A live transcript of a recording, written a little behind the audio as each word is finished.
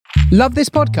Love this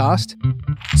podcast?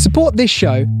 Support this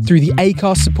show through the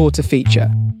Acast supporter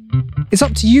feature. It's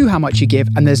up to you how much you give,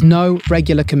 and there's no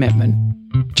regular commitment.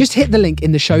 Just hit the link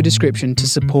in the show description to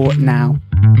support now.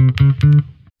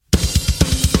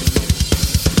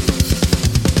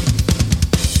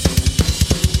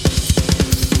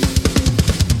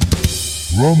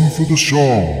 Run for the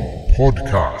Song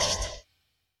podcast.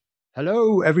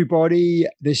 Hello, everybody.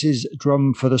 This is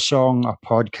Drum for the Song, a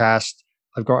podcast.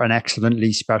 I've got an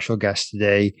excellently special guest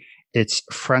today. It's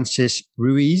Francis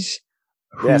Ruiz,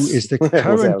 who is the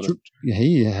current.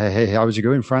 Hey, how's it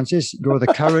going, Francis? You're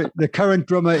the current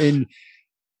drummer in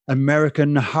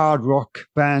American hard rock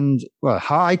band. Well,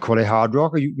 I call it hard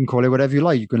rock, or you can call it whatever you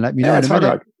like. You can let me know in a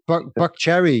minute.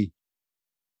 Buckcherry.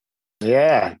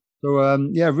 Yeah. So,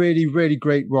 really, really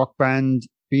great rock band.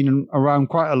 Been around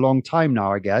quite a long time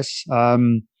now, I guess.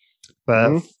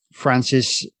 But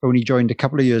Francis only joined a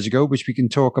couple of years ago, which we can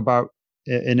talk about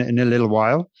in a little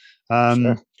while.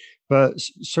 Sure. But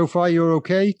so far, you're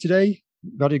okay today?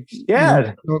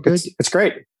 Yeah, good. It's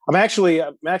great. I'm actually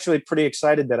pretty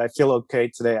excited that I feel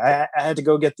okay today. I had to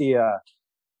go get the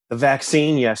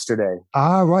vaccine yesterday.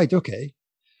 Ah, right, okay.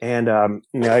 And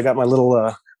I got my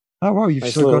little. Oh wow, you've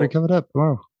still got it covered up.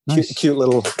 Wow, nice. Cute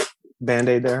little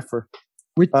Band-Aid there for.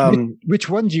 Which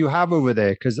one do you have over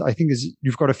there? Because I think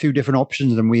you've got a few different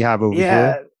options than we have over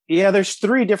here. Yeah, there's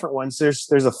three different ones. There's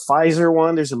a Pfizer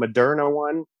one, there's a Moderna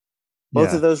one.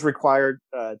 Both of those required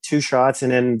 2 shots,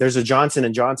 and then there's a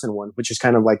Johnson & Johnson one, which is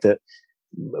kind of like the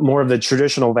more of the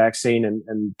traditional vaccine,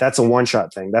 and that's a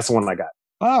 1-shot thing. That's the one I got.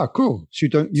 Ah, cool. So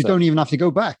you don't even have to go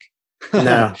back.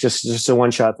 No, just a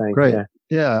 1-shot thing. Great.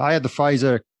 Yeah, I had the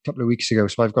Pfizer a couple of weeks ago,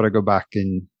 so I've got to go back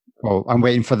and. Well, I'm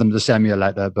waiting for them to send me a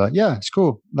letter, but yeah, it's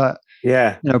cool. That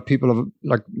people of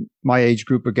like my age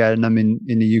group are getting them in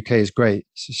the UK is great.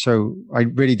 So I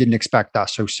really didn't expect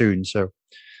that so soon. So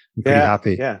I'm pretty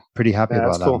happy. Yeah, pretty happy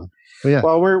about that. Cool. But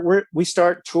well, we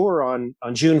start tour on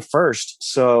June 1st,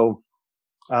 so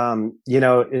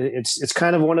it's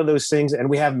kind of one of those things, and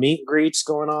we have meet and greets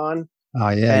going on. Oh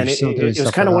yeah, and it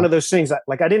was kind of one of those things that,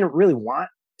 like, I didn't really want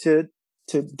to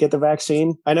get the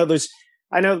vaccine. I know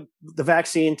the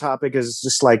vaccine topic is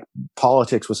just like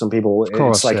politics with some people. Of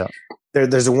course, it's like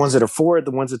there's the ones that are for it,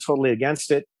 the ones that are totally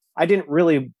against it. I didn't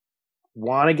really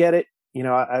want to get it.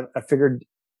 I figured,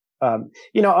 on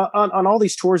all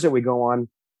these tours that we go on,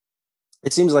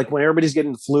 it seems like when everybody's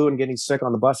getting the flu and getting sick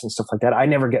on the bus and stuff like that, I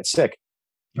never get sick.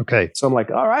 Okay. So I'm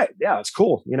like, all right, yeah, it's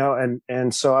cool.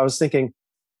 And so I was thinking,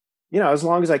 as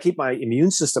long as I keep my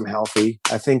immune system healthy,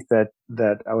 I think that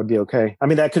I would be okay. I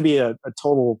mean, that could be a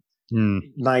total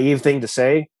naive thing to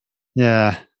say.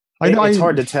 Yeah, it's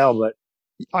hard to tell, but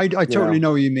I totally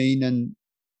know what you mean, and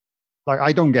like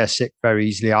I don't get sick very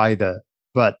easily either.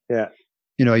 But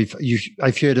I've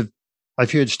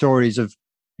heard stories of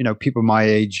people my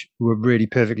age who are really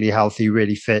perfectly healthy,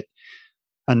 really fit,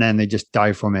 and then they just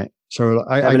die from it. So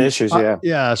having issues,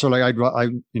 So like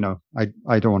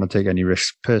I don't want to take any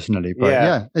risks personally,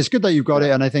 but it's good that you've got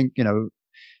it, and I think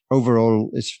overall,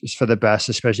 it's for the best,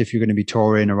 especially if you're going to be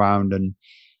touring around and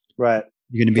right.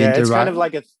 You're going to be it's kind of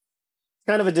like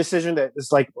a decision that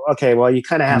it's like, okay, well, you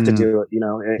kind of have to do it.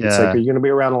 It's like you're going to be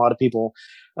around a lot of people.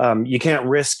 You can't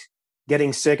risk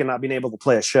getting sick and not being able to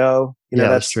play a show.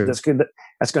 That's true. That's good.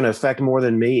 That's going to affect more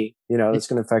than me. It's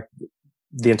going to affect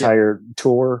the entire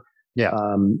tour. Yeah.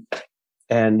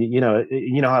 And you know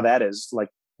how that is. Like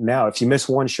now, if you miss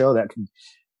one show, that can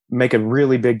make a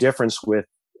really big difference with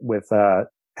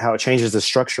how it changes the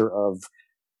structure of,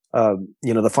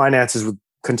 the finances with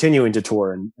continuing to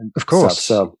tour and of course. Stuff.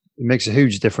 So it makes a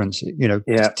huge difference,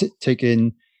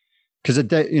 taking, because a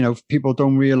day, people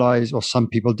don't realize, or some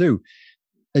people do,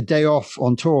 a day off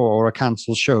on tour or a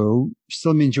cancelled show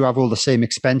still means you have all the same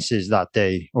expenses that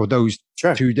day or those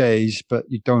 2 days, but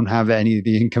you don't have any of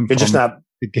the income. You're just not,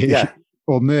 the gig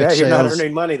or merch you're sales. not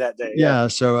earning money that day.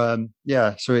 So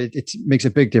it makes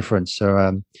a big difference.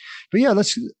 So,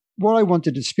 what I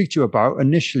wanted to speak to you about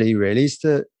initially really is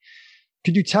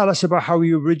could you tell us about how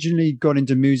you originally got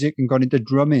into music and got into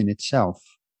drumming itself?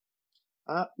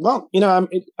 I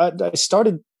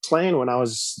started playing when I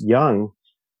was young.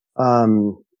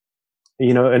 And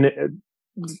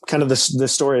kind of the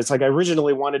story. It's like I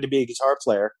originally wanted to be a guitar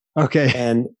player. Okay.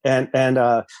 And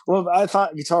I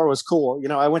thought guitar was cool.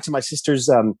 I went to my sister's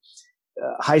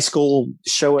high school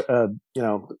show,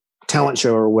 talent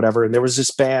show or whatever, and there was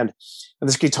this band, and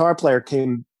this guitar player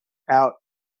came out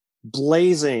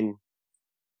blazing,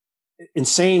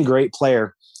 insane, great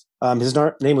player. His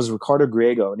name was Ricardo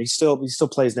Griego, and he still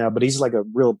plays now, but he's like a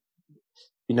real,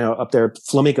 up there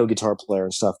flamenco guitar player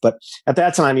and stuff. But at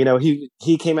that time,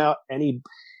 he came out and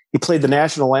he played the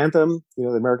national anthem, the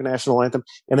American national anthem,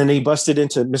 and then he busted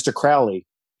into Mr. Crowley.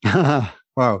 Wow.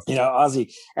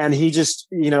 Ozzy. And he just,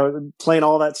 playing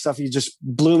all that stuff, he just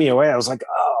blew me away. I was like,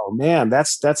 oh man,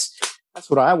 that's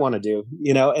what I want to do,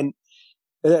 and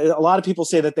a lot of people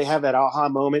say that they have that aha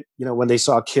moment, when they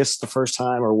saw Kiss the first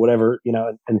time or whatever,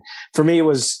 and for me, it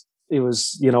was, a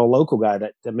local guy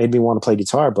that made me want to play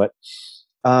guitar. But,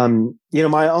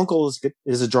 my uncle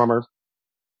is a drummer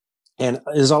and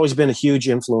has always been a huge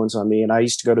influence on me. And I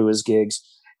used to go to his gigs,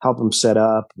 help him set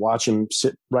up, watch him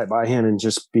sit right by him and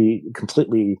just be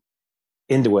completely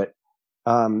into it.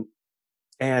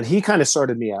 And he kind of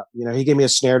started me out, he gave me a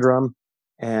snare drum.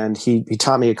 And he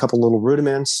taught me a couple little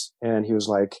rudiments, and he was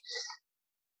like,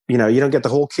 you don't get the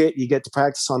whole kit. You get to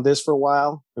practice on this for a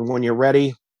while. And when you're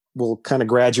ready, we'll kind of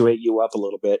graduate you up a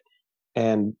little bit.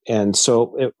 And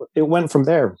so it went from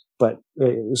there, but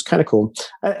it was kind of cool.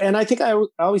 And I think I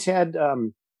always had,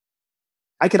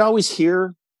 I could always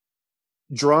hear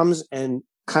drums and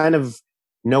kind of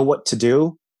know what to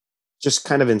do, just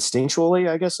kind of instinctually,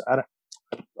 I guess. I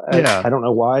don't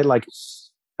know why. Like,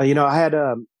 I had,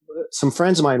 some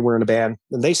friends of mine were in a band,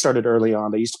 and they started early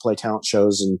on. They used to play talent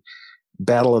shows and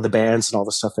battle of the bands and all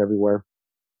the stuff everywhere.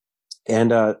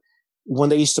 And when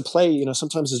they used to play,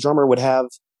 sometimes the drummer would have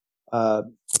a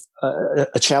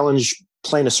challenge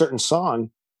playing a certain song,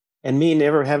 and me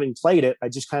never having played it, I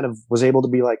just kind of was able to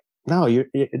be like, no,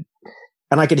 and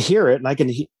I could hear it, and I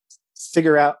can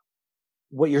figure out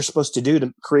what you're supposed to do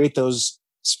to create those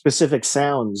specific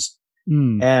sounds.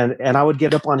 And I would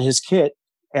get up on his kit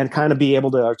and kind of be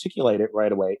able to articulate it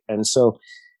right away. And so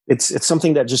it's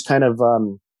something that just kind of,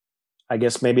 I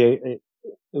guess maybe it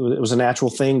was a natural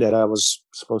thing that I was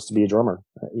supposed to be a drummer,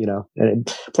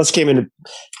 and plus came into,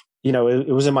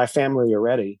 it was in my family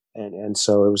already. And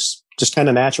so it was just kind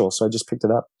of natural. So I just picked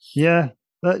it up. Yeah.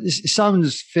 It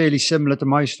sounds fairly similar to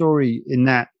my story in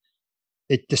that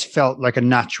it just felt like a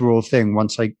natural thing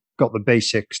once I got the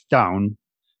basics down.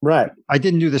 Right. I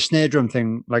didn't do the snare drum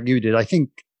thing like you did. I think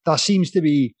that seems to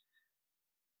be,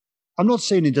 I'm not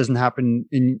saying it doesn't happen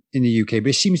in the UK, but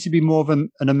it seems to be more of an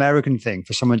American thing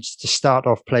for someone to start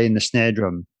off playing the snare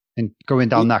drum and going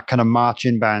down that kind of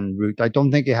marching band route. I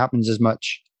don't think it happens as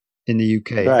much in the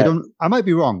UK. Right. I might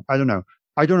be wrong. I don't know.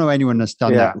 I don't know anyone that's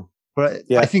done that, but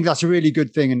I think that's a really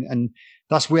good thing. And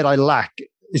that's where I lack,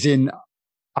 is in,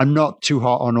 I'm not too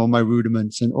hot on all my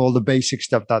rudiments and all the basic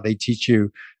stuff that they teach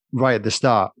you right at the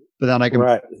start. But then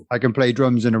I can play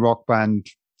drums in a rock band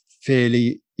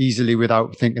fairly easily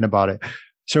without thinking about it.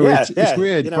 So it's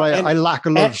weird, but I lack a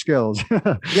lot of skills.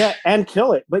 Yeah, and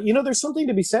kill it. But, there's something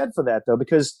to be said for that, though,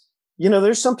 because,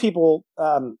 there's some people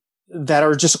that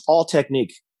are just all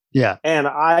technique. Yeah. And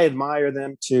I admire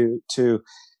them to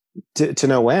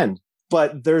no end.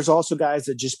 But there's also guys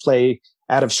that just play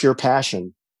out of sheer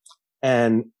passion.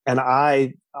 And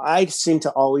I seem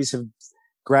to always have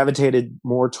gravitated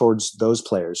more towards those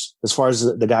players as far as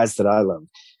the guys that I love.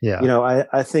 Yeah.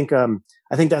 I think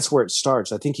that's where it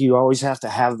starts. I think you always have to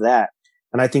have that.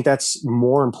 And I think that's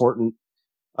more important,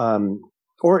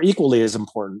 or equally as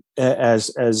important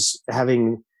as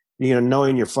having,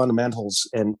 knowing your fundamentals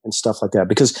and stuff like that.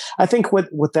 Because I think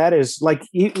what that is, like,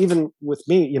 even with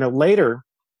me, later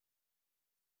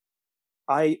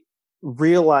I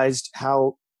realized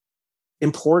how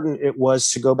important it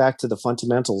was to go back to the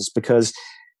fundamentals, because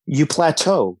you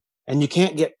plateau and you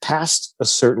can't get past a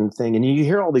certain thing. And you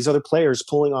hear all these other players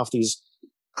pulling off these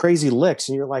crazy licks,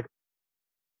 and you're like,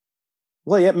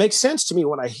 well, yeah, it makes sense to me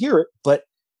when I hear it, but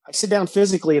I sit down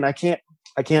physically and I can't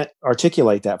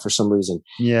articulate that for some reason.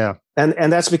 Yeah.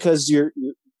 And that's because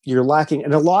you're lacking.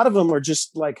 And a lot of them are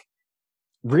just like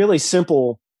really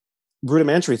simple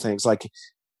rudimentary things, like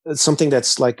something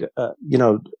that's like,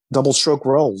 double stroke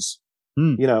rolls,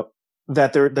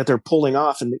 that they're pulling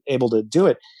off and able to do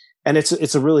it. And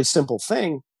it's a really simple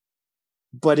thing.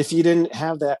 But if you didn't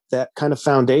have that kind of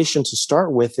foundation to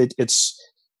start with,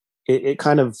 it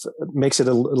kind of makes it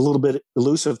a little bit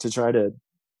elusive to try to,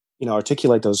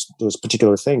 articulate those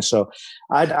particular things. So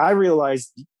I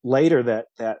realized later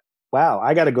that wow,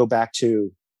 I got to go back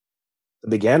to the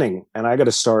beginning and I got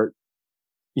to start,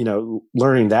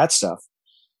 learning that stuff.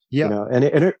 Yeah. And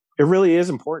it really is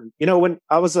important. When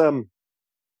I was drum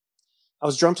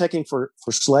teching for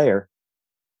Slayer,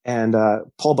 and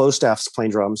Paul Bostaff's playing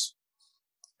drums.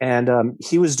 And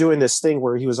he was doing this thing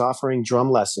where he was offering drum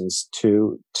lessons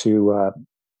to a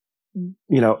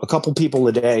couple people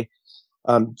a day,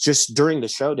 just during the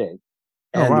show day.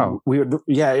 And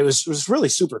it was really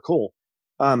super cool.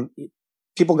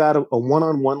 People got a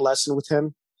one-on-one lesson with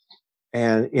him,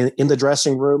 and in the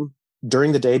dressing room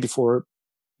during the day before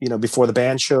the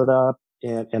band showed up,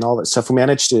 and all that stuff. We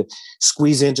managed to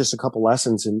squeeze in just a couple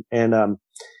lessons, and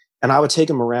I would take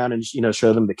them around and,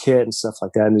 show them the kit and stuff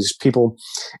like that. And these people,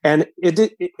 and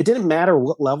it didn't matter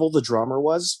what level the drummer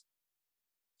was,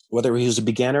 whether he was a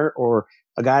beginner or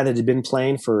a guy that had been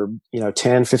playing for,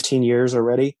 10, 15 years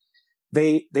already.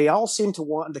 They all seemed to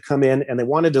want to come in and they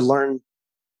wanted to learn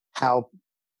how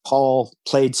Paul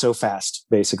played so fast,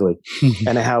 basically,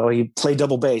 and how he played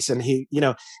double bass. And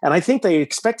and I think they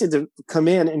expected to come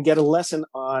in and get a lesson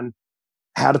on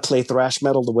how to play thrash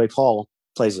metal the way Paul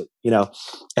plays it,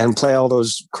 and play all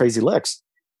those crazy licks.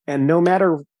 And no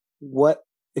matter what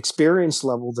experience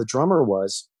level the drummer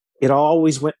was, it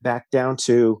always went back down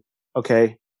to,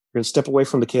 okay, we're going to step away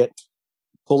from the kit,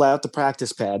 pull out the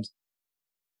practice pad,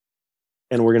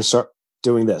 and we're going to start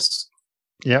doing this.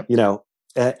 Yep.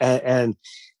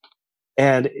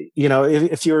 And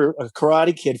if you're a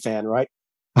Karate Kid fan, right?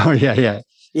 Oh yeah.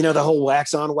 The whole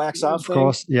wax on, wax off thing. Of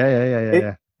course.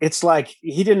 Yeah. It's like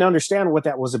he didn't understand what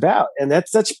that was about, and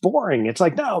that's boring. It's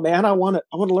like, no, man, I want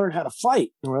to learn how to fight.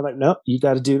 And we're like, no, you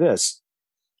got to do this.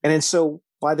 And then so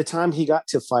by the time he got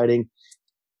to fighting,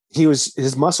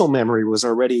 his muscle memory was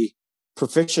already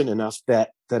proficient enough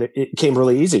that it came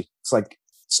really easy. It's like,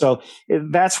 so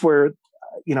that's where,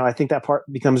 I think that part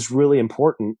becomes really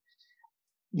important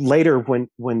later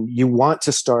when you want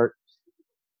to start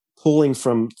pulling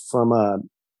from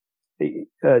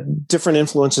different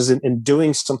influences and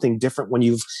doing something different when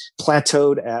you've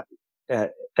plateaued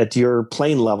at your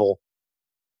playing level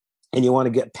and you want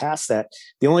to get past that.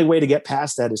 The only way to get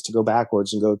past that is to go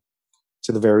backwards and go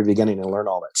to the very beginning and learn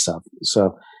all that stuff.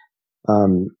 So,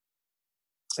 so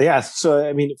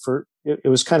I mean, it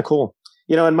was kind of cool,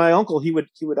 and my uncle, he would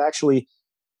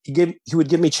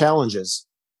give me challenges.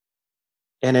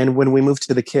 And then when we moved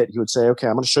to the kit, he would say, okay,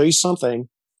 I'm going to show you something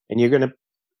and you're going to,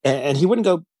 and he wouldn't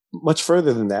go much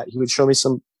further than that. He would show me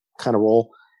some kind of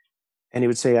roll and he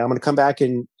would say, I'm going to come back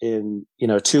in 2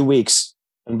 weeks.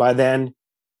 And by then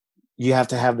you have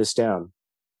to have this down.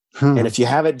 And if you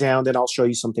have it down, then I'll show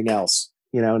you something else,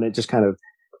 and it just kind of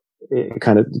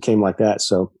became like that.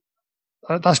 So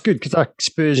that's good because that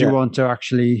spurs you on to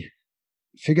actually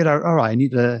figure out, all right, I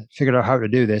need to figure out how to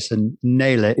do this and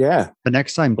nail it the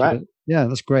next time. Right. Yeah,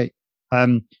 that's great.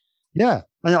 And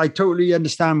I totally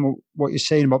understand what you're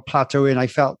saying about plateauing. I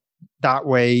felt that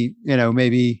way,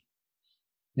 maybe,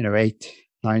 8,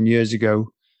 9 years ago.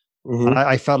 Mm-hmm. And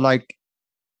I felt like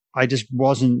I just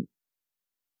wasn't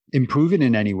improving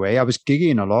in any way. I was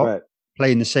gigging a lot,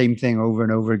 playing the same thing over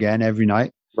and over again every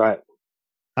night. Right.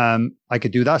 I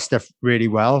could do that stuff really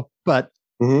well, but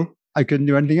I couldn't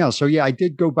do anything else. So yeah, I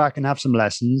did go back and have some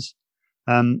lessons.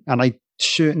 And I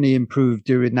certainly improved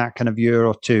during that kind of year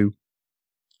or two.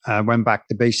 Went back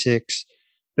to basics,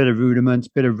 bit of rudiments,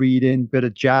 bit of reading, bit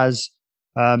of jazz,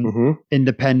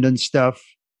 independent stuff.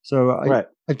 So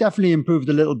I've definitely improved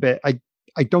a little bit. I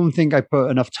don't think I put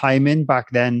enough time in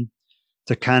back then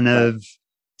to kind of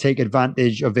take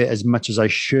advantage of it as much as I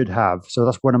should have. So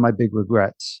that's one of my big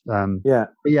regrets. But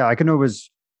yeah, I can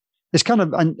always, it's kind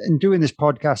of, and doing this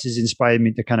podcast has inspired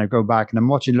me to kind of go back, and I'm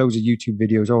watching loads of YouTube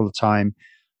videos all the time.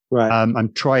 Right.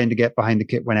 I'm trying to get behind the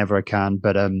kit whenever I can,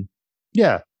 but I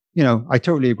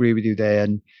totally agree with you there.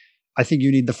 And I think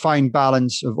you need the fine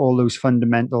balance of all those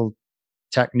fundamental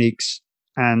techniques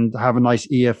and have a nice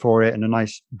ear for it and a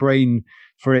nice brain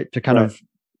for it to kind of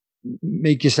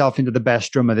make yourself into the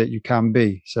best drummer that you can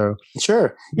be. So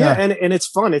sure. Yeah. And it's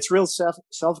fun. It's real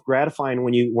self gratifying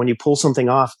when you pull something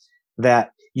off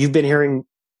that you've been hearing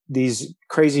these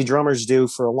crazy drummers do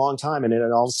for a long time. And then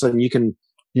all of a sudden you can,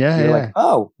 you're like,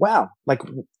 oh, wow. Like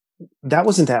that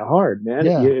wasn't that hard, man.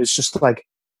 Yeah. It's just like,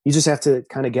 you just have to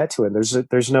kind of get to it.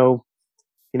 There's no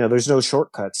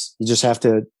shortcuts. You just have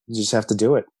to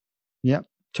do it. Yeah,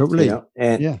 totally.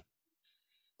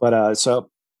 But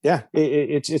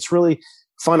it's really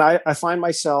fun. I find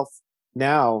myself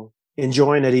now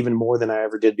enjoying it even more than I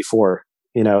ever did before.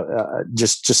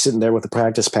 Just sitting there with the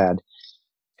practice pad,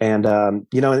 and and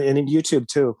in YouTube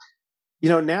too.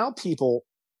 Now people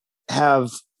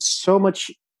have so much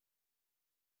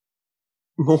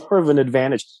more of an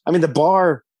advantage. I mean, the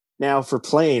bar now for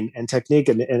playing and technique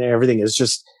and everything is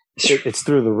just it's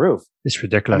through the roof. It's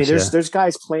ridiculous. I mean, there's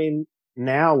guys playing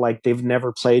now like they've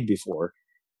never played before,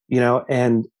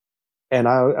 and I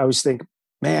always think,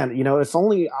 man, if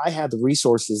only I had the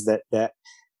resources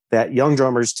that young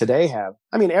drummers today have.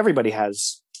 I mean, everybody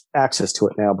has access to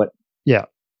it now, but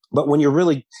when you're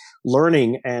really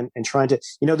learning and trying to,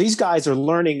 these guys are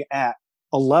learning at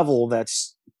a level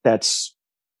that's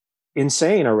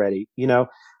insane already,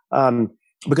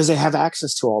 because they have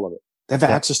access to all of it. They have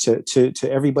access to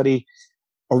everybody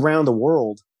around the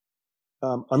world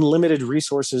unlimited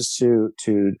resources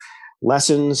to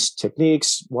lessons,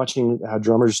 techniques, watching how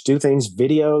drummers do things,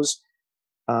 videos.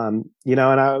 And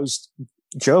I always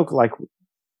joke, like,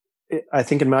 I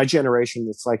think in my generation,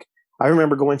 it's like, I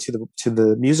remember going to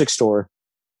the music store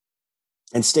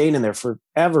and staying in there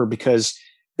forever because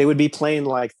they would be playing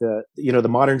like the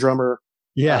Modern Drummer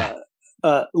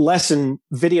lesson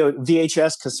video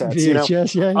VHS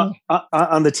cassettes,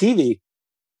 on the TV.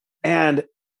 And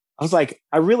I was like,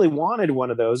 I really wanted one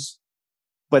of those,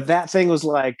 but that thing was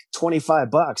like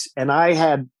 $25, and I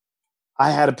had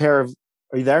a pair of.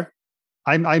 Are you there?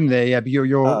 I'm there. Yeah, but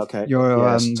your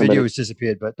video has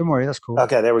disappeared. But don't worry, that's cool.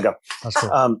 Okay, there we go. That's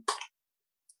cool.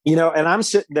 And I'm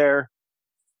sitting there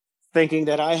thinking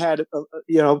that I had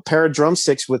a pair of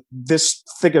drumsticks with this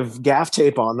thick of gaff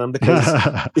tape on them because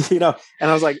and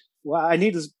I was like, well, I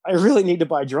really need to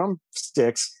buy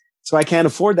drumsticks. So I can't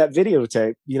afford that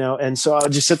videotape, and so I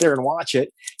would just sit there and watch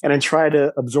it and then try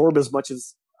to absorb as much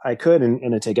as I could and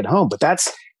then take it home. But that's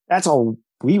all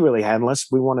we really had, unless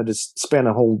we wanted to spend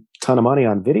a whole ton of money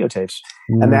on videotapes.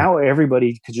 And now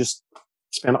everybody could just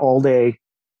spend all day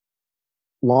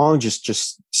long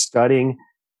just studying,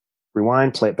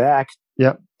 rewind, play it back,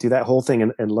 do that whole thing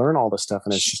and learn all the stuff.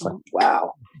 And it's just like,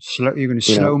 wow. You're going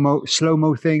to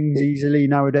slow-mo things easily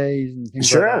nowadays and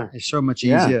things like that. It's so much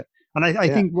easier. Yeah. And I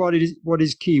think what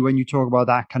is key when you talk about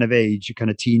that kind of age, your kind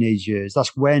of teenage years,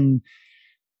 that's when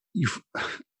you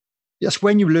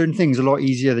learn things a lot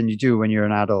easier than you do when you're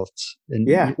an adult. And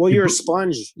you're a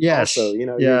sponge. Yes. Also,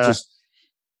 you're just.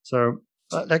 So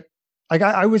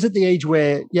I was at the age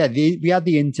where, we had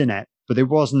the internet, but there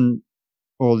wasn't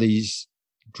all these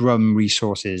drum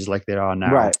resources like there are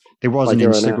now. Right. There wasn't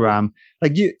Instagram.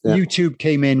 Like YouTube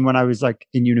came in when I was like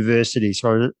in university.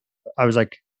 So I was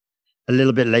like a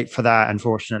little bit late for that,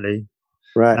 unfortunately.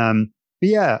 Right. But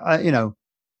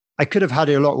I could have had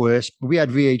it a lot worse, but we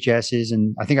had VHSs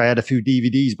and I think I had a few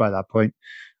DVDs by that point.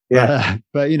 Yeah.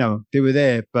 But they were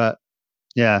there, but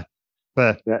yeah.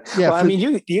 But well, I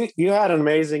mean, you had an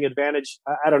amazing advantage.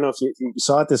 I don't know if you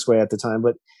saw it this way at the time,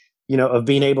 but of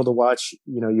being able to watch,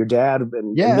 your dad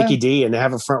and Mickey D and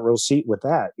have a front row seat with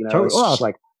that. It's just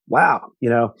like, wow.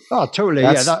 Oh, totally.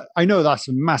 I know that's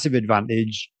a massive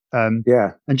advantage. And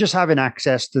just having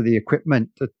access to the equipment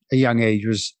at a young age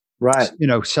was right.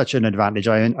 Such an advantage.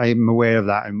 I'm aware of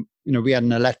that. And we had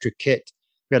an electric kit.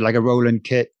 We had like a Roland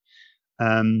kit.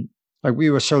 Like we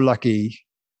were so lucky.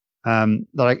 That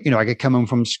I could come home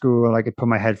from school, I could put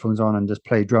my headphones on and just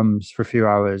play drums for a few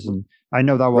hours, and I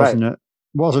know that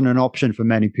wasn't an option for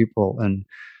many people. And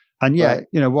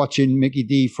watching Mickey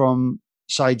D from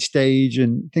side stage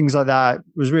and things like that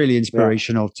was really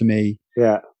inspirational to me.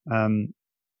 Yeah. And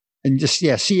just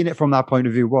seeing it from that point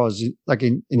of view was like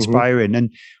inspiring. Mm-hmm.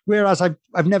 And whereas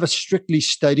I've never strictly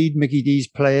studied Mickey D's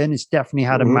playing, it's definitely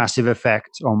had a massive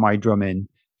effect on my drumming.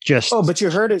 But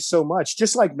you heard it so much,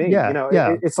 just like me.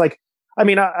 It's like, I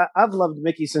mean, I've loved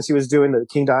Mickey since he was doing the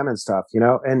King Diamond stuff,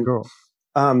 and cool.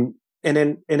 And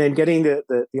then getting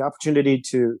the opportunity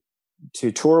to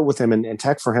tour with him and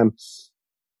tech for him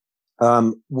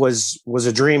was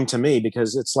a dream to me,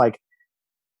 because it's like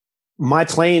my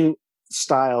playing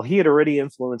style. He had already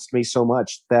influenced me so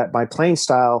much that my playing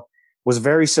style was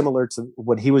very similar to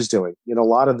what he was doing. A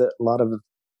lot of it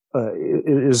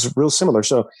is real similar.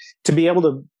 So to be able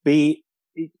to be,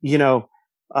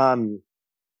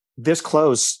 this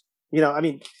close, I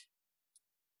mean,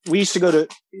 we used to go to,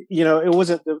 there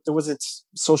wasn't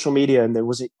social media and there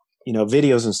wasn't,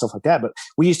 videos and stuff like that, but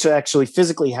we used to actually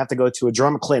physically have to go to a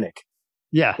drum clinic.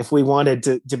 Yeah. If we wanted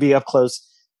to be up close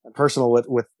and personal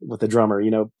with a drummer,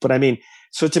 but I mean,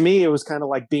 so to me, it was kind of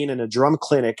like being in a drum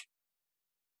clinic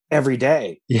every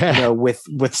day, with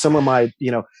some of my,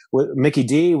 with Mickey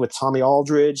D, with Tommy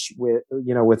Aldridge, with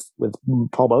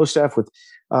Paul Bostaph, with,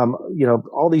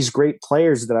 all these great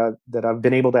players that I've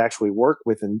been able to actually work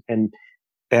with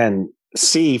and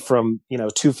see from,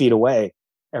 2 feet away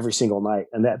every single night.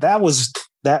 And that was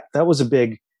a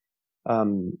big,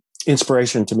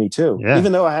 inspiration to me too,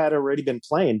 even though I had already been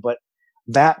playing, but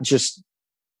that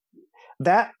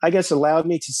I guess allowed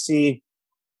me to see,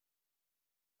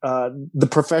 the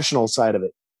professional side of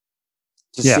it,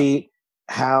 to see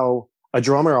how a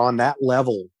drummer on that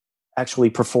level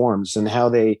actually performs and how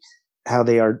they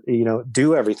are,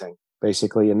 do everything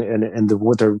basically. And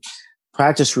what their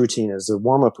practice routine is, their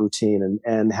warm up routine,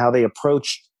 and how they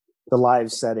approach the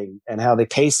live setting and how they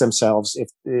pace themselves.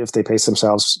 If they pace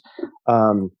themselves,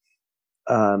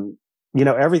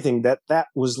 everything that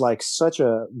was like such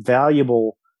a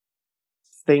valuable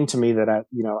thing to me that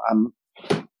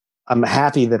I'm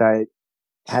happy that I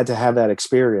had to have that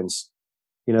experience.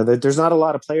 There's not a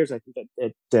lot of players, I think,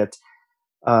 that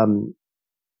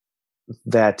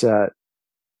that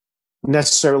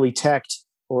necessarily teched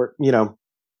or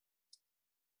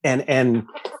and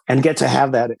get to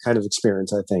have that kind of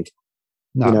experience. I think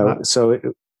so.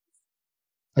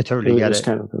 I totally get it.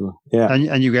 Kind of,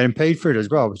 and you're getting paid for it as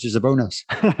well, which is a bonus.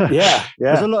 Yeah.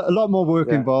 There's a lot more work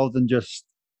involved than just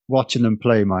watching them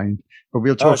play, mind. But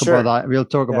we'll talk about that. We'll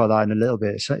talk about that in a little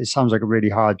bit. It sounds like a really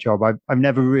hard job. I've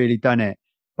never really done it,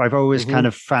 but I've always kind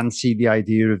of fancied the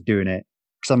idea of doing it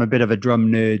because I'm a bit of a drum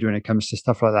nerd when it comes to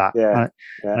stuff like that.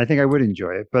 And I think I would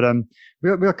enjoy it. But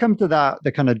we'll come to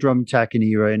the kind of drum teching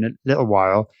era in a little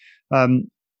while.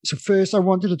 So first, I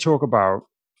wanted to talk about,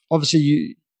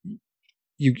 obviously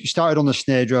you started on the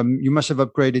snare drum. You must have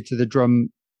upgraded to the drum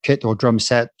kit or drum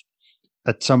set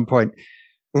at some point.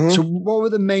 So what were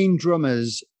the main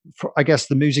drummers for, I guess,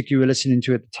 the music you were listening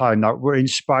to at the time that were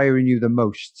inspiring you the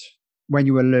most when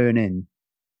you were learning?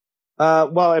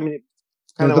 Well, I mean,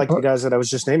 kind of like the guys that I was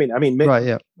just naming. I mean,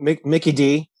 Mickey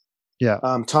D,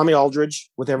 Tommy Aldridge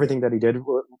with everything that he did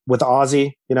with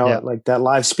Ozzy, like that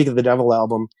live Speak of the Devil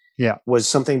album was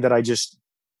something that I just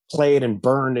played and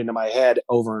burned into my head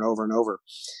over and over and over.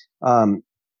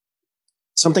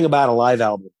 Something about a live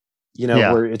album,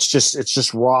 where it's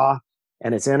just raw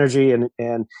and it's energy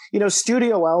and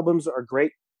studio albums are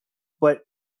great, but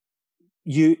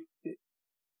you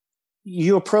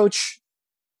approach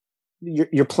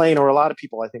you're playing, or a lot of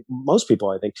people, I think, most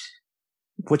people, I think,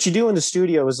 what you do in the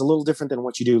studio is a little different than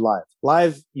what you do live.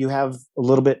 Live, you have a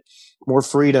little bit more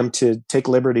freedom to take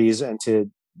liberties and to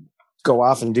go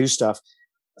off and do stuff.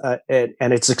 And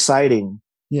it's exciting.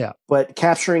 Yeah. But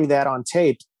capturing that on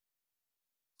tape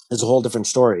is a whole different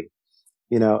story,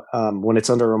 when it's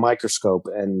under a microscope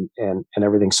and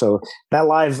everything. So that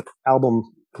live album,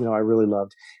 I really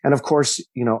loved. And of course,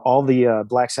 all the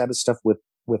Black Sabbath stuff with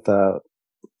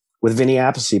Vinny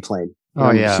Appice playing.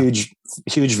 Oh, yeah.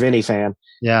 Huge Vinny fan.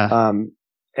 Yeah.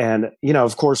 And,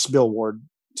 of course, Bill Ward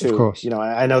too. Of course.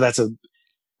 I know that's a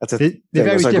they're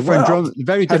very different drummers. They're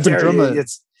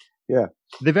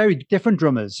very different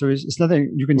drummers. So it's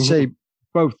nothing you can say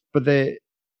both, but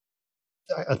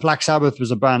Black Sabbath was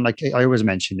a band, like I always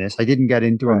mention this. I didn't get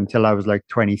into it until I was like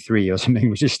 23 or something,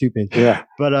 which is stupid. Yeah.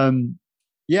 But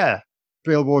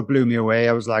Bill Ward blew me away.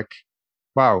 I was like,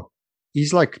 wow,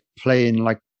 he's like playing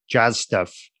like jazz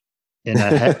stuff in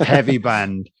a heavy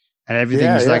band, and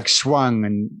everything's like swung,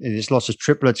 and there's lots of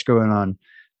triplets going on.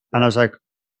 And I was like,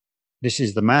 this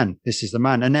is the man.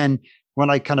 And then when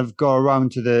I kind of go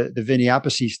around to the Vinny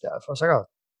Appice stuff, I was like, oh,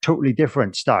 totally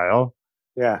different style.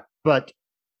 Yeah. But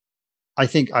I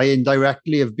think I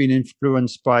indirectly have been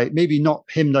influenced by, maybe not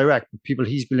him direct, but people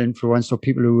he's been influenced, or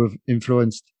people who have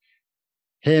influenced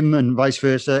him and vice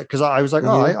versa. Because I was like,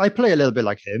 I play a little bit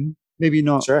like him. Maybe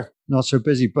not so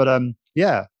busy, but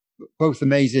both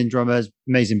amazing drummers,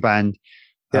 amazing band.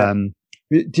 Yeah.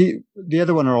 The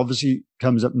other one that obviously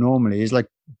comes up normally is like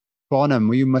Bonham.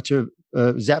 Were you much of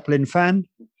a Zeppelin fan?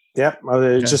 Yeah, I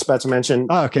was just about to mention.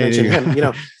 Oh, okay, mention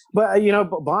him. But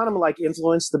Bonham like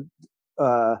influenced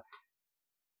the.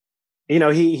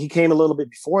 He came a little bit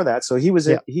before that, so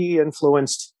he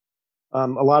influenced a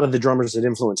lot of the drummers that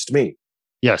influenced me.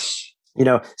 Yes.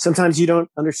 Sometimes you don't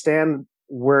understand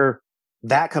where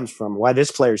that comes from, why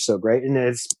this player is so great, and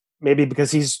it's maybe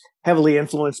because he's heavily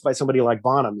influenced by somebody like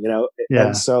Bonham.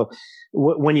 And so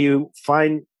when you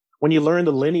learn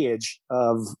the lineage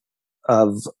of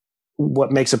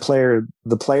what makes a player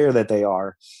the player that they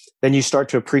are, then you start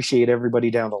to appreciate everybody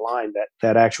down the line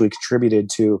that actually contributed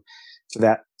to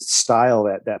that style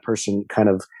that person kind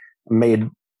of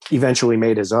eventually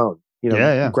made his own.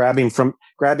 Grabbing from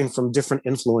different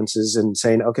influences and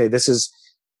saying, okay, this is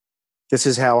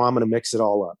how I'm going to mix it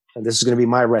all up, and this is going to be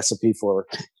my recipe for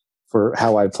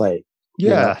how I play.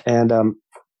 Yeah.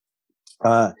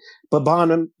 But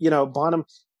Bonham,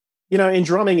 in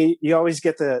drumming, you always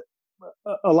get a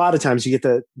lot of times you get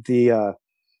the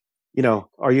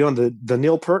are you on the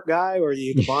Neil Peart guy or are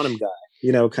you the Bonham guy,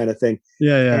 kind of thing.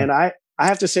 Yeah. And I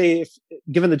have to say, if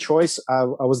given the choice, I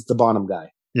was the Bonham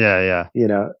guy. Yeah.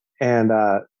 And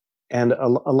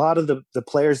a lot of the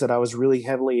players that I was really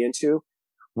heavily into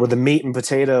were the meat and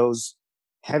potatoes,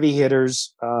 heavy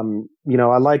hitters. I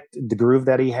liked the groove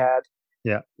that he had.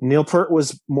 Yeah. Neil Peart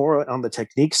was more on the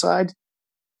technique side.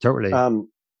 Totally.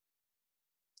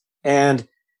 And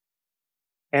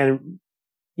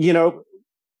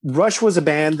Rush was a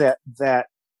band that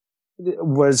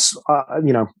was,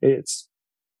 it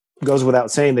goes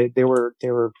without saying they were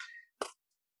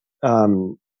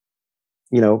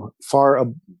far,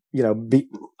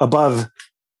 above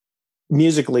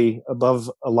musically,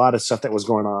 above a lot of stuff that was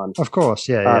going on. Of course.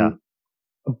 Yeah.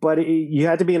 But you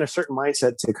had to be in a certain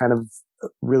mindset to kind of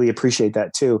really appreciate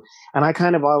that too. And I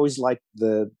kind of always like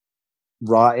the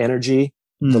raw energy,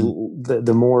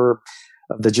 the more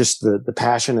of the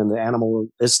passion and the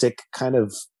animalistic kind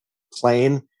of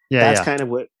playing. That's kind of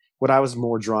what I was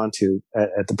more drawn to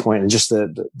at the point, and just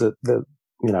the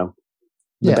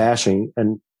bashing.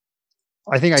 And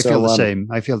I think I feel the same.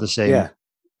 I feel the same. Yeah.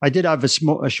 I did have a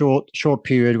short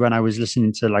period when I was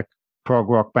listening to like prog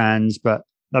rock bands, but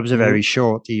that was a very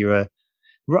short era.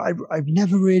 I've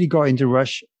never really got into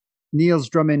Rush. Neil's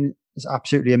drumming is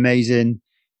absolutely amazing,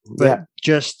 but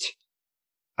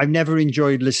I've never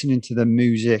enjoyed listening to the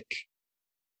music.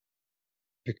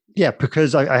 Yeah,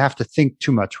 because I have to think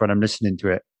too much when I'm listening to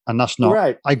it, and that's not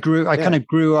right. I kind of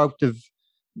grew out of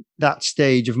that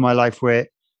stage of my life where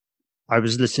I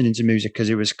was listening to music because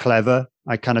it was clever.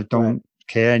 I kind of don't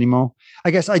care anymore.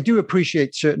 I guess I do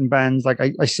appreciate certain bands. Like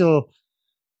I still,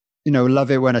 love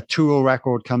it when a Tool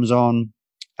record comes on.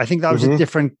 I think that was a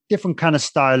different kind of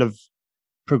style of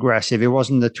progressive. It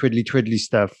wasn't the twiddly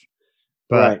stuff,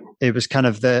 but it was kind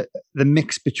of the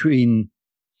mix between.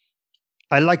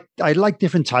 I like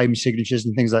different time signatures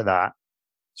and things like that.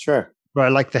 Sure, but I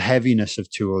like the heaviness of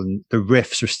Tool, and the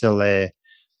riffs are still there.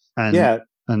 And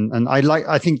and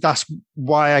I think that's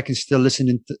why I can still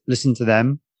listen to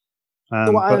them.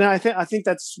 And I think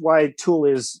that's why Tool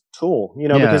is Tool,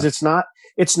 because it's not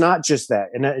just that,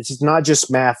 and it's not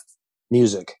just math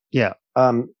music. Yeah.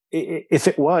 If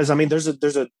it was, I mean, there's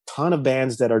a ton of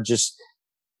bands that are just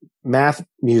math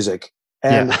music,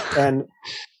 and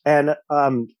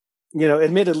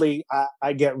admittedly,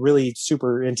 I get really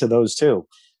super into those too.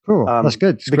 Cool, that's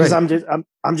good. It's because great.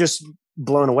 I'm just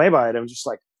blown away by it. I'm just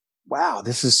like, wow,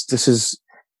 this is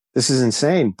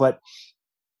insane. But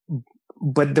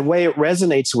the way it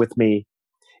resonates with me,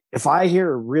 if I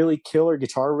hear a really killer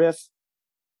guitar riff,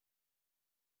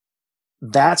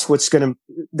 that's what's gonna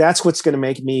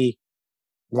make me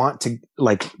want to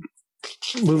like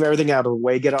move everything out of the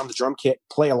way, get on the drum kit,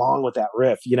 play along with that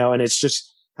riff, and it's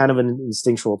just kind of an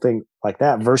instinctual thing like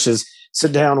that, versus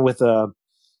sit down with a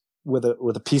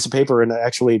piece of paper and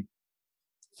actually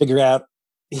figure out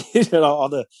all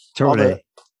the chart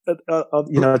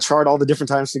all the different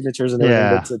time signatures and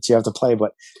everything that you have to play.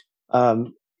 But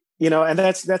and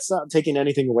that's not taking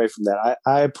anything away from that.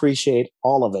 I appreciate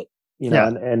all of it,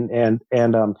 and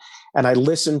I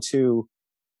listen to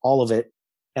all of it,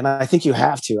 and I think you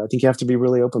have to. I think you have to be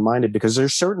really open-minded, because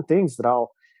there's certain things that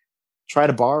I'll try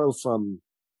to borrow from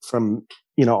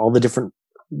all the different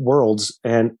worlds,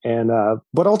 and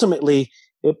but ultimately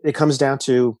it comes down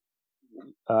to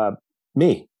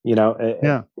me,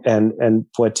 and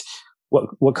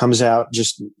what comes out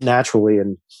just naturally,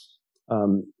 and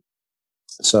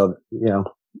so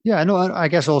yeah, no, I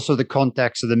guess also the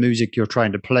context of the music you're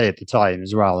trying to play at the time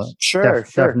as well. Sure.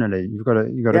 Definitely, you've got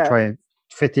to try and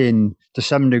fit in to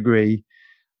some degree.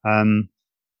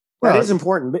 That is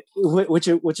important, which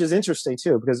is interesting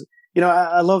too, because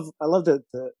I love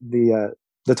the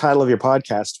title of your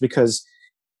podcast, because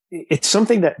it's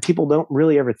something that people don't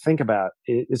really ever think about.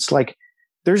 It's like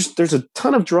there's a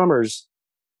ton of drummers,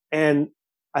 and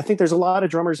I think there's a lot of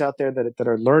drummers out there that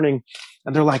are learning,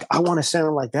 and they're like, I want to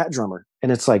sound like that drummer,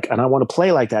 and it's like, and I want to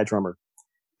play like that drummer,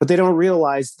 but they don't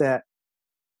realize that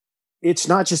it's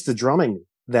not just the drumming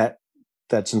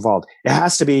that's involved. It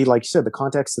has to be, like you said, the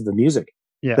context of the music.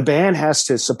 Yeah. The band has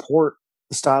to support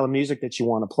the style of music that you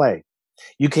want to play.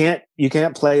 You can't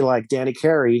play like Danny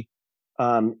Carey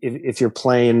if you're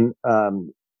playing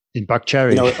in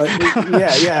Buckcherry.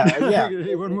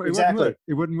 It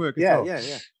wouldn't work.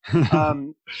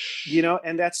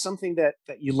 And that's something that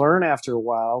you learn after a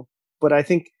while. But I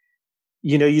think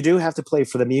you do have to play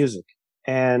for the music,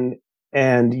 and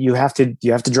you have to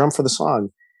drum for the song.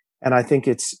 And I think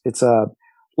it's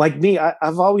like me.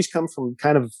 I've always come from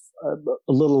kind of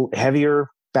a little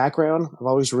heavier background. I've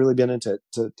always really been into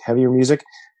heavier music,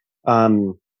 but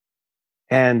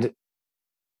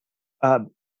a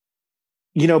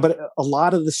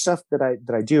lot of the stuff that I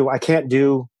do, I can't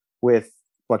do with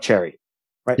Buckcherry,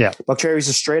 right? Yeah, Buckcherry is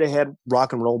a straight ahead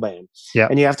rock and roll band,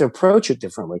 and you have to approach it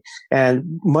differently.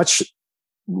 And much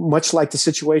like the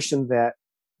situation that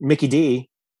Mikkey Dee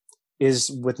is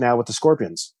with the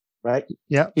Scorpions, right?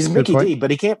 Yeah, he's Mikkey Dee,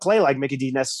 but he can't play like Mikkey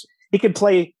Dee. He could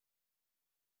play.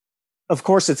 Of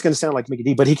course, it's going to sound like Mikkey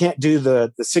Dee, but he can't do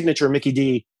the signature Mikkey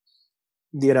Dee,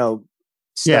 stuff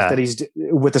that he's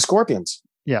with the Scorpions.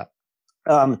 Yeah,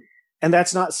 and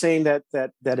that's not saying that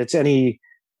it's any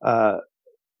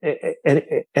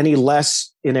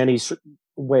less in any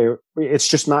way. It's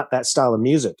just not that style of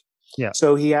music. Yeah.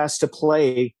 So he has to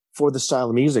play for the style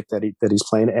of music that he's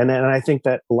playing, and I think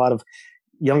that a lot of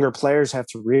younger players have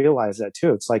to realize that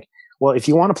too. It's like, well, if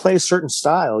you want to play a certain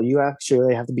style, you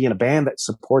actually have to be in a band that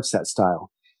supports that style,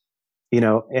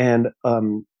 and, a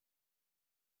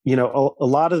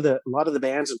lot of the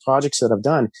bands and projects that I've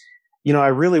done, I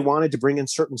really wanted to bring in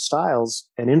certain styles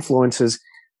and influences,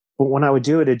 but when I would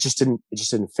do it, it just didn't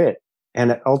fit.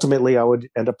 And ultimately I would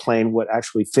end up playing what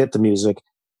actually fit the music.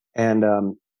 And,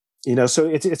 so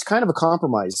it's kind of a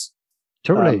compromise.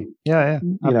 Totally. Yeah.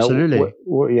 Absolutely.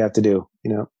 What you have to do,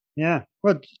 Yeah.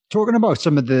 Well, talking about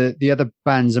some of the other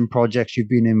bands and projects you've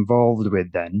been involved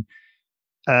with then,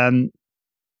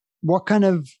 what kind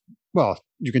of, well,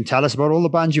 you can tell us about all the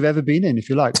bands you've ever been in if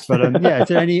you like, but is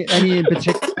there any in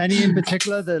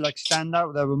particular that like stand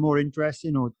out that were more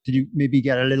interesting, or did you maybe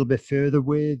get a little bit further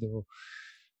with, or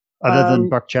other than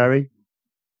Buckcherry?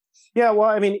 Yeah, well,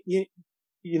 I mean, I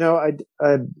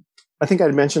think I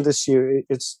mentioned this to you.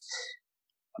 It's,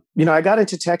 I got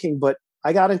into teching, but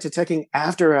I got into teching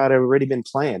after I'd already been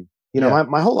playing.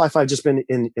 My whole life I've just been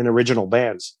in original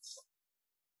bands.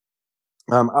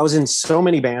 I was in so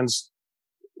many bands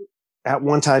at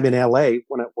one time in LA.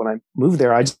 When I moved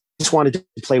there, I just wanted to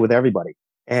play with everybody,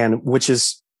 and which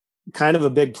is kind of a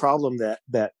big problem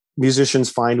that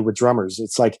musicians find with drummers.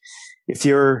 It's like if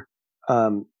you're a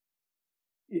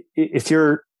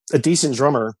decent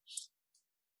drummer,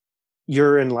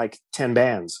 you're in like 10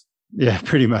 bands. Yeah,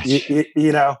 pretty much.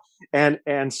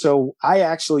 And so I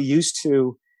actually used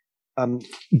to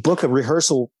book a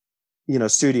rehearsal,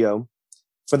 studio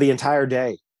for the entire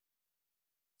day.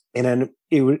 And then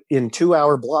in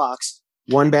 2-hour blocks,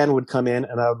 one band would come in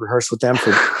and I would rehearse with them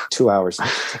for 2 hours.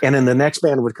 And then the next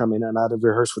band would come in and I'd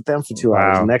rehearse with them for 2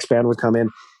 hours. The next band would come in.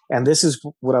 And this is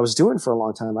what I was doing for a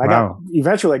long time.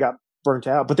 Eventually I got burnt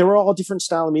out, but they were all different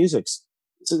style of music.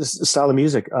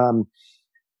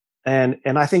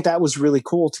 And I think that was really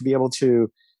cool to be able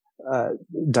to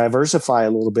diversify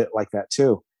a little bit like that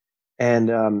too. And,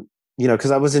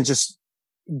 cause I wasn't just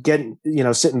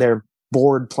sitting there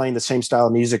bored playing the same style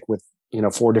of music with,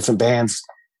 4 different bands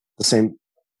the same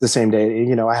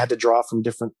day. I had to draw from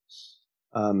different,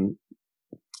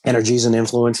 energies and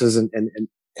influences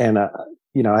and I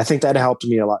think that helped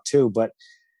me a lot too. But,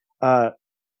 so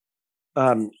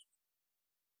I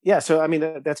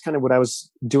mean, that's kind of what I was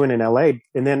doing in LA.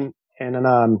 And then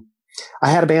I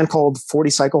had a band called 40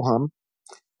 Cycle Hum,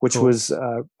 which was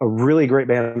a really great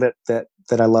band that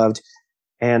I loved.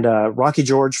 And Rocky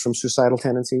George from Suicidal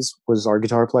Tendencies was our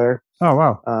guitar player. Oh,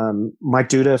 wow. Mike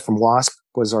Duda from Wasp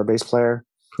was our bass player.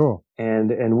 Cool.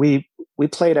 And we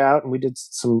played out and we did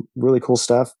some really cool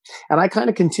stuff. And I kind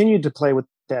of continued to play with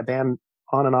that band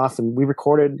on and off. And we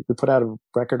put out a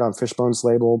record on Fishbone's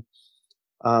label.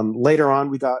 Later on,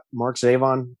 we got Mark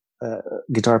Zavon,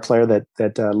 guitar player that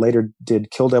later did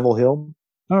Kill Devil Hill.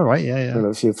 Oh, right. Yeah. I don't know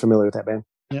if you're familiar with that band.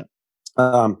 Yeah.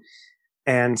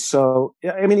 And so,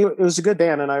 I mean, it was a good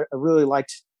band and I really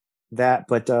liked that.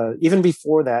 But even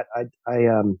before that,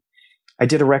 I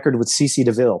did a record with CeCe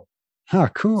DeVille. Oh,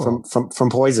 cool. From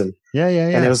Poison. Yeah.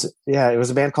 And it was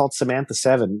a band called Samantha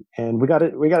 7. And we got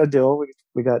a deal.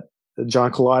 We got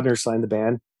John Kolodner signed the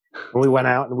band. And we went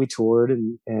out and we toured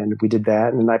and we did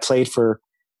that. And I played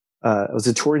I was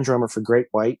a touring drummer for Great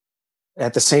White.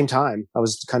 At the same time, I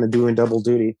was kind of doing double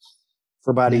duty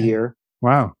for about a year.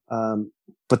 Wow.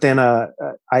 But then I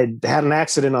had an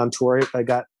accident on tour. I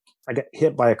got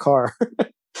hit by a car. I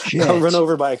got run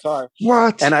over by a car.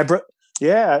 What? And I broke.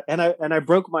 Yeah, and I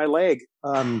broke my leg.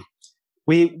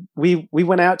 We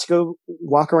went out to go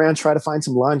walk around, try to find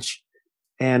some lunch,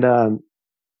 and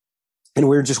we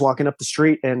were just walking up the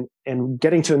street and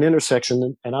getting to an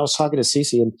intersection, and I was talking to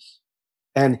CeCe,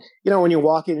 and when you're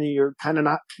walking, you're kind of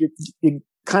not you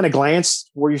kind of glance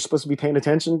where you're supposed to be paying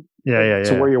attention.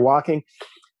 To where you're walking.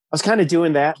 I was kind of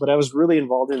doing that, but I was really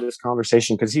involved in this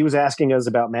conversation because he was asking us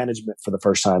about management for the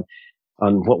first time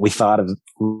on what we thought of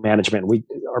management.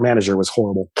 Our manager was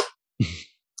horrible.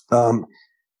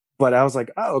 But I was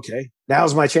like, oh, okay,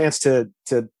 now's my chance to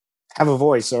have a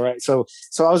voice. All right. So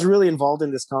I was really involved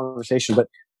in this conversation, but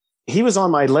he was on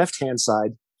my left-hand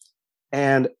side.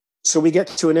 And so we get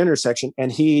to an intersection and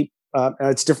he,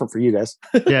 it's different for you guys.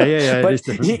 Yeah. But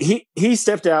he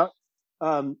stepped out,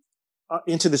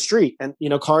 into the street and,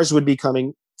 cars would be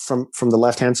coming from the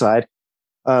left-hand side.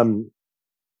 And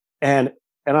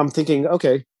I'm thinking,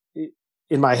 okay,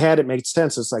 in my head, it makes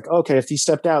sense. It's like, okay, if he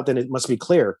stepped out, then it must be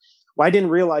clear. Well, I didn't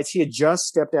realize he had just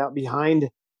stepped out behind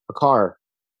a car.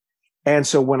 And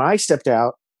so when I stepped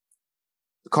out,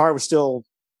 the car was still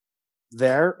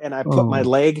there and I put my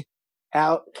leg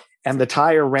out and the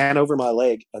tire ran over my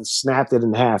leg and snapped it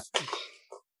in half.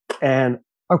 And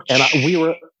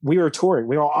we were touring.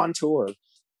 We were on tour.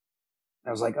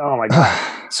 I was like, oh my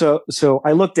God. So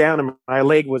I looked down and my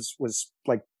leg was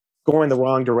like going the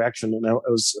wrong direction, and I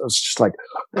was just like,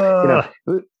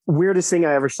 weirdest thing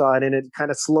I ever saw, and it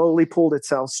kind of slowly pulled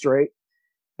itself straight,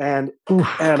 and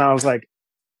I was like,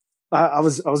 I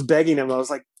was begging him. I was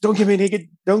like, don't give me any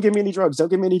drugs. Don't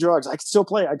give me any drugs. I could still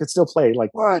play. Like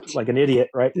what? Like an idiot,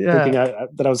 right? Yeah. Thinking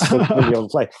that I was supposed to be able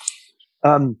to play.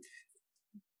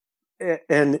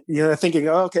 And thinking,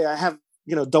 oh, okay, I have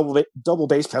double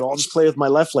bass pedal. I'll just play with my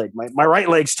left leg. My right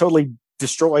leg's totally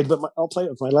destroyed, but I'll play it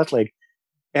with my left leg.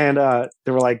 And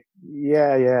they were like,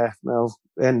 yeah, no.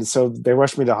 And so they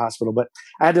rushed me to the hospital, but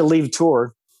I had to leave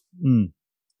tour.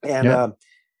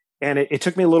 And it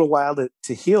took me a little while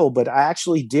to heal, but I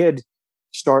actually did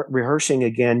start rehearsing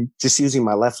again, just using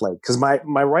my left leg, because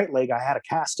my right leg, I had a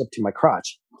cast up to my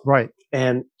crotch. Right.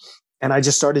 And I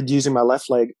just started using my left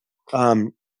leg,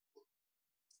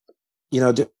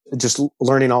 just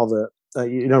learning all the,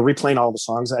 replaying all the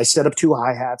songs. I set up 2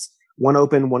 hi-hats, one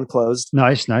open, one closed.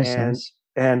 Nice.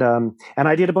 And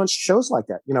I did a bunch of shows like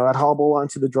that. I'd hobble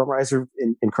onto the drum riser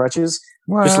in crutches,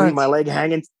 just leave my leg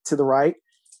hanging to the right,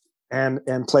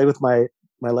 and play with my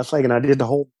left leg. And I did a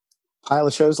whole pile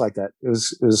of shows like that. It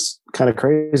was kind of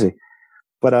crazy.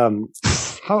 But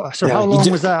how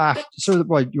long was that after? So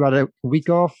what, you had a week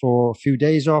off or a few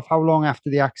days off? How long after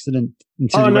the accident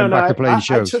until you went back to playing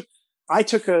shows? I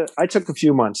took a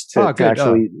few months to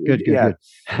actually. Good.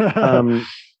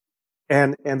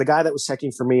 And the guy that was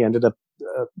teching for me ended up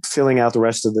filling out the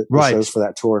rest of the shows for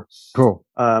that tour. Cool.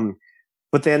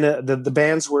 But then the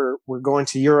bands were going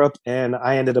to Europe, and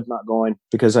I ended up not going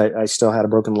because I still had a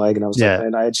broken leg, and I was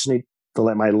and I just need to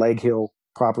let my leg heal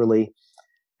properly,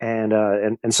 and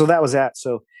so that was that.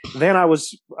 So then I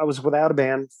was without a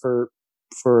band for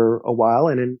a while,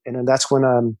 and then that's when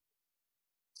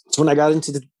I got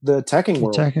into the teching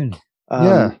world.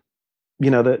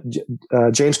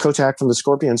 James Kotak from the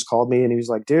Scorpions called me, and he was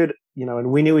like, dude,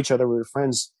 and we knew each other. We were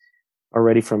friends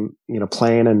already from,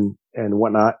 playing and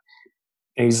whatnot.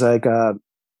 And he's like, I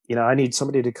need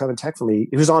somebody to come and tech for me.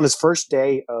 He was on his first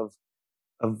day of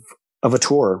a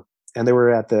tour, and they were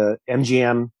at the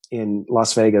MGM in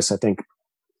Las Vegas, I think.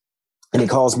 And he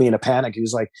calls me in a panic. He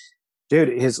was like,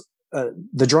 dude,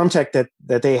 the drum tech that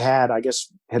they had, I guess,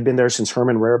 had been there since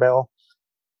Herman Rarebell.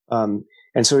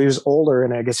 And so he was older,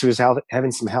 and I guess he was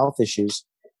having some health issues,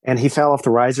 and he fell off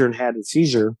the riser and had a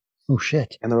seizure. Oh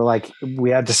shit! And they were like,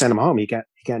 we had to send him home. He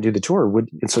can't do the tour.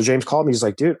 And so James called me. He's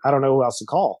like, dude, I don't know who else to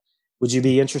call. Would you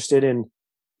be interested in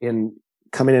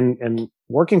coming in and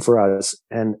working for us?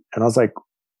 And I was like,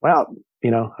 wow,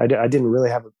 I didn't really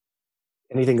have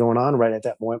anything going on right at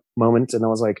that moment. And I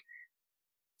was like,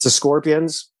 it's the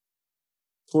Scorpions,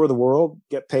 tour the world,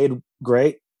 get paid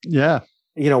great. Yeah.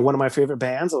 One of my favorite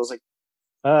bands. I was like,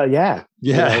 yeah.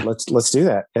 Let's do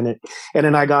that. And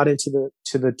then I got into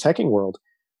the teching world.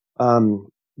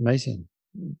 Amazing.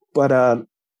 But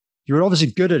you were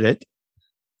obviously good at it.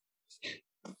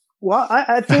 Well,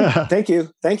 I think thank you.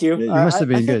 You must have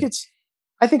been good.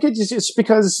 I think it's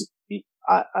because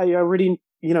I already,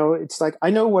 it's like I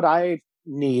know what I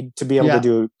need to be able to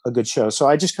do a good show. So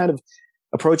I just kind of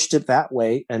approached it that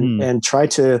way and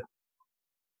tried to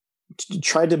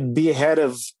be ahead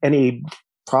of any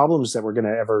problems that were going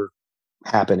to ever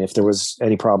happen. If there was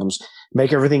any problems,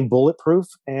 make everything bulletproof.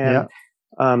 And,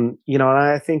 and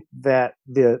I think that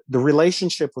the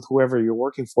relationship with whoever you're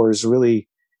working for is really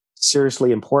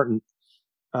seriously important.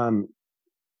 And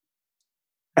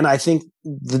I think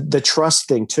the trust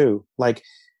thing too, like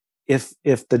if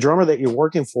the drummer that you're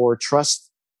working for trusts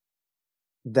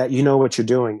that you know what you're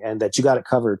doing and that you got it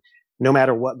covered, no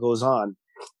matter what goes on,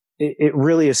 it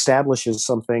really establishes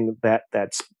something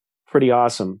that's pretty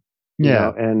awesome.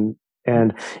 Yeah. And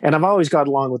I've always got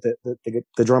along with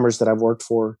the drummers that I've worked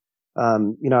for. I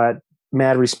had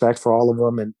mad respect for all of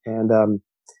them. And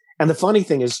the funny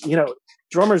thing is,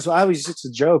 drummers, I always used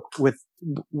to joke with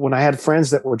when I had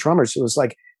friends that were drummers, it was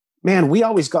like, man, we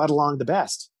always got along the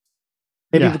best.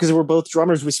 Maybe because we're both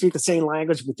drummers, we speak the same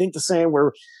language, we think the same,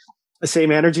 we're the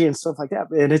same energy and stuff like that.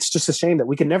 And it's just a shame that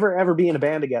we can never, ever be in a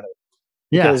band together.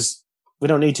 Because we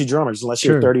don't need 2 drummers unless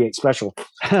you're 38 Special.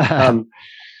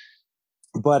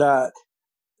 But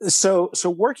so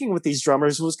working with these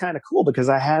drummers was kind of cool because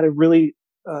I had a really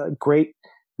great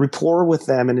rapport with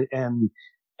them,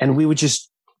 and we would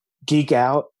just geek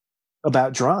out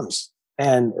about drums,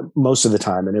 and most of the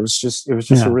time, and it was just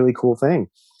a really cool thing.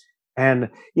 And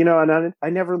and I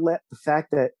never let the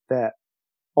fact that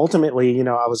ultimately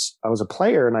I was a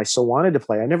player and I still wanted to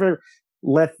play. I never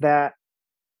let that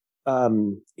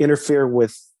interfere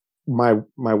with my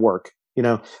work.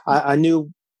 I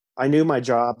knew my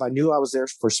job. I knew I was there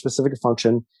for a specific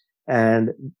function.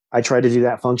 and I tried to do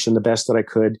that function the best that I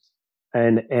could,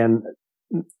 and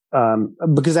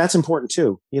because that's important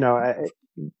too.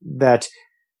 That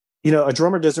a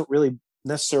drummer doesn't really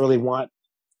necessarily want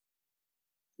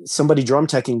somebody drum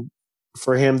teching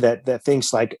for him that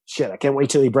thinks like, shit, I can't wait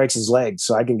till he breaks his leg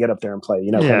so I can get up there and play.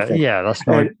 Kind of thing. Yeah, that's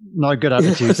not a good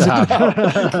attitude to have.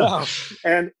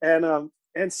 No.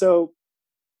 And so,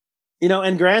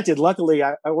 and granted, luckily,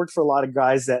 I worked for a lot of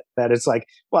guys that it's like,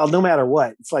 well, no matter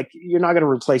what, it's like you're not going to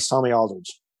replace Tommy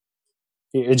Aldridge.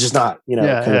 It's just not, kind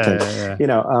of thing.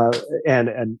 Yeah.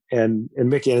 And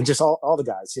Mickey and just all the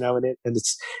guys, and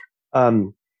it's,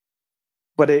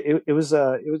 but it was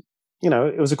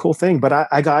a cool thing. But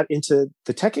I got into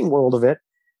the teching world of it,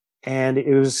 and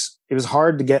it was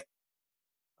hard to get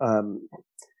to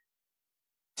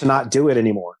not do it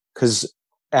anymore, because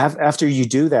after you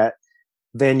do that,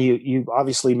 then you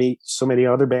obviously meet so many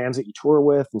other bands that you tour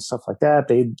with and stuff like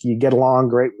that. You get along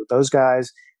great with those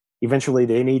guys. Eventually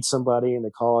they need somebody and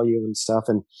they call you and stuff.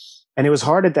 And it was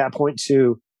hard at that point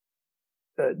to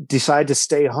decide to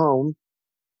stay home,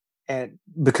 and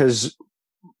because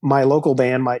my local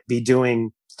band might be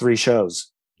doing 3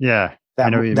 shows. Yeah.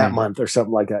 That month or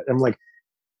something like that. I'm like,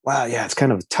 wow, yeah, it's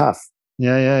kind of tough.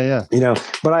 Yeah.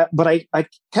 But I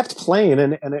kept playing,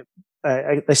 and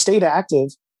I stayed active,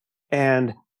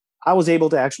 and I was able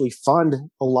to actually fund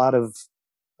a lot of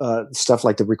stuff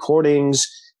like the recordings,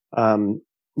 paying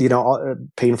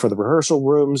for the rehearsal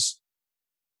rooms,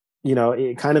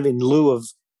 kind of in lieu of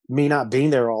me not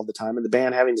being there all the time and the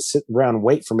band having to sit around and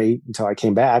wait for me until I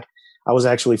came back. I was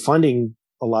actually funding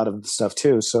a lot of the stuff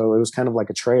too. So it was kind of like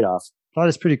a trade-off. That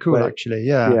is pretty cool, actually.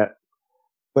 Yeah. Yeah.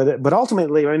 But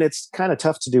ultimately, I mean, it's kind of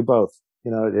tough to do both.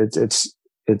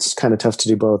 It's kind of tough to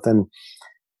do both. And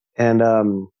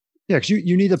yeah, because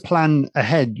you need a plan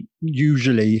ahead,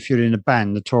 usually, if you're in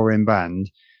a touring band.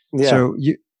 Yeah.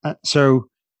 So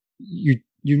you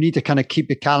need to kind of keep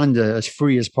the calendar as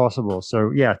free as possible.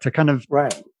 So yeah, to kind of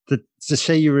to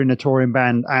say you're in a touring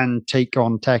band and take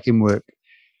on teching work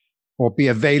or be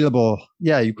available.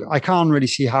 Yeah, I can't really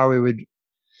see how it would,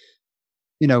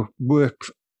 work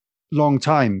long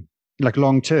term,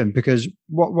 because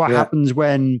what happens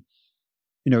when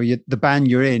the band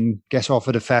you're in gets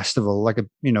offered a festival, like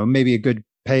maybe a good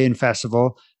paying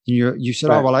festival, and you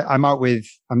said, oh well,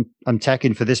 I'm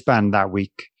teching for this band that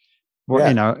week.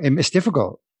 Well, it's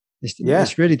difficult.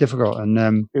 It's really difficult,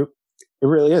 and it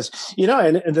really is.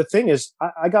 And the thing is,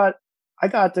 I got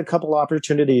a couple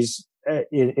opportunities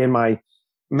in my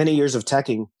many years of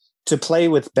teching to play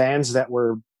with bands that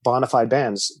were bona fide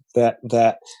bands that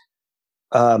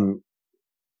and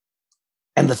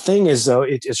the thing is, though,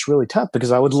 it's really tough,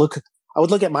 because I would look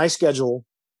at my schedule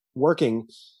working,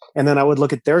 and then I would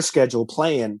look at their schedule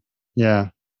playing. Yeah.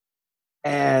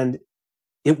 And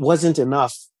it wasn't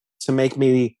enough to make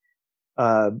me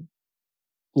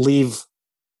leave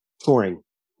touring.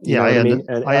 Yeah,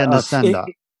 I understand that.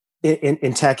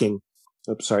 In teching.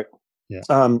 Oops, sorry. Yeah.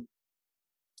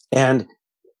 And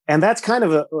that's kind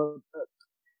of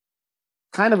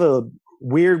a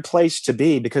weird place to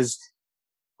be, because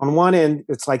on one end,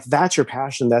 it's like, that's your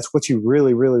passion. That's what you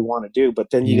really, really want to do. But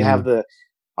then you have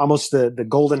almost the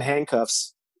golden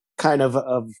handcuffs kind of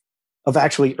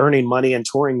actually earning money and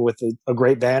touring with a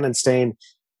great band and staying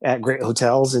at great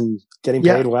hotels and getting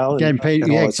paid well. Getting paid.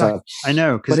 Yeah, exactly. I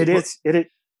know. But it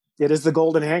is the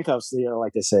golden handcuffs,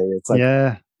 like they say. It's like,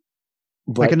 yeah.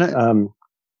 But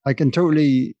I can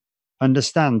totally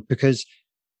understand, because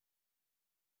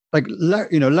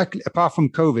luckily, apart from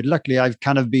COVID, luckily I've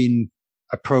kind of been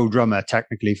a pro drummer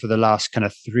technically for the last kind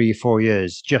of 3 or 4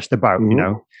 years, just about,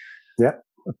 Yeah.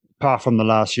 Apart from the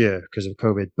last year because of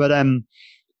COVID. But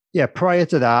prior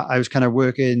to that, I was kind of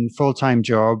working full-time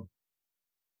job.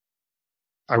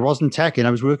 I wasn't teching.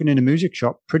 I was working in a music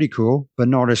shop, pretty cool, but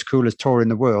not as cool as touring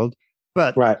the world.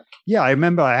 But yeah, I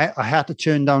remember I had to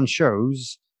turn down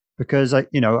shows because I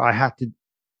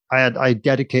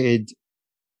dedicated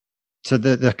to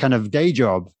the kind of day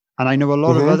job. And I know a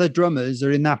lot of other drummers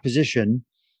are in that position,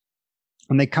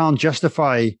 and they can't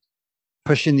justify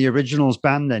pushing the originals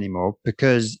band anymore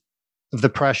because of the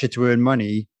pressure to earn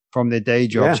money from their day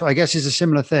job. Yeah. So I guess it's a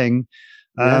similar thing.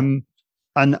 Yeah.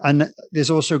 And there's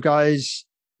also guys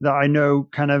that I know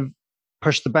kind of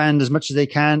push the band as much as they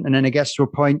can, and then it gets to a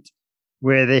point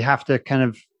where they have to kind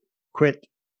of quit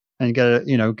and get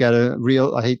a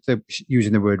real, I hate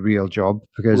using the word real job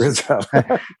because, but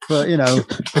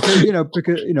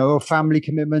because family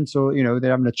commitments, or,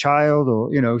 they're having a child,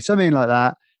 or, something like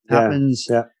that happens.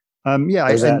 Yeah.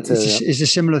 It's a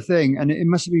similar thing. And it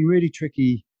must have been really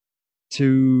tricky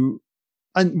and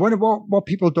what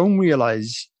people don't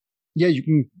realize, you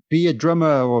can be a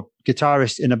drummer or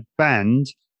guitarist in a band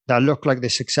that look like they're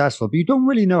successful, but you don't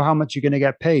really know how much you're going to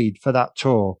get paid for that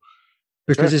tour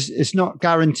because it's not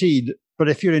guaranteed. But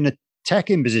if you're in a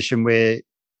tech-in position where,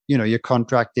 you know, you're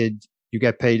contracted, you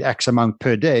get paid X amount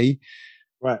per day,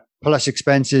 right, plus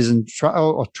expenses and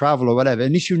or travel or whatever,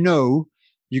 at least you know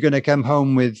you're going to come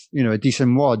home with, you know, a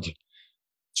decent wad.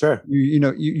 Sure.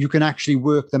 You can actually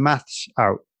work the maths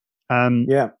out.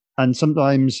 And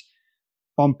sometimes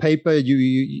on paper,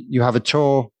 you have a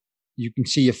tour, you can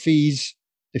see your fees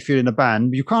if you're in a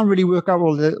band, but you can't really work out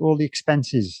all the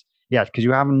expenses yet because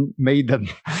you haven't made them.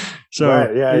 So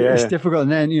it's difficult.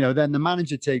 And then, you know, then the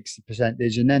manager takes the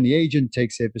percentage and then the agent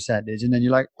takes their percentage. And then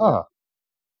you're like, oh,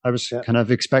 I was kind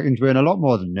of expecting to earn a lot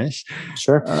more than this.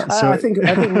 Sure. I think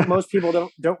most people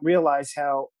don't realize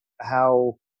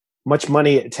how much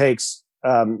money it takes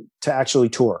to actually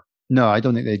tour. No, I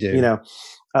don't think they do. You know,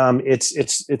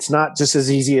 it's not just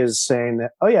as easy as saying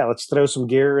that, oh yeah, let's throw some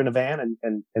gear in a van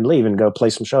and leave and go play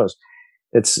some shows.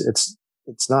 It's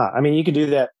not. I mean, you can do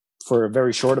that for a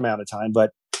very short amount of time,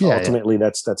 but ultimately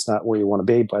that's not where you want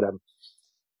to be. But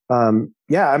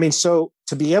I mean, so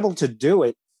to be able to do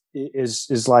it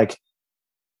is like,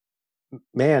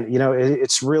 man, you know,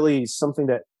 it's really something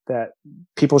that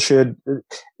people should,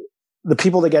 the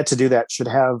people that get to do that should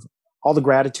have all the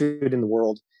gratitude in the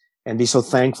world and be so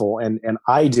thankful. And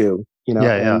I do, you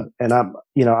know, and I'm,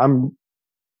 you know, I'm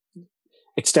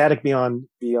ecstatic beyond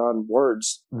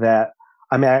words that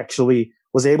I'm actually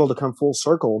was able to come full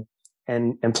circle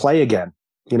and play again,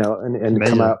 you know, and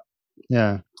come out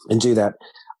and do that.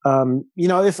 You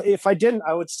know, if I didn't,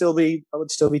 I would still be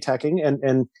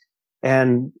teching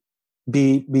and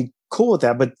be cool with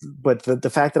that. But the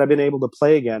fact that I've been able to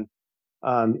play again,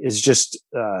 is just,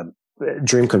 a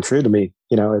dream come true to me.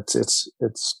 You know,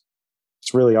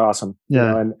 it's really awesome. Yeah.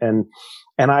 You know,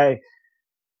 and I,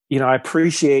 you know, I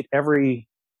appreciate every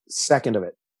second of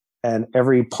it and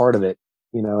every part of it,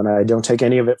 you know, and I don't take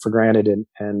any of it for granted.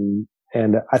 And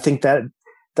I think that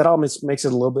almost makes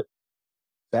it a little bit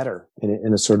better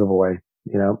in a sort of a way,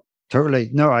 you know? Totally.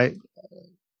 No, I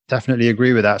definitely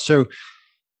agree with that. So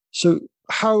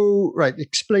how, right.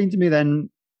 Explain to me then,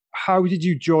 how did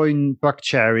you join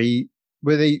Buckcherry?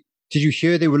 Did you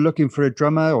hear they were looking for a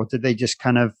drummer or did they just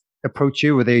kind of approach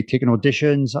you? Were they taking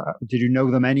auditions? Did you know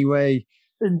them anyway?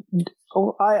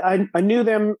 Oh, I knew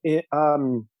them.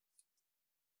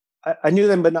 I knew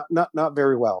them, but not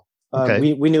very well.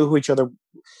 Okay. We knew who each other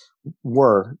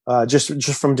were,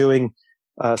 just from doing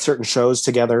certain shows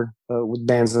together with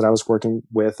bands that I was working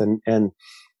with, and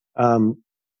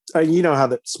you know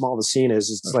how small the scene is.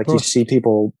 It's like you see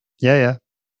people. Yeah.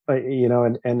 You know,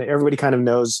 and everybody kind of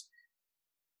knows,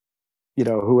 you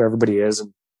know, who everybody is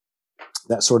and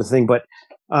that sort of thing. But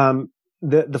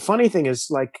the funny thing is,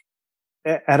 like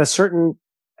at a certain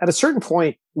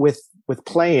point with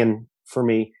playing for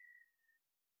me,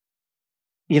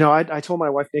 you know, I told my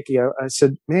wife Nikki, I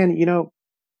said, man, you know,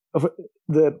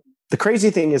 the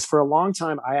crazy thing is, for a long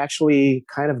time I actually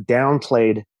kind of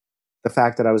downplayed the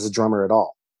fact that I was a drummer at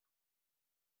all.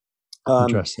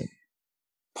 Interesting.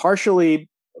 Partially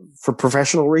for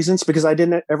professional reasons, because I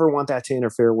didn't ever want that to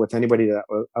interfere with anybody that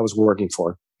I was working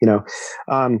for, you know.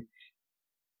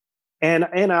 And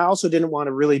I also didn't want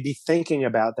to really be thinking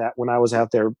about that when I was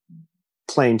out there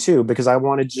playing too, because I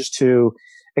wanted just to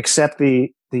accept the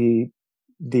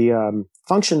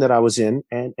function that I was in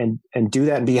and do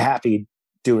that and be happy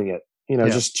doing it, you know,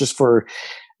 just for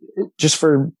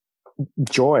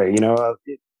joy, you know,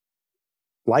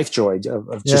 life joy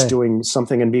of just doing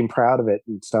something and being proud of it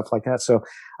and stuff like that. So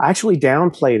I actually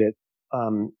downplayed it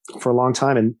for a long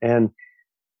time,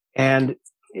 and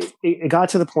it got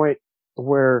to the point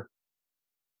where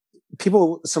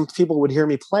some people would hear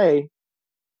me play,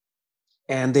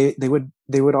 and they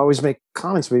would always make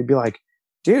comments. We'd be like,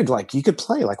 "Dude, like you could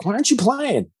play. Like, why aren't you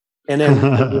playing?" And then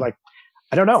they'd be like,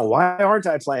 "I don't know. Why aren't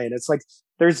I playing?" It's like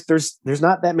there's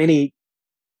not that many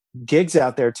gigs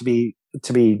out there to be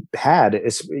had.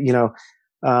 It's, you know,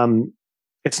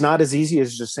 it's not as easy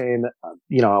as just saying,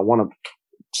 you know, I want to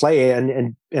play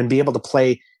and be able to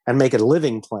play and make a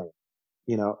living playing,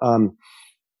 you know.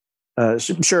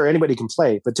 Sure, anybody can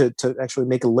play, but to actually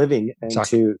make a living and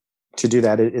to do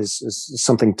that is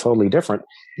something totally different.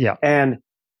 Yeah.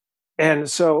 And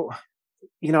so,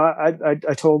 you know,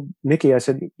 I told Nikki, I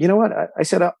said, you know what? I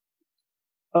said,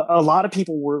 a lot of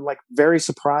people were like very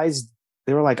surprised.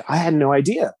 They were like, I had no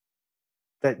idea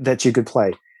that you could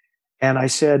play. And I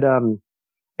said, and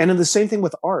then the same thing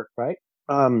with art, right?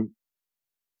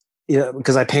 Yeah,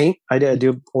 because I paint, I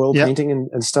do oil painting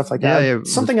and stuff like that. Yeah.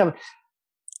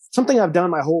 Something I've done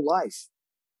my whole life.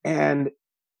 And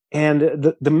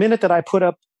the minute that I put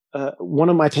up one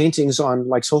of my paintings on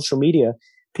like social media,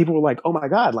 people were like, "Oh my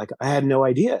God, like I had no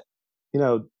idea,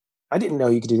 I didn't know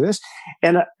you could do this."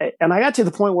 And I got to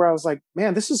the point where I was like,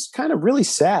 man, this is kind of really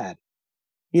sad,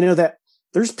 that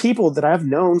there's people that I've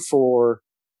known for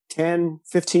 10,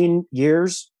 15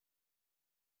 years,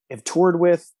 have toured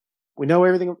with. We know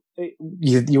everything.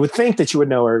 You would think that you would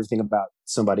know everything about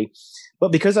somebody,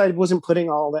 but because I wasn't putting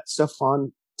all that stuff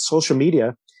on social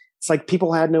media, it's like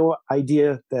people had no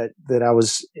idea that I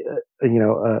was,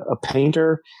 a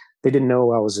painter. They didn't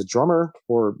know I was a drummer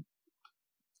or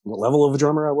what level of a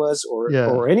drummer I was,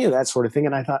 or any of that sort of thing.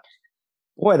 And I thought,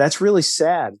 boy, that's really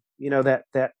sad.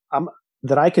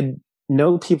 That I could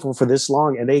know people for this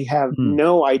long and they have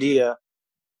no idea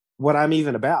what I'm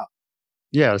even about.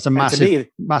 Yeah, it's a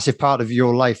massive part of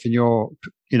your life and your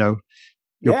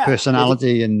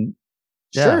personality and.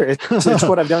 Yeah. Sure, it's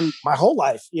what I've done my whole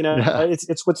life.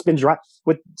 It's what's been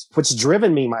what's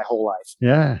driven me my whole life.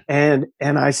 Yeah, and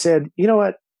I said, you know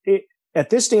what? At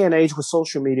this day and age with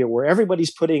social media, where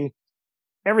everybody's putting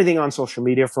everything on social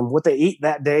media, from what they eat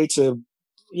that day to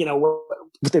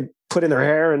what they put in their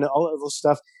hair and all of those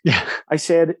stuff. Yeah, I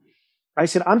said,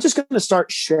 I'm just going to start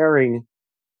sharing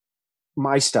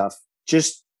my stuff,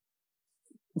 just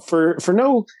for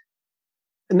no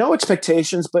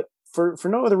expectations, but for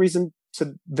no other reason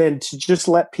than to just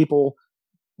let people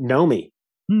know me,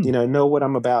 know what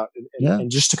I'm about,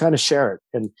 and just to kind of share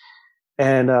it.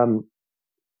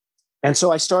 And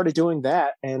so I started doing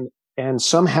that, and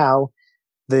somehow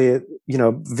the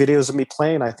videos of me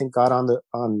playing, I think, got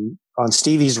on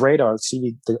Stevie's radar.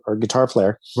 Stevie, our guitar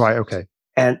player, right? Okay,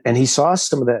 and he saw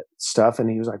some of that stuff, and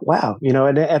he was like, "Wow,"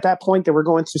 And at that point, they were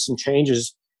going through some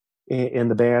changes in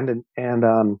the band,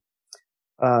 and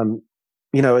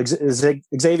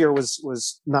Xavier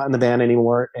was not in the band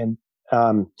anymore, and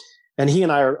he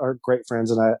and I are great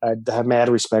friends, and I have mad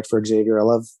respect for Xavier. I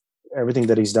love everything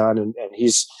that he's done, and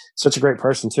he's such a great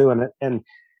person too. And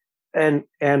I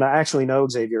actually know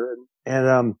Xavier,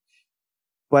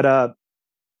 but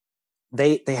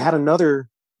they had another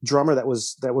drummer that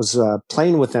was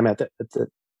playing with them at the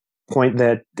point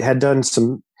that had done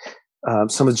some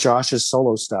of Josh's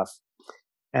solo stuff,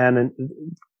 and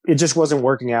it just wasn't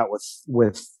working out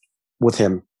with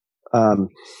him.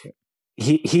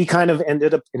 He kind of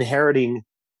ended up inheriting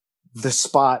the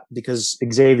spot because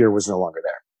Xavier was no longer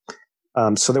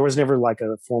there. So there was never like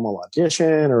a formal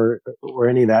audition or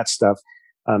any of that stuff,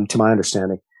 to my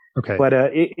understanding. Okay. But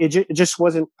it just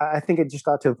wasn't. I think it just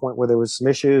got to the point where there was some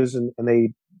issues, and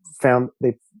they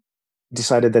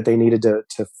decided that they needed to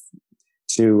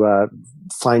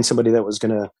find somebody that was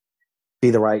going to be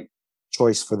the right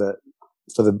choice for the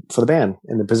band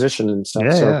and the position and stuff.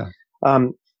 Yeah,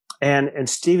 and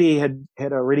Stevie had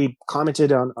already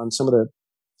commented on some of the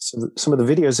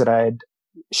videos that I had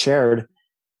shared,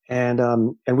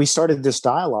 and we started this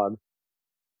dialogue.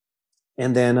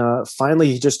 And then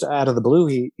finally, just out of the blue,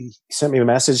 he sent me a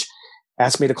message,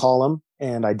 asked me to call him,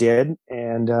 and I did.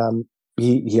 And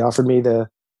he offered me the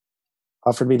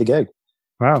gig.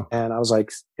 Wow! And I was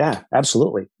like, yeah,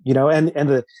 absolutely. And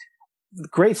the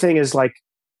great thing is, like,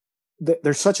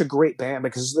 they're such a great band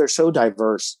because they're so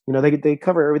diverse. They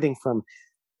cover everything from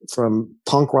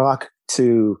punk rock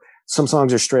to some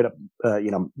songs are straight up,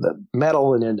 the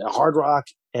metal, and then hard rock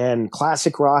and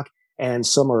classic rock, and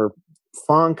some are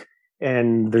funk,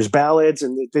 and there's ballads,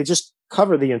 and they just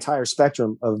cover the entire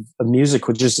spectrum of music,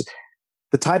 which is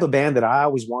the type of band that I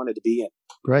always wanted to be in.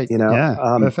 Great. Yeah.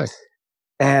 Perfect.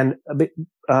 And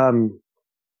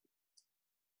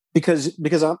because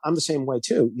I'm the same way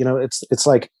too. It's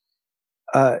like,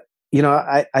 I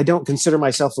don't consider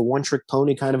myself the one trick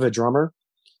pony kind of a drummer.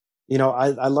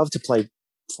 I love to play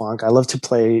funk. I love to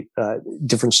play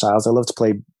different styles. I love to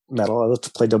play metal. I love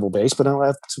to play double bass, but I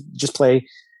love to just play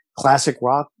classic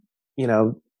rock,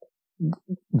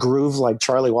 groove like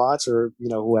Charlie Watts or,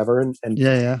 whoever.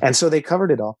 And so they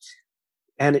covered it all.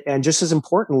 And just as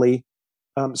importantly,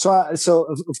 so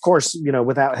of course,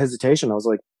 without hesitation, I was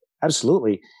like,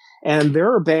 absolutely. And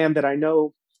they're a band that I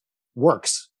know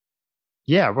works.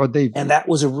 Yeah, well, and that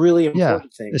was a really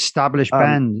important thing. Established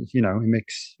band, it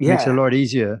makes it a lot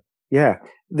easier. Yeah,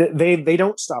 they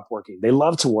don't stop working. They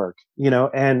love to work,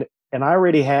 and I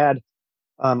already had,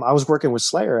 I was working with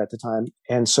Slayer at the time,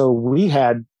 and so we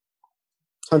had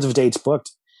tons of dates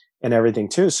booked and everything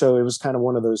too. So it was kind of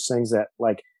one of those things that,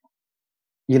 like,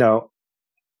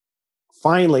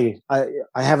 finally I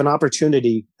have an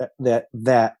opportunity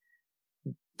that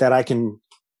I can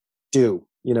do,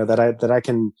 that I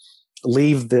can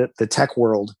leave the tech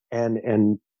world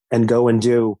and go and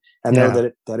do, and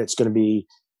know that it's going to be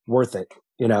worth it,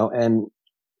 and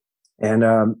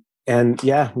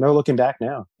yeah, no looking back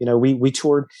now. You know, we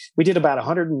toured, we did about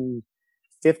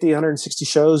 150, 160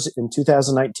 shows in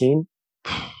 2019.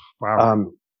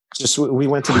 Wow. We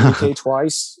went to the UK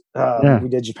twice. We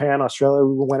did Japan, Australia.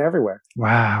 We went everywhere.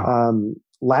 Wow.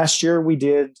 Last year we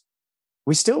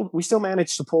still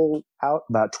managed to pull out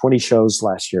about 20 shows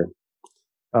last year.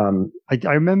 I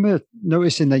remember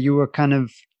noticing that you were kind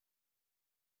of,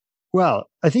 well,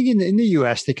 I think in the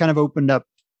US, they kind of opened up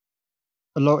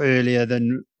a lot earlier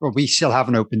than, well, we still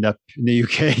haven't opened up in the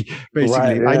UK, basically.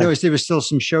 Right, yeah. I noticed there was still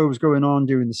some shows going on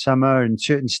during the summer, and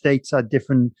certain states had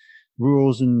different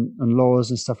rules and laws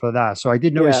and stuff like that. So I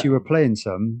did notice you were playing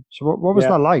some. So what was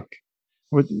that like?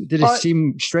 Did it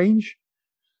seem strange?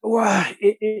 Well,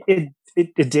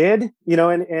 it did, you know,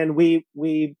 and we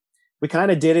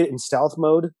kind of did it in stealth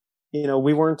mode. You know,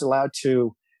 we weren't allowed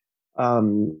to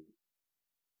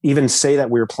even say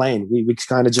that we were playing. We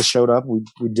kind of just showed up.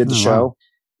 We did the show.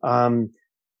 Wow.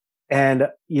 And,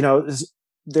 you know,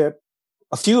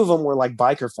 a few of them were like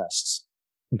biker fests.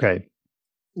 Okay.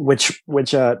 Which you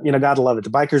know, gotta love it. The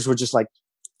bikers were just like,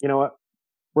 you know what,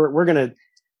 we're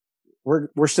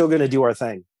still gonna do our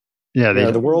thing. Yeah,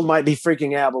 the world might be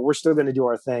freaking out, but we're still gonna do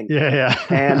our thing. Yeah.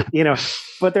 And you know,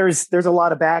 but there's a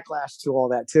lot of backlash to all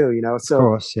that too. You know, so of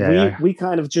course, we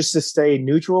kind of, just to stay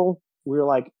neutral, we were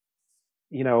like,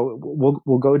 you know,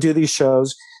 we'll go do these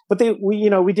shows, but we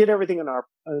did everything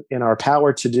in our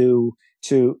power to do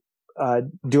it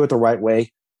the right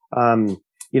way.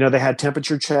 You know, they had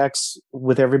temperature checks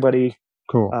with everybody.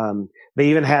 Cool. They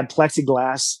even had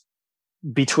plexiglass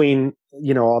between,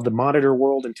 you know, all the monitor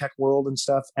world and tech world and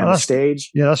stuff and the stage.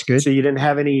 Yeah, that's good. So you didn't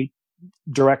have any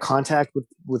direct contact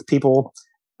with people.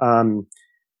 Some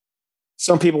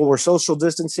people were social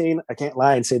distancing. I can't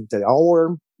lie and say that they all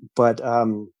were, but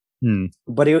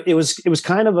it was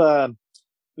kind of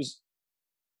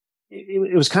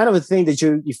it was kind of a thing that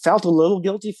you felt a little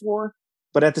guilty for,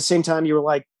 but at the same time you were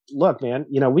like, look, man,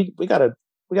 you know, we gotta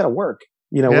work,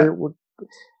 you know,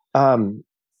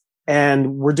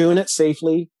 and we're doing it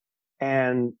safely,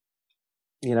 and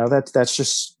you know, that's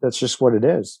just what it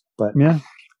is. But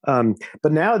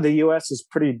but now the U.S.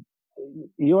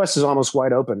 is almost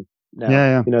wide open now.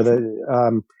 Yeah. You know,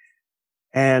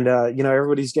 you know,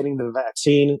 everybody's getting the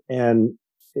vaccine, and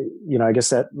you know, I guess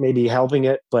that may be helping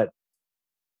it, but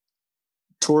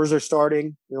tours are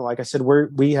starting. You know, like I said,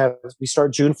 we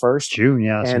start June 1st. June,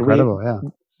 yeah, that's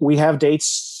incredible. We have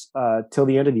dates till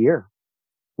the end of the year.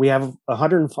 We have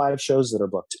 105 shows that are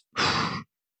booked.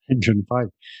 105,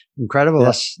 incredible.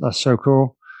 Yeah. That's so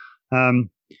cool.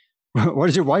 What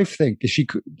does your wife think?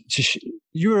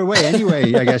 You were away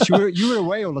anyway. I guess you were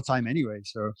away all the time anyway.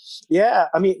 So yeah,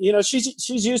 I mean, you know, she's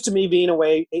used to me being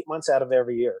away 8 months out of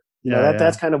every year. You know,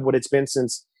 that's kind of what it's been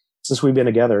since we've been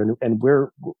together, and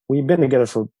we've been together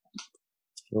for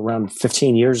around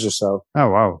 15 years or so. Oh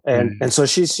wow! And so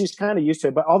she's kind of used to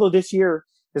it. But although this year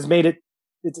has made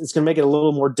it's going to make it a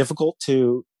little more difficult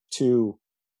to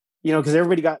you know, because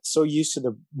everybody got so used to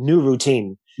the new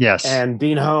routine. Yes, and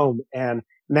being home, and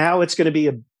now it's going to be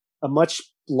a much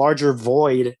larger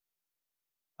void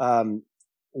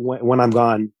when I'm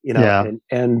gone. You know,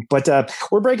 but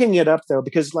we're breaking it up though,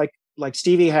 because like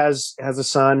Stevie has a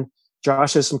son.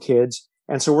 Josh has some kids.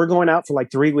 And so we're going out for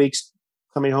like 3 weeks,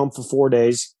 coming home for 4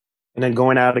 days, and then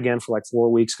going out again for like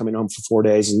 4 weeks, coming home for 4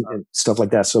 days and stuff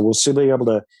like that. So we'll still be able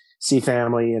to see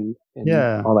family and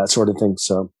all that sort of thing.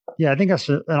 So, yeah, I think that's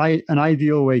an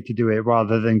ideal way to do it,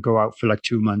 rather than go out for like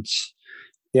 2 months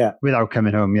without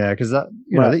coming home. Yeah. Cause that,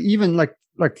 you know, even like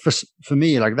for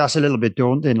me, like that's a little bit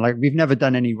daunting. Like we've never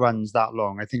done any runs that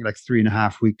long. I think like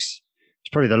 3.5 weeks.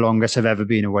 It's probably the longest I've ever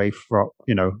been away from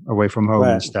home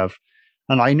and stuff.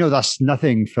 And I know that's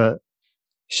nothing for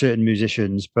certain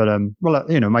musicians, but well,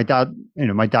 you know, my dad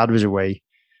was away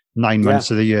 9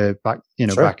 months of the year back, you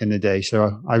know, back in the day.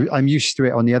 So I'm used to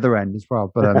it on the other end as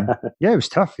well. But yeah, it was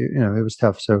tough. You know, it was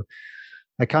tough. So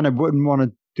I kind of wouldn't want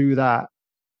to do that,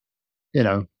 you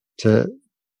know,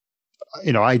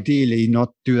 ideally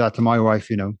not do that to my wife,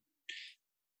 you know.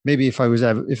 Maybe if I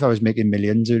was making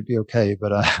millions, it would be okay.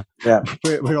 But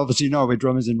we're obviously not. We're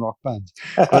drummers in rock bands.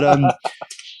 But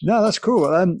no, that's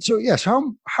cool. So yes,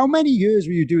 how many years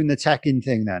were you doing the tech-in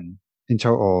thing then in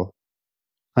total?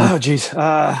 Oh, geez,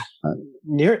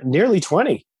 nearly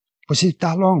 20. Was it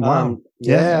that long? Wow.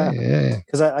 Yeah.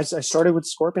 Because I started with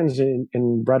Scorpions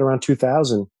in right around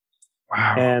 2000.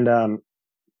 Wow.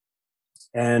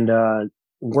 And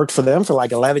worked for them for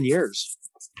like 11 years.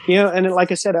 You know, and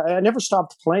like I said, I never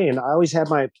stopped playing. I always had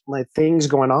my things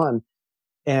going on,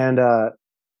 and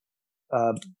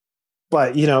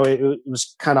but you know, it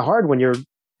was kind of hard when you're,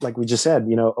 like we just said,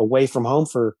 you know, away from home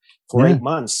for 8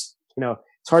 months. You know,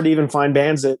 it's hard to even find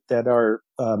bands that are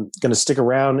going to stick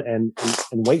around and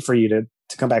wait for you to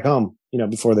come back home,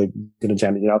 before they're going to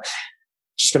jam it,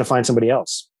 just going to find somebody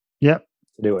else. Yep.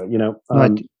 To do it,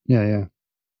 Yeah.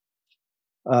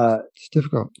 It's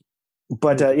difficult.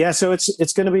 But so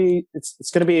it's going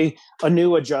to be a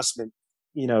new adjustment,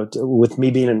 with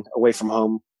me being away from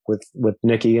home with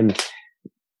Nikki, and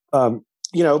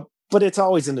but it's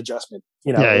always an adjustment.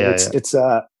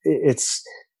 It's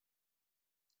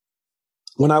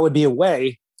when I would be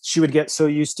away, she would get so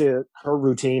used to her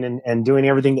routine and doing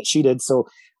everything that she did. So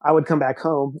I would come back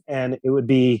home, and it would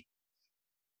be,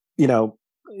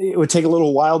 it would take a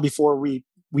little while before we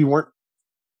weren't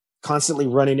constantly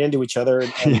running into each other,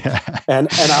 and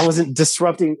I wasn't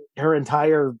disrupting her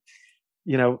entire,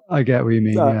 I get what you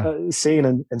mean, scene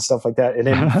and stuff like that. And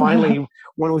then finally,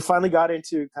 when we finally got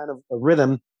into kind of a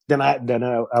rhythm, then I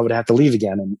would have to leave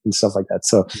again and stuff like that.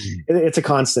 So it's a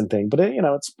constant thing, but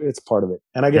it's part of it.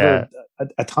 And I give her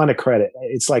a ton of credit.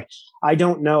 It's like, I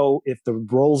don't know if the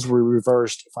roles were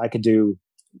reversed, if I could do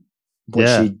what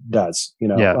she does, I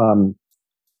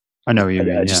know what you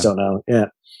mean. I just don't know. Yeah.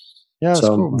 Yeah.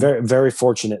 So cool, very, very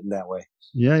fortunate in that way.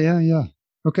 Yeah.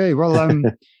 Okay. Well,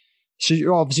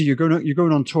 so obviously you're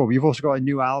going on tour, but you've also got a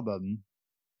new album,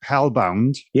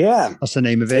 Hellbound. Yeah. That's the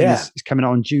name of it. Yeah. It's coming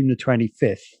out on June the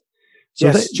 25th. So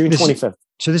yes, June 25th.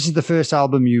 So this is the first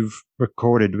album you've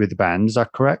recorded with the band. Is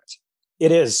that correct?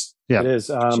 It is. Yeah. It is.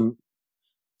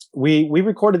 We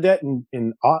recorded that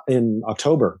in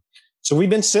October. So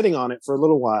we've been sitting on it for a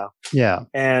little while. Yeah.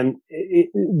 And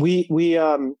we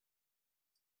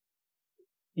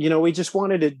just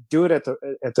wanted to do it at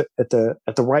the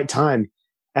right time.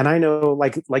 And I know,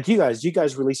 like you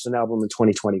guys released an album in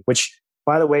 2020, which,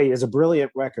 by the way, is a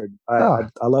brilliant record. I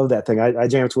love that thing. I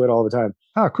jam to it all the time.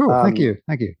 Oh, cool. Thank you.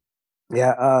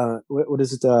 Yeah. What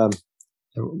is it?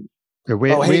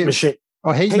 Hate Machine.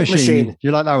 Oh, Hate Machine. You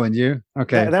like that one, do you?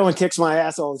 Okay. That one kicks my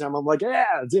ass all the time. I'm like, yeah,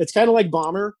 it's kind of like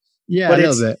Bomber. Yeah, a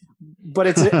little bit. But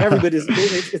it's every bit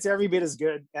as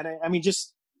good. And I mean,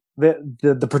 just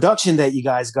the production that you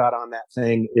guys got on that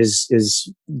thing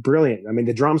is brilliant. I mean,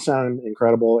 the drums sound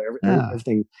incredible,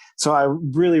 everything. So I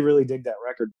really, really dig that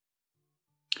record.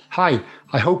 Hi,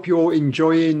 I hope you're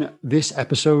enjoying this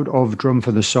episode of Drum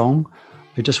for the Song.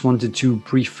 I just wanted to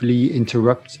briefly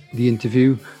interrupt the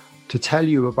interview to tell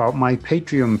you about my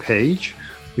Patreon page,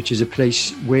 which is a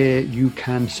place where you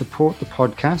can support the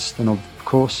podcast and, of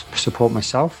course, support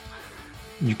myself.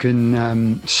 You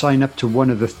can sign up to one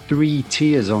of the 3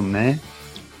 tiers on there.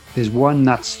 There's one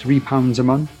that's £3 a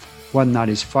month, one that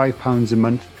is £5 a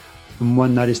month, and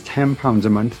one that is £10 a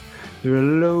month. There are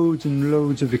loads and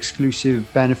loads of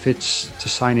exclusive benefits to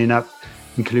signing up,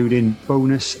 including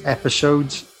bonus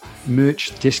episodes,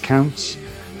 merch discounts,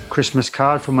 Christmas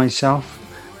card for myself.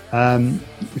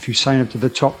 If you sign up to the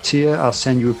top tier, I'll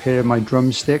send you a pair of my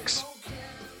drumsticks.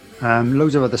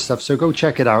 Loads of other stuff. So go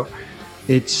check it out.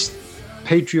 It's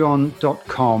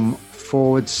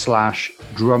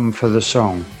patreon.com/drum for the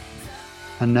song.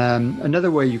 And another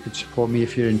way you could support me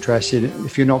if you're interested,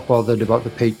 if you're not bothered about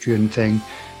the Patreon thing,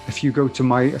 if you go to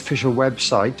my official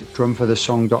website,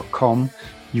 drumforthesong.com,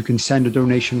 you can send a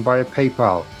donation via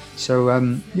PayPal. So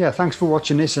thanks for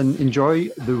watching this and enjoy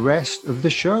the rest of the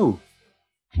show.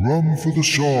 Drum for the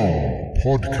Song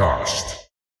podcast.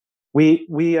 We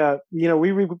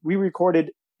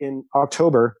recorded in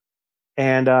October,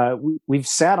 and we've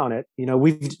sat on it.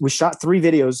 We shot 3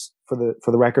 videos for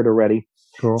the record already.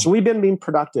 Cool. So we've been being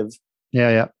productive.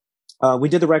 Yeah. We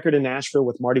did the record in Nashville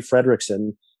with Marty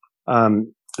Fredrickson,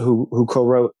 who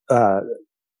co-wrote a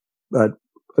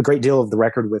great deal of the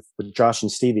record with Josh and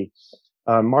Stevie.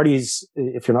 Marty's,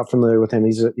 if you're not familiar with him,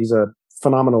 he's a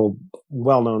phenomenal,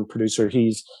 well-known producer.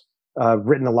 He's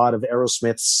written a lot of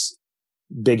Aerosmith's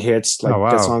big hits, like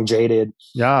that song "Jaded."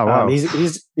 Yeah, wow.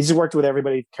 He's worked with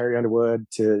everybody, Carrie Underwood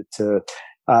to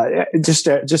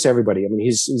just everybody. I mean,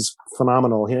 he's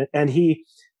phenomenal. And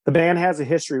the band has a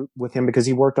history with him because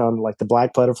he worked on like the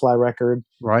Black Butterfly record,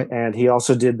 right? And he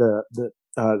also did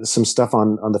some stuff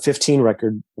on the 15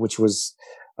 record, which was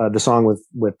the song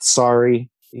with Sorry.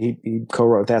 He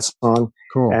co-wrote that song.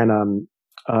 Cool. And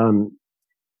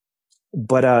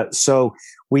so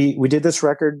we did this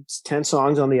record, 10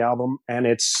 songs on the album, and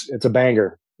it's a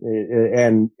banger,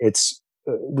 and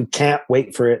we can't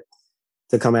wait for it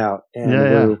to come out,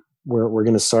 and we're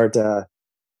going to start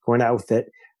going out with it.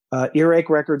 Earache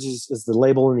Records is the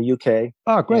label in the UK.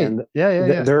 Oh, great! And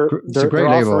yeah. They're a great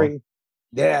label. Offering,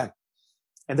 and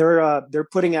they're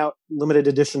putting out limited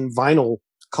edition vinyl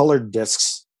colored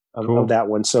discs of that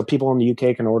one, so people in the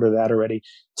UK can order that already.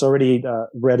 It's already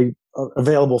ready,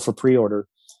 available for pre-order.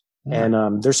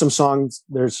 And there's some songs.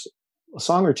 There's a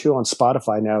song or two on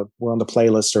Spotify now. We're on the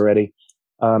playlist already.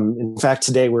 In fact,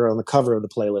 today we're on the cover of the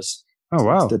playlist. Oh,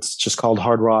 wow. It's just called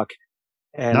Hard Rock.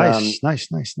 And, nice.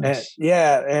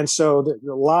 And so there's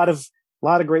a lot of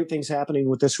great things happening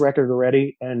with this record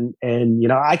already. And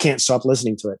I can't stop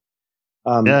listening to it.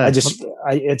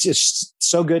 It's just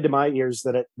so good to my ears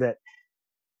that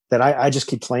I just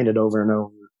keep playing it over and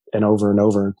over and over and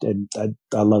over. And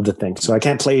I love the thing. So I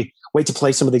can't wait to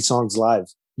play some of these songs live.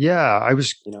 Yeah. I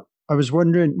was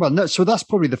wondering, well, no, so that's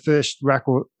probably the first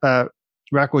record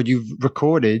you've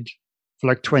recorded for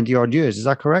like 20 odd years. Is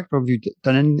that correct? Or have you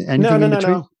done anything in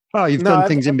between? No. Oh, you've done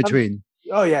things in between.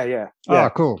 Oh yeah. Oh,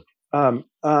 cool.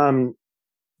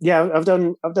 Yeah, I've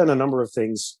done a number of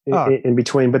things in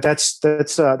between, but that's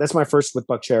my first with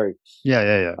Buckcherry.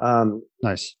 Yeah.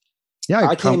 Nice. Yeah,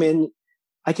 I came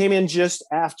in just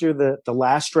after the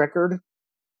last record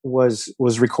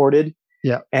was recorded.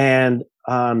 Yeah, and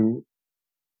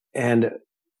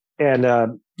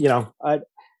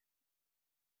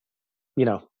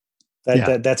that's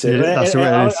it. That's the way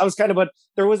it is. I was kind of, but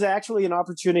there was actually an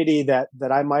opportunity that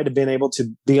I might have been able to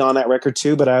be on that record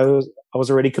too, but I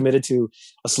was already committed to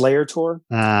a Slayer tour.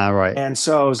 Right. And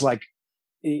so I was like,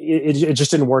 it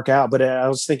just didn't work out. But I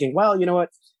was thinking, well, you know what?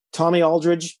 Tommy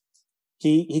Aldridge,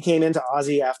 he came into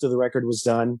Ozzy after the record was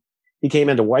done. He came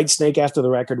into Whitesnake after the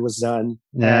record was done.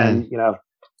 Yeah. And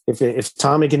if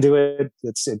Tommy can do it,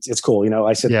 it's cool.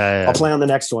 I said, I'll play on the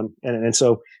next one. And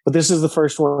so, but this is the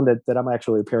first one that I'm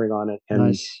actually appearing on it, and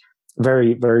nice.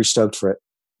 Very, very stoked for it.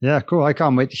 Yeah, cool. I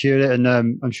can't wait to hear it. And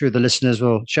I'm sure the listeners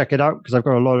will check it out, because I've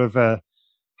got a lot of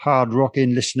hard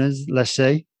rocking listeners, let's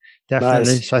say.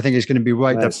 Definitely. Nice. So I think it's going to be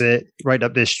right up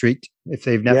their street. If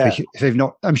they've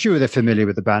not, I'm sure they're familiar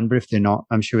with the band, but if they're not,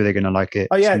 I'm sure they're going to like it.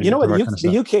 Oh yeah. You know what?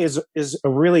 The UK is a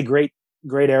really great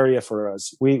area for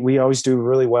us. We always do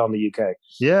really well in the UK.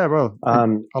 Yeah. Well,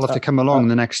 I'll have to come along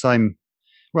the next time.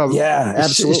 Well, yeah,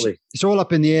 absolutely. It's all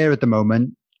up in the air at the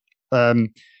moment.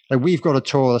 Like we've got a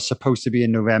tour that's supposed to be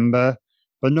in November,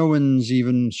 but no one's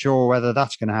even sure whether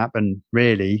that's going to happen.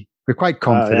 Really, we're quite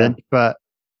confident, but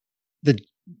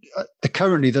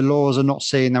currently the laws are not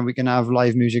saying that we can have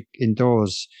live music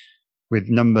indoors with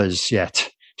numbers yet.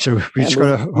 So we just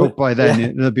got to hope by then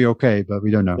it'll be okay, but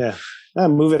we don't know. Yeah,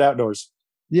 move it outdoors.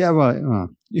 Yeah, well,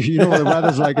 you know what the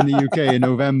weather's like in the UK in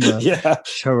November. Yeah,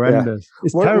 it's horrendous. Yeah.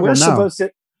 It's terrible now. Supposed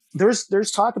to.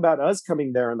 There's talk about us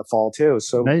coming there in the fall too.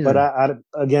 So, amazing. But I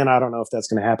don't know if that's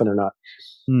going to happen or not.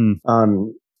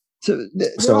 So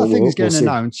there are things getting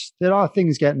announced. There are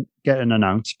things getting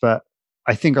announced, but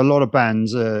I think a lot of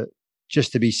bands,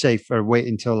 just to be safe, are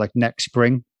waiting until like next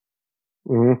spring,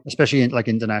 especially in like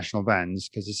international bands,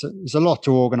 because it's a lot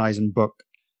to organize and book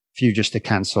for you just to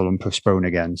cancel and postpone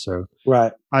again. So,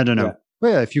 right, I don't know. Yeah.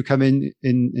 Well, if you come in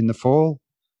the fall.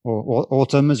 Or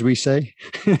autumn, as we say.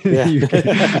 Yeah.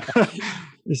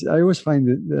 I always find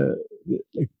that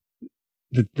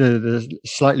the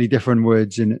slightly different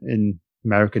words in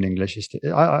American English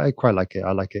I quite like it.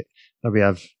 I like it that we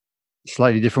have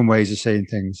slightly different ways of saying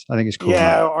things. I think it's cool.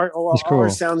 Yeah, it's cool.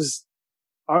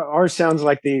 Our sounds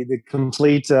like the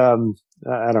complete. I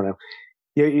don't know.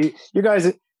 You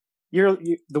guys,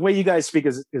 the way you guys speak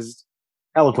is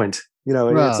eloquent.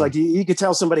 It's like you could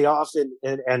tell somebody off and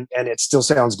it still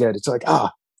sounds good. It's like,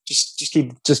 just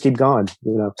keep going.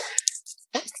 The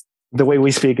way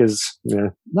we speak is,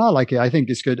 No, I like it. I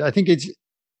think it's good. I think it's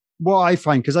what I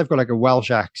find, because I've got like a Welsh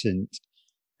accent.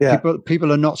 Yeah.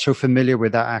 People are not so familiar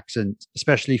with that accent,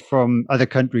 especially from other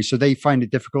countries. So they find it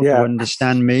difficult to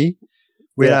understand me.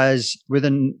 Whereas with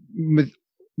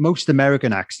most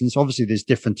American accents, obviously there's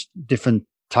different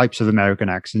types of American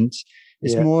accents.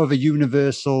 It's more of a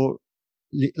universally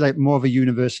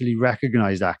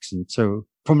recognized accent. So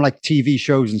from like TV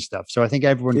shows and stuff. So I think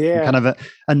everyone can kind of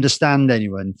understand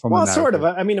anyone from America. Sort of.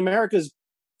 I mean, America's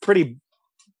pretty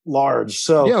large.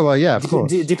 So of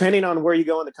course. Depending on where you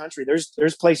go in the country, there's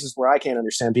places where I can't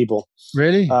understand people.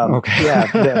 Really? Okay. Yeah,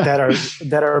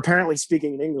 that are apparently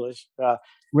speaking in English. But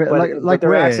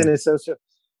their accent is so.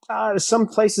 Some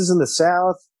places in the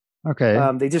South. Okay.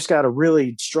 They just got a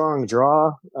really strong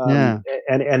draw. And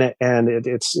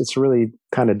it's really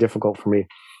kind of difficult for me.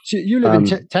 So you live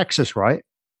in Texas, right?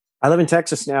 I live in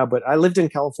Texas now, but I lived in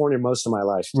California most of my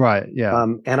life. Right. Yeah.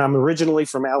 And I'm originally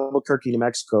from Albuquerque, New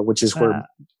Mexico, which is where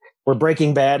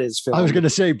Breaking Bad is filmed. I was going to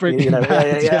say Breaking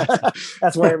Bad. Yeah.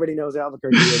 That's why everybody knows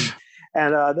Albuquerque.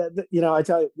 And I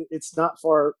tell you, it's not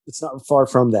far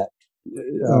from that.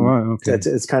 Okay.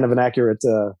 It's kind of an accurate.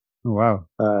 Wow.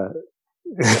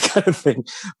 Kind of thing.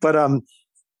 But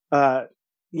so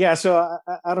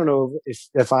I don't know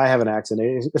if I have an accent.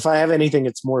 If I have anything,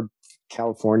 it's more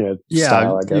California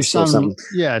style, I guess. You sound,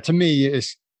 to me, it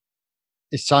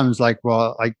sounds like,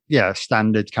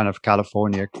 standard kind of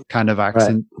California kind of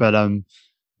accent. Right. But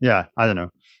I don't know.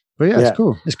 But it's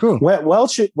cool. It's cool.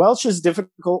 Welsh is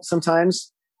difficult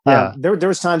sometimes. Yeah. There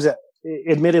was times that,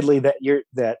 admittedly, that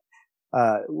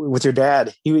with your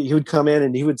dad, he would come in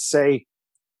and he would say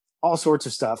all sorts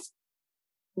of stuff,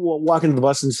 walk into the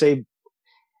bus and say,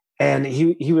 and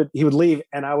he would leave,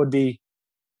 and I would be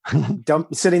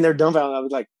sitting there dumbfounded. I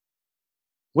was like,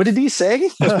 what did he say?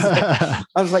 I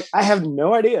was like, I have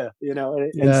no idea, and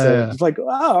so it's like, oh,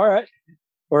 all right.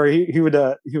 Or he would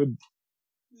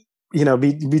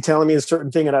be telling me a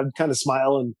certain thing, and I'd kind of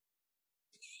smile and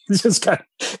just kind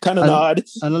of nod.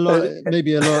 And a lot of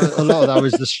that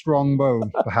was the strong bow,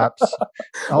 perhaps.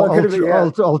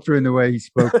 Altering the way he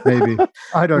spoke, maybe.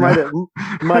 I don't know.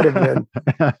 Might have been.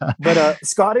 But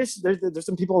Scottish, there's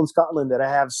some people in Scotland that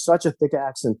have such a thick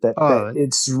accent that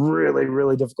it's really,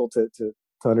 really difficult to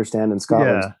understand in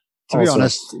Scotland. Yeah. To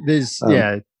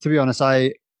be honest,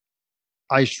 I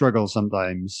struggle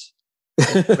sometimes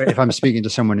if I'm speaking to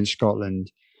someone in Scotland.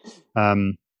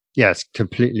 It's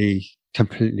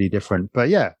completely different. But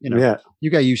you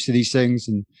get used to these things,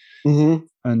 and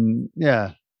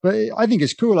But I think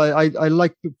it's cool. I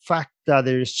like the fact that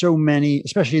there's so many,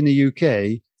 especially in the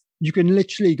UK. You can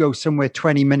literally go somewhere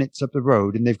 20 minutes up the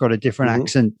road, and they've got a different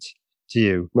accent to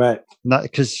you, right?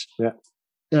 Because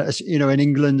in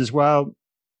England as well,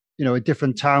 a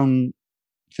different town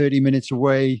 30 minutes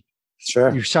away,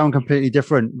 sure, you sound completely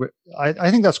different. I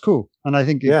think that's cool, and I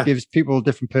think it gives people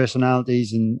different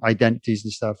personalities and identities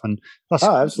and stuff, and that's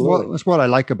what I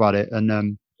like about it.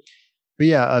 And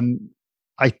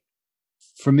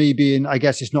for me, being, I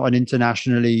guess it's not an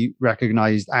internationally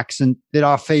recognized accent. There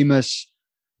are famous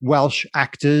Welsh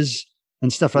actors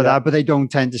and stuff like that, but they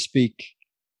don't tend to speak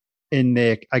in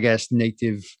their, I guess,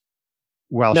 native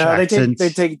Welsh accent. They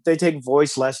take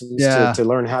voice lessons to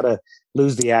learn how to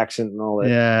lose the accent and all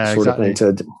that sort of thing. It's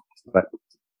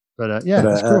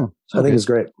cool. I think it's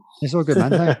great. It's all good,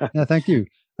 man. Thank you.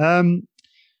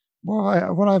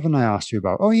 What haven't I asked you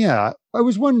about? Oh, yeah. I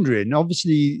was wondering,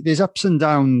 obviously, there's ups and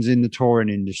downs in the touring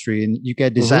industry, and you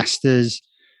get disasters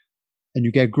and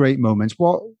you get great moments.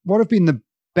 What have been the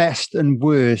best and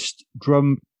worst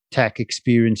drum tech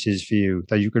experiences for you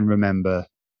that you can remember?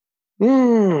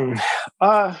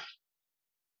 My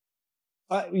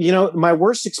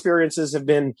worst experiences have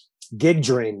been gig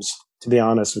dreams, to be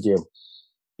honest with you.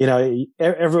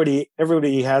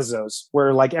 Everybody has those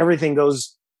where like everything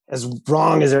goes as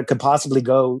wrong as it could possibly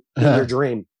go in your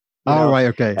dream. Right.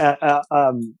 Okay.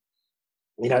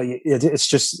 It's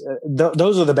just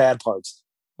those are the bad parts.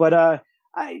 But I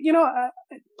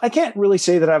can't really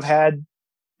say that I've had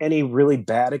any really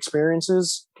bad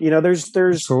experiences.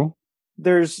 There's cool.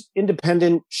 There's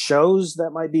independent shows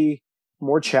that might be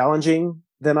more challenging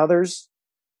than others,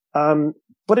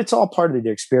 but it's all part of the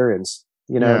experience.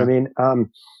 You know what I mean?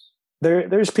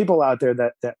 There's people out there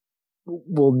that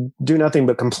will do nothing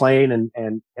but complain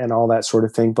and all that sort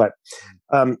of thing. But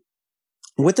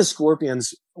with the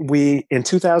Scorpions, in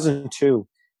 2002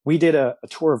 we did a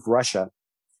tour of Russia.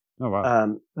 Oh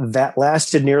wow! That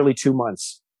lasted nearly 2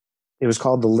 months. It was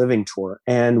called the Living Tour,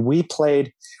 and we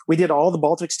did all the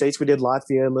Baltic states. We did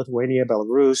Latvia, Lithuania,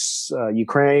 Belarus,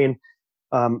 Ukraine,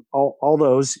 all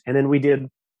those, and then we did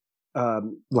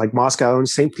like Moscow and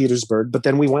St. Petersburg. But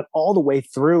then we went all the way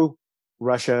through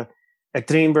Russia.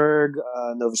 Ekaterinburg,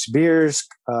 Novosibirsk,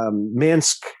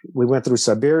 Minsk. We went through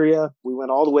Siberia. We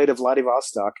went all the way to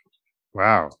Vladivostok.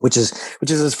 Wow, which is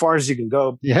as far as you can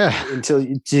go. Yeah, until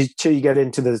you get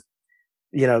into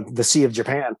the Sea of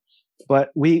Japan.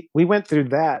 But we went through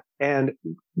that, and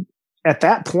at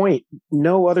that point,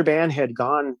 no other band had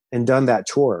gone and done that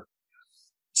tour.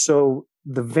 So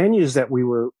the venues that we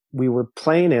were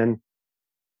playing in,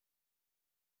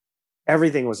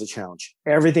 everything was a challenge.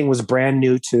 Everything was brand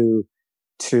new to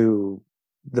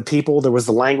the people. There was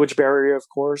the language barrier, of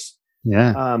course.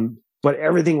 Yeah. But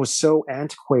everything was so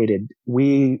antiquated.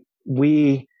 We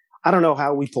I don't know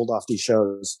how we pulled off these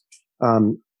shows.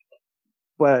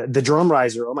 But the drum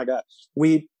riser, oh my God,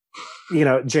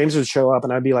 James would show up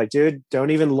and I'd be like, dude, don't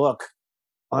even look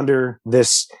under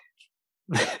this.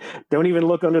 Don't even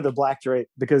look under the black drape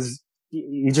because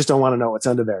you just don't want to know what's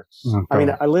under there. Oh, I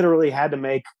mean, I literally had to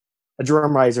make a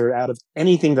drum riser out of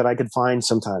anything that I could find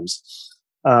sometimes.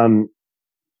 They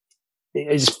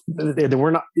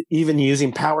were not even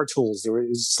using power tools. It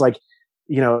was like,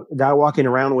 a guy walking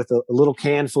around with a little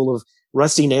can full of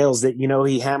rusty nails that,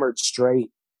 he hammered straight,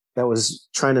 that was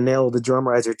trying to nail the drum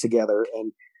riser together.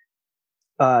 And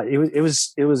it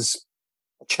was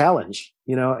a challenge,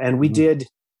 and we did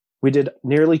we did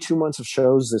nearly 2 months of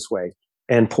shows this way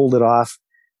and pulled it off.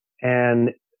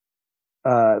 And,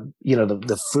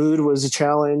 the food was a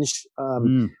challenge.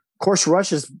 Of course,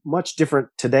 Russia is much different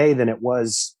today than it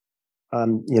was,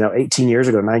 18 years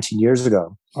ago, 19 years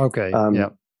ago. Okay.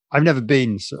 I've never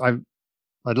been, so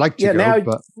I'd like to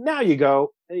go. Now you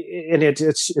go, and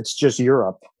it's just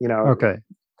Europe, Okay.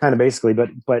 kind of basically. But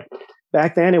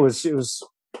back then it was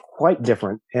quite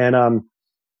different, and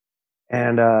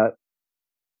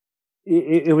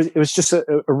it was just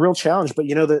a real challenge. But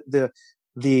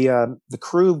the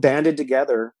crew banded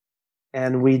together,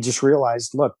 and we just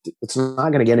realized, look, it's not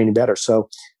going to get any better. So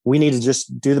we need to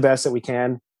just do the best that we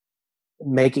can,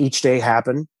 make each day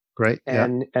happen. Great.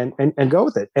 And go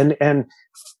with it. And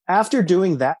after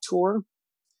doing that tour,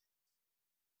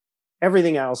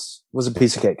 everything else was a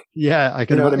piece of cake. Yeah, I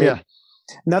can. You know what I mean? Yeah.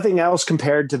 Nothing else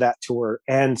compared to that tour.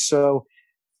 And so,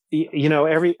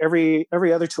 every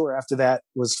other tour after that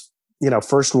was,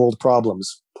 first world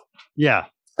problems. Yeah.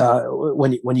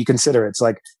 When you consider it, it's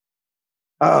like,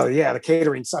 oh yeah, the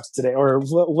catering sucks today, or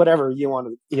whatever you want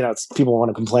to, people want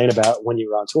to complain about when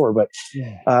you're on tour. But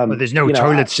but there's no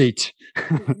toilet seat.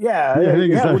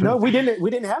 No, we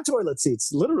didn't have toilet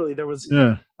seats. Literally, there was.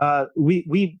 Yeah.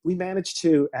 We managed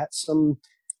to, at some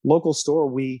local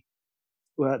store,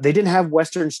 they didn't have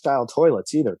Western style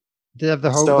toilets either. They have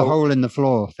the hole in the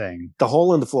floor thing. The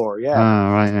hole in the floor, yeah.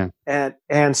 Oh, right, yeah.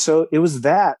 And so it was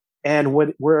that, and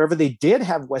wherever they did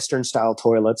have Western style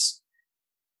toilets,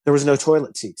 there was no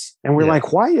toilet seats. And we're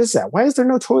like, why is that? Why is there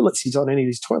no toilet seats on any of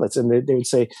these toilets? And they would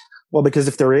say, well, because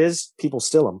if there is, people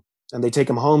steal them and they take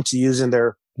them home to use in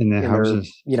their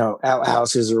houses,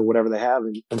 outhouses or whatever they have.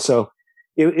 And so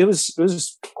it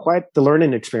was quite the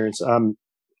learning experience.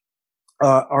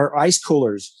 Our ice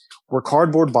coolers were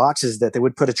cardboard boxes that they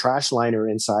would put a trash liner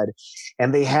inside,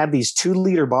 and they had these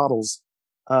 2-liter bottles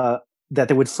that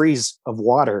they would freeze of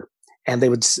water. And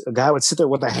a guy would sit there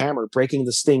with a hammer breaking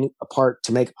this thing apart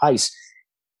to make ice.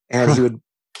 And he would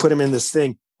put them in this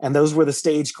thing. And those were the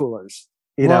stage coolers,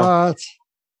 What?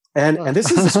 And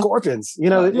this is the Scorpions,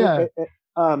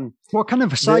 what kind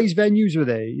of size venues were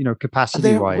they,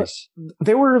 capacity wise?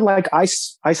 They were like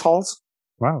ice halls.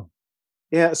 Wow.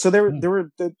 Yeah. So there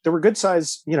were good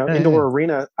size, indoor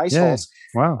arena ice halls.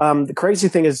 Wow. The crazy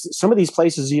thing is some of these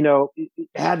places,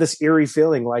 had this eerie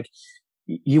feeling like,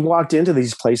 you walked into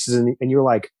these places and you're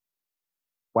like,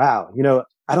 wow,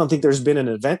 I don't think there's been an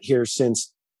event here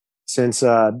since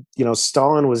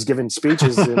Stalin was giving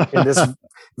speeches in this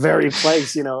very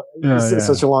place,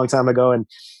 such a long time ago. And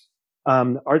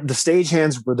the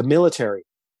stagehands were the military.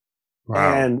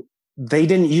 Wow. And they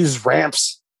didn't use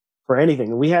ramps for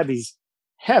anything. We had these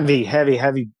heavy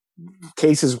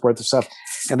cases worth of stuff,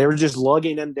 and they were just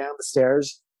lugging them down the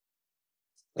stairs.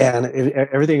 And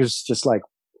everything was just like,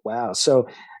 wow. So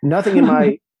nothing in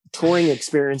my touring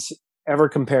experience ever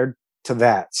compared to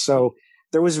that. So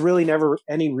there was really never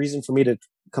any reason for me to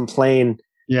complain.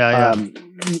 And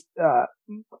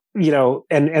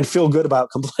feel good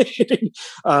about complaining.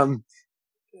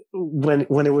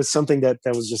 When it was something that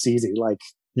was just easy, like,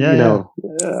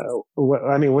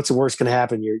 what's the worst can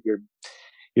happen? Your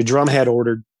drum head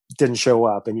order didn't show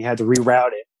up and you had to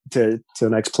reroute it to the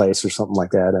next place or something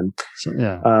like that. And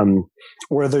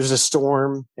where there's a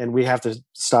storm and we have to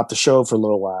stop the show for a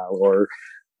little while, or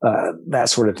that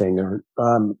sort of thing, or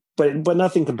but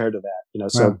nothing compared to that,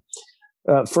 so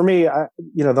for me,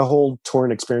 the whole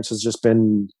touring experience has just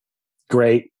been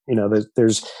great.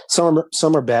 There's some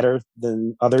are better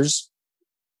than others,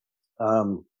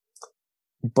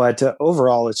 but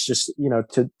overall it's just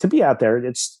to be out there.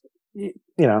 It's I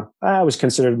always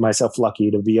considered myself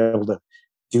lucky to be able to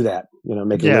do that,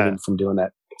 make a living from doing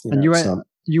that.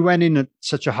 You went in at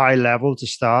such a high level to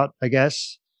start, I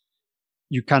guess.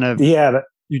 You kind of,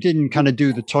 you didn't kind of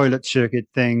do the toilet circuit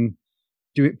thing,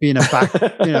 being a back,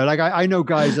 like I know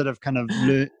guys that have kind of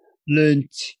learned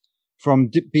from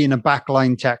being a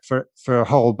backline tech for a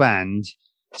whole band,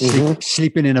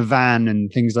 sleeping in a van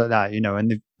and things like that, and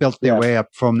they've built their way up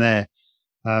from there.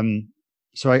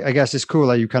 So I guess it's cool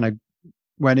that you kind of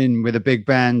went in with a big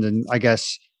band, and I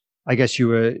guess you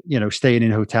were, staying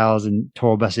in hotels and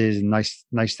tour buses and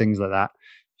nice things like that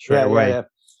straight away. Yeah.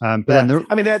 But then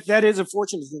that is a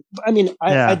fortunate thing. I mean,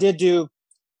 I did do,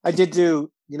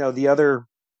 the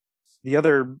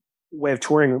other way of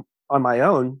touring on my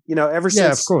own, ever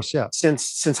since, of course. Yeah.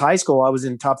 Since high school, I was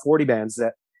in top 40 bands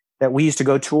that we used to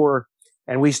go tour,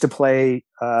 and we used to play,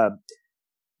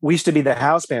 we used to be the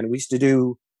house band. We used to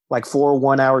do like 4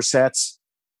 1-hour sets.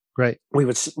 Great. We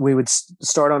would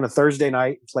start on a Thursday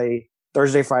night, play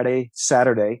Thursday, Friday,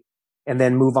 Saturday, and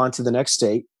then move on to the next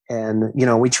state. you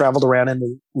know, we traveled around in a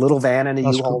little van and a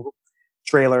That's U-Haul cool.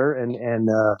 trailer and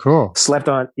Cool. slept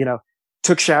on, you know,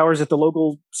 took showers at the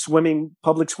local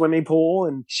public swimming pool.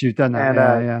 And, So you've done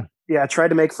that. yeah, tried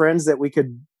to make friends that we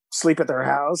could sleep at their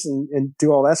house and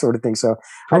do all that sort of thing. So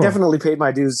Cool. I definitely paid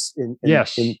my dues in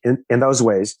those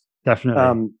ways.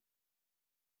 Definitely.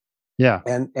 Yeah.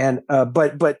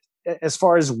 But as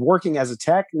far as working as a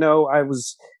tech, no, I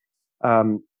was,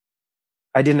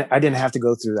 I didn't have to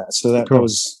go through that. So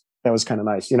that was kind of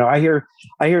nice. You know, I hear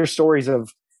stories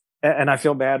of, and I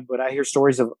feel bad, but I hear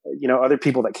stories of, you know, other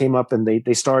people that came up and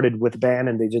they started with a band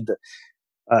and they did the,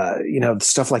 you know,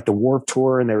 stuff like the Warped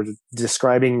Tour, and they were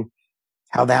describing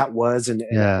how that was and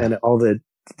all the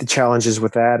challenges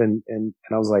with that. And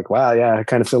I was like, wow, yeah, I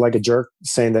kind of feel like a jerk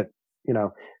saying that, you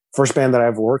know, first band that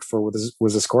I've worked for was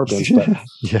the Scorpions, but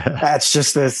that's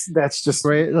just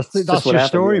great. That's your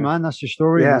story, man. That's your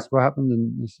story. Yeah. That's what happened.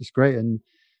 And it's just great. And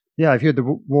yeah, if you had the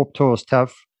Warped Tour is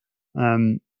tough.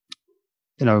 You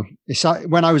know, it's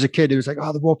when I was a kid, it was like,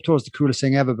 oh, the Warped Tour is the coolest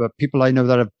thing ever. But people I know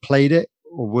that have played it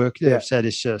or worked it have said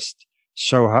it's just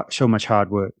so much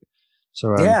hard work.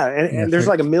 So and there's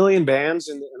like a million bands,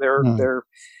 and they're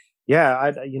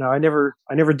I never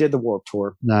did the Warped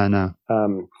Tour. No.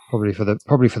 Probably for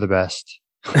the best.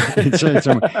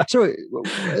 So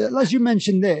as you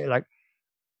mentioned there, like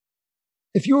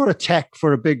if you're a tech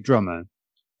for a big drummer,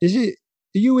 are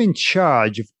you in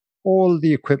charge of all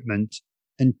the equipment,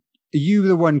 and are you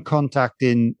the one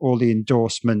contacting all the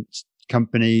endorsement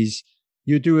companies?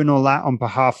 You're doing all that on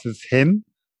behalf of him,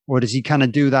 or does he kind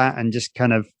of do that and just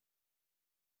kind of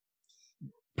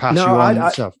pass you on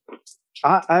and stuff?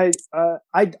 I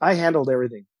handled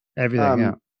everything.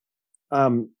 Everything, I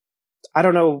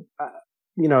don't know,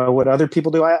 you know, what other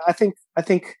people do. I think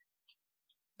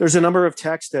there's a number of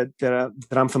techs that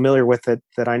I'm familiar with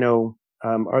that I know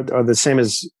are the same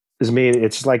as me.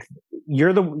 It's like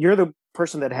you're the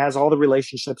person that has all the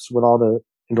relationships with all the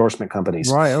endorsement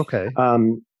companies, right? Okay.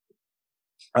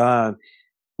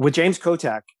 With James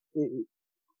Kotak,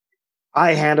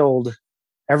 I handled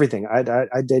everything. I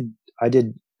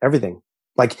did everything.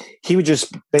 Like he would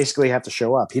just basically have to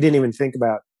show up. He didn't even think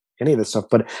about any of this stuff.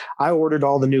 But I ordered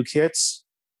all the new kits.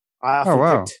 I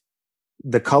picked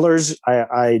the colors.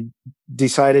 I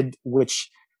decided which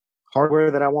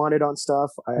hardware that I wanted on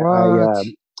stuff. I did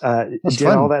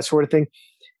fun. All that sort of thing.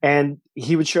 And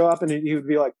he would show up and he would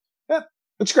be like, "Yeah,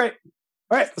 looks great.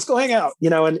 All right, let's go hang out." You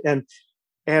know, and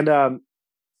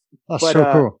that's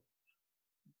so cool.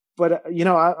 But you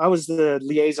know, I was the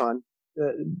liaison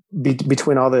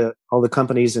between all the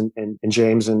companies and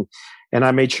James, and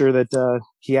I made sure that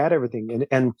he had everything.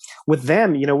 And with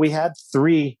them, you know, we had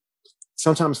 3,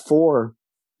 sometimes 4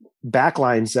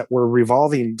 backlines that were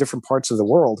revolving in different parts of the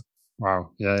world. Wow.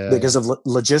 Yeah. Because of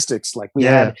logistics. Like we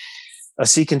had a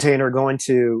sea container going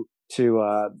to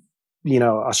you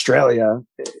know, Australia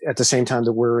at the same time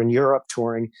that we're in Europe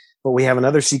touring, but we have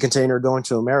another sea container going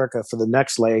to America for the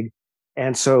next leg.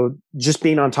 And so just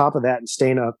being on top of that and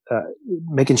staying up,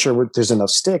 making sure there's enough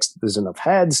sticks, there's enough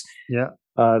heads,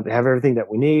 have everything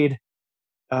that we need.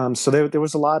 So there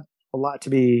was a lot to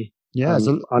be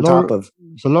on top of.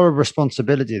 There's a lot of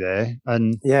responsibility there.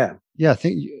 And I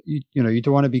think, you know, you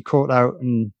don't want to be caught out.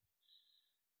 And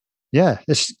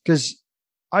this, because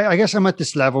I guess I'm at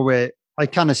this level where I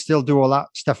kind of still do all that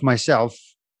stuff myself.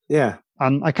 Yeah.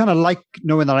 And I kind of like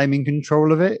knowing that I'm in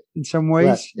control of it in some ways.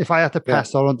 Right. If I had to pass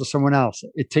it on to someone else,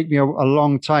 it'd take me a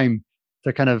long time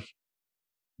to kind of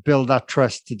build that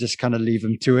trust to just kind of leave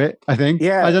them to it, I think.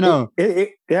 Yeah. I don't know.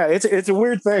 It's a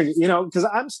weird thing, you know, because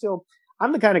I'm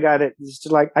the kind of guy that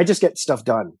just like, I just get stuff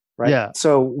done. Right. Yeah.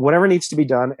 So whatever needs to be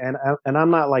done. And I'm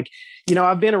not like, you know,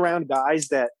 I've been around guys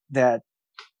that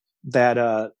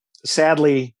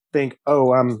sadly think,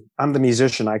 oh, I'm the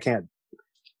musician. I can't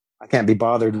be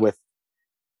bothered with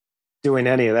doing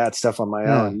any of that stuff on my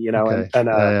own, you know,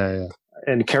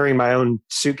 and carrying my own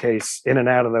suitcase in and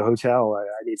out of the hotel. I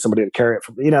need somebody to carry it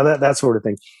for me, you know, that sort of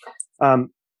thing. I'm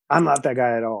not that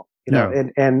guy at all, you know,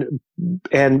 and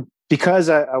because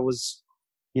I was,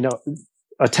 you know,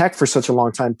 a tech for such a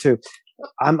long time too,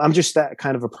 I'm just that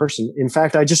kind of a person. In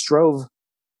fact, I just drove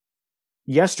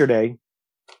yesterday.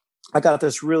 I got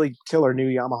this really killer new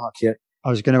Yamaha kit. I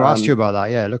was going to ask you about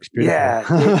that. Yeah, it looks beautiful.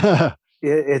 Yeah,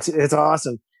 it's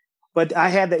awesome. But I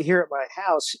had that here at my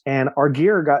house, and our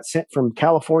gear got sent from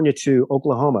California to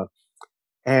Oklahoma,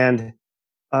 and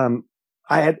my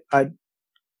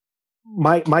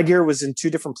gear was in 2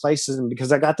 different places, and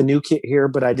because I got the new kit here,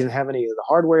 but I didn't have any of the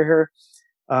hardware here,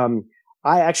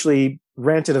 I actually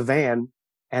rented a van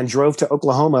and drove to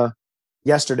Oklahoma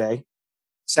yesterday,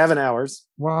 7 hours.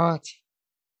 What?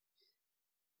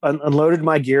 unloaded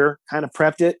my gear, kind of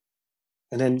prepped it,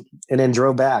 and then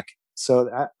drove back. So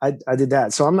I did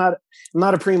that. So I'm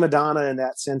not a prima donna in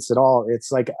that sense at all.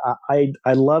 It's like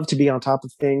I love to be on top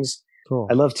of things. Cool.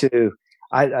 I love to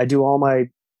I do all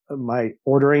my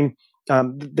ordering.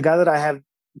 The guy that I have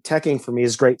teching for me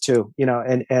is great too,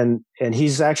 and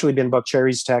he's actually been Buck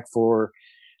Cherry's tech for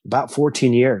about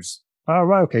 14 years. Oh,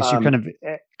 right. Okay. So you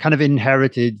kind of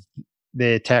inherited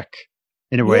the tech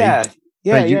in a way. Yeah.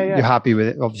 You're happy with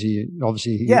it. Obviously,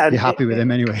 you're happy with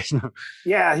him anyway. So.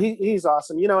 Yeah, he's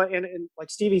awesome. And like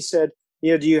Stevie said,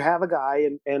 do you have a guy?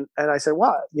 And I said,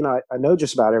 well, I know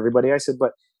just about everybody. I said,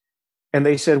 and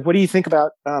they said, what do you think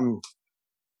about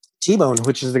T-Bone,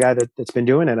 which is the guy that's been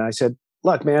doing it? And I said,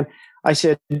 look, man, I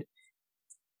said,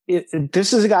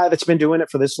 this is a guy that's been doing it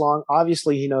for this long.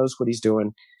 Obviously, he knows what he's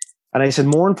doing. And I said,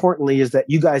 more importantly, is that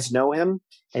you guys know him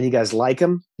and you guys like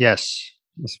him. Yes.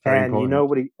 That's very important.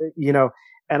 You know what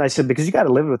and I said, because you got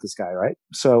to live with this guy, right?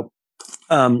 So,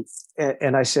 and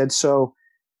I said, so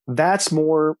that's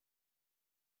more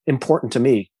important to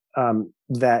me,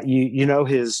 that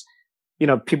his,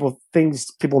 things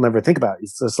people never think about.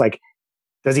 It's just like,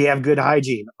 does he have good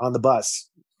hygiene on the bus?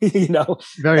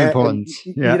 Very important.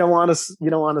 You don't want a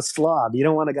slob. You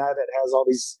don't want a guy that has all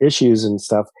these issues and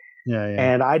stuff. Yeah.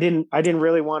 And I didn't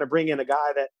really want to bring in a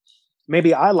guy that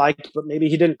maybe I liked, but maybe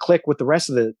he didn't click with the rest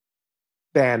of the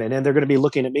band. And then they're going to be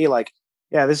looking at me like,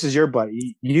 yeah, this is your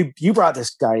buddy. You brought this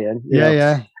guy in.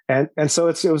 Yeah. And so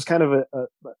it was kind of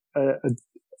a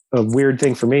weird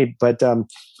thing for me. But the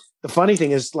funny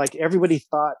thing is, like, everybody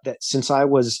thought that since I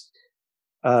was,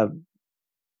 a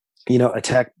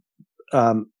tech,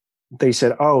 they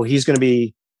said, oh, he's going to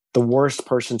be the worst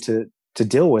person to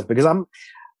deal with, because I'm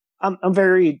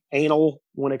very anal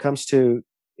when it comes to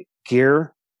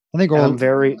gear. I think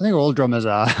all drummers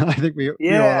are. I think we all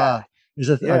are.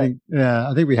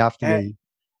 I think we have to be.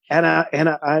 And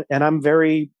I'm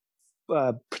very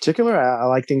particular. I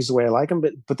like things the way I like them,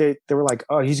 but they were like,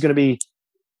 oh, he's going to be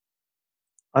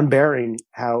unbearing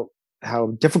how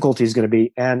difficult he's going to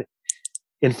be. And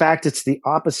in fact, it's the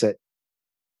opposite,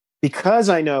 because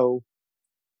I know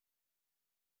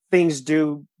things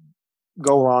do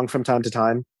go wrong from time to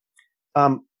time.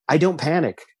 I don't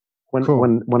panic when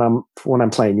I'm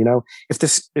playing. If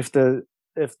the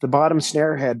bottom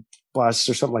snare head busts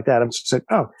or something like that, I'm just like,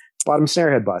 oh, bottom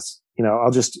snare head bust.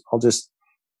 I'll just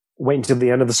wait until the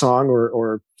end of the song,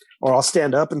 or I'll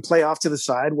stand up and play off to the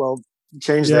side.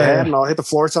 Change the head, and I'll hit the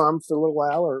floor tom for a little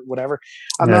while or whatever.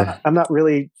 I'm not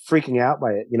really freaking out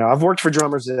by it. I've worked for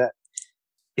drummers that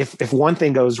if one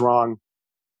thing goes wrong,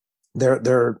 they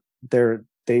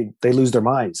lose their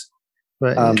minds.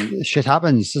 But shit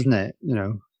happens, doesn't it?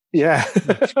 Yeah.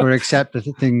 Or accept that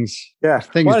things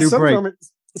do break.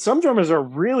 Some drummers are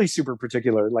really super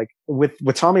particular. Like with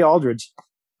Tommy Aldridge,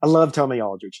 I love Tommy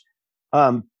Aldridge,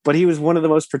 but he was one of the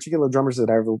most particular drummers that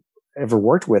I ever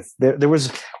worked with. There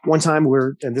was one time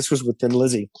and this was with Thin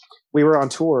Lizzy, we were on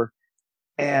tour,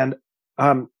 and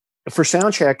for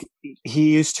sound check,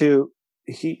 he used to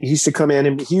come in,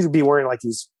 and he would be wearing like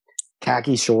these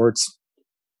khaki shorts.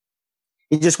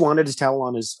 He just wanted a towel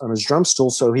on his drum stool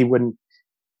so he wouldn't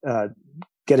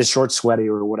get his shorts sweaty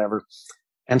or whatever.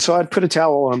 And so I'd put a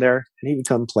towel on there, and he would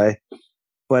come play.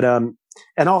 But and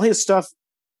all his stuff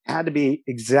had to be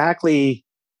exactly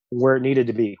where it needed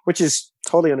to be, which is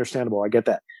totally understandable. I get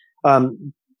that.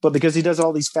 But because he does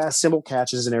all these fast cymbal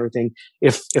catches and everything,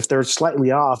 if they're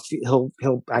slightly off, he'll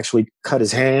actually cut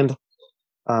his hand.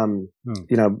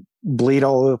 Bleed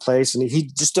all over the place, and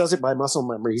he just does it by muscle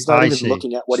memory. He's not even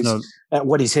looking at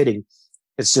what he's hitting.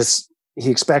 It's just he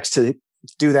expects to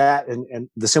do that, and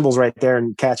the cymbal's right there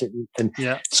and catch it. And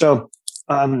so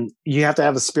you have to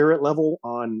have a spirit level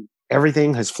on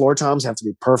everything. His floor toms have to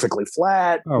be perfectly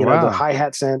flat. The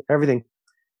hi-hat sound, everything.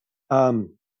 And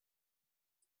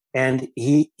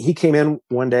he came in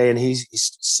one day, and he's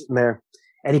sitting there,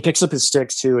 and he picks up his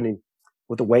sticks too, and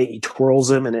with the weight, he twirls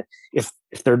them, and if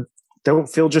they don't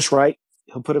feel just right,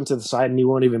 he'll put them to the side, and he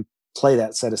won't even play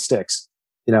that set of sticks.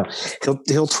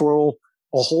 He'll twirl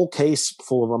a whole case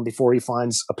full of them before he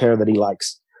finds a pair that he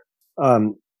likes.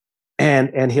 And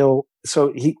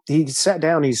he sat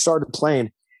down, he started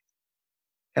playing,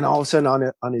 and all of a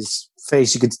sudden on his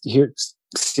face, you could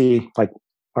see like,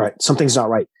 all right, something's not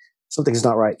right. Something's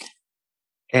not right.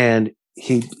 And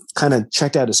he kind of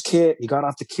checked out his kit. He got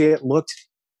off the kit, looked,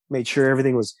 made sure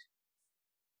everything was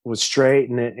straight,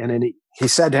 and then he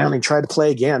sat down and tried to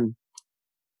play again.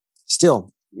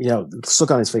 Still, this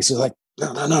look on his face. He's like,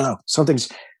 no.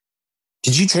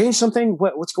 Did you change something?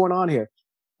 What's going on here?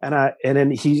 And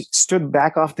then he stood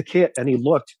back off the kit, and he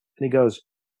looked, and he goes,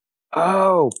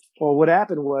 oh, well, what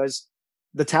happened was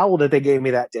the towel that they gave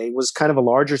me that day was kind of a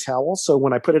larger towel. So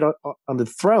when I put it on the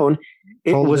throne,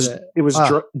 it was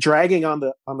dragging on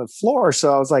the floor.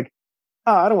 So I was like,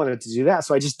 oh, I don't want it to do that.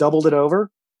 So I just doubled it over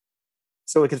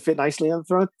so it could fit nicely on the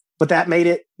throne. But that made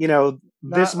it,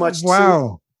 this much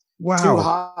too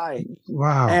high.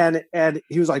 Wow. And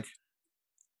he was like,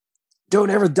 don't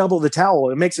ever double the towel.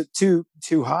 It makes it too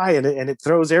high and it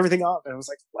throws everything off. And I was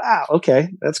like, wow, okay,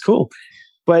 that's cool.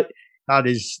 But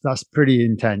that's pretty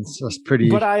intense. That's pretty.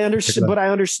 But I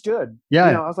understood.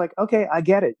 Yeah. I was like, okay, I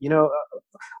get it. A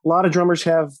lot of drummers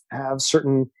have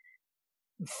certain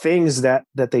things that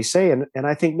they say, and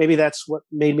I think maybe that's what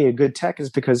made me a good tech,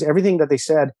 is because everything that they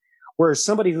said. Whereas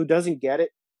somebody who doesn't get it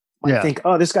might think,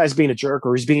 oh, this guy's being a jerk,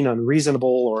 or he's being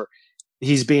unreasonable, or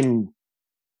he's being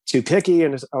too picky.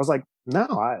 And I was like, no,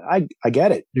 I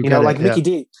get it. Mickey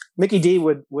D. Mickey D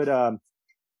would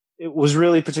it was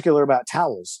really particular about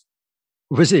towels.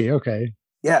 Was he? Okay.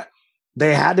 Yeah.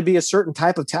 They had to be a certain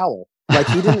type of towel. Like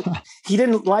he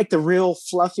didn't like the real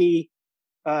fluffy,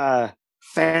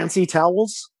 fancy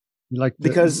towels. Like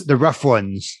because the rough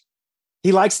ones.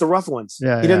 He likes the rough ones.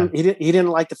 Yeah. He didn't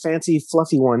like the fancy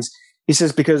fluffy ones. He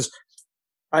says, because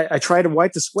I try to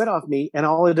wipe the sweat off me, and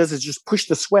all it does is just push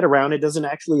the sweat around. It doesn't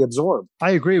actually absorb. I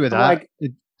agree with that. Like,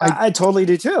 I totally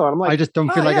do too. I'm like, I just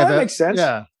don't feel like that makes sense.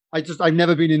 Yeah. I've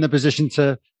never been in a position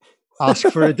to ask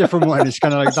for a different one. It's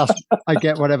kind of like I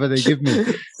get whatever they give me.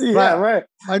 Yeah, right.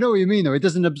 I know what you mean though. It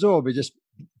doesn't absorb. It just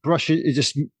it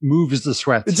just moves the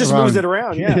sweat. It just moves it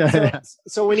around. Yeah.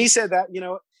 So when he said that,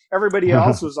 everybody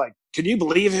else was like, can you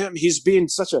believe him? He's being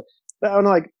such a, I'm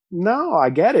like, no, I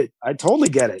get it. I totally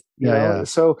get it. You know?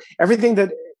 So everything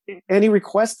that any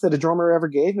request that a drummer ever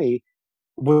gave me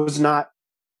was not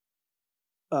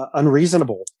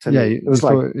unreasonable to me. It was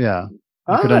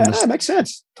that makes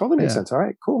sense. Totally makes sense. All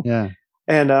right, cool. Yeah.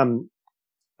 And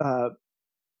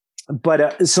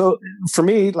so for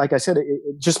me, like I said,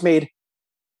 it just made.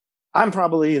 I'm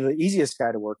probably the easiest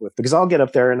guy to work with, because I'll get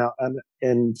up there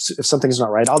and if something's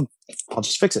not right, I'll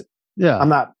just fix it. Yeah. I'm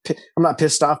not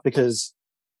pissed off because,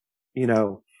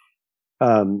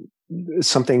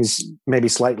 something's maybe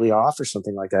slightly off or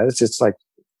something like that. It's just like,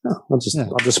 no, I'll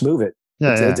just move it.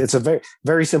 Yeah, it's a very,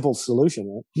 very simple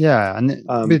solution. Right? Yeah. And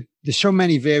there's so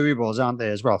many variables, aren't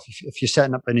there, as well? If you're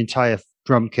setting up an entire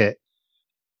drum kit,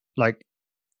 like,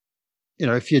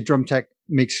 if your drum tech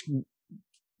makes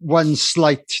one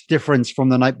slight difference from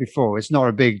the night before, it's not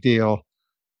a big deal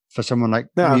for someone like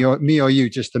me or you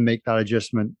just to make that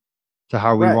adjustment to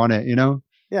how we want it,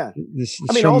 Yeah.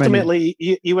 Ultimately,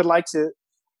 you would like to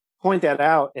point that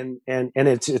out, and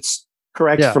it's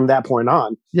correct from that point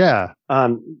on. Yeah.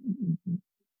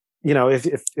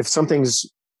 If something's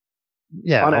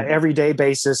on an everyday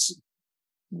basis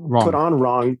put on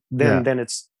wrong, then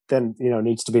needs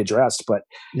to be addressed. But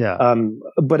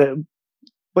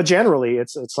but generally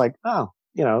it's like,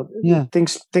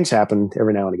 things happen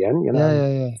every now and again.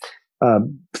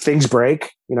 Things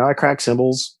break. I crack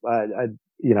cymbals.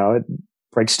 It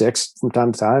breaks sticks from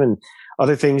time to time, and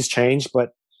other things change. But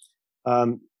as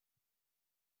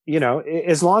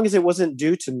long as it wasn't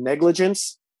due to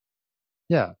negligence,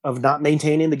 of not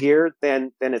maintaining the gear,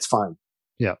 then it's fine.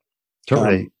 Yeah,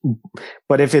 totally.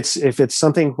 But if it's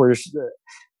something where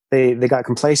they got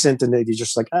complacent and they're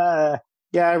just like, I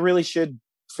really should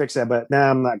fix that, but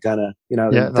I'm not gonna.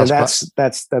 That's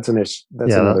an issue.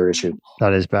 That's another issue.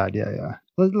 That is bad. Yeah.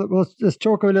 Let's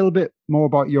talk a little bit more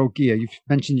about your gear. You've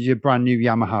mentioned your brand new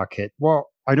Yamaha kit.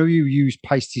 I know you use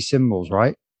Paiste cymbals,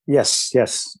 right? Yes.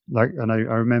 Like, and I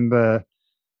remember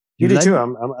you do too.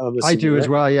 I do as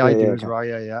well. Yeah, I do as well.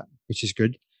 Yeah, which is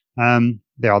good.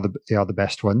 They are the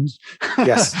best ones.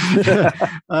 Yes.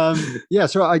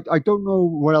 So I don't know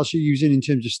what else you're using in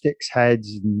terms of sticks, heads,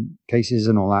 and cases,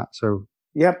 and all that. So.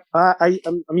 Yep. I'm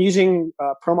using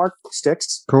ProMark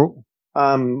sticks. Cool.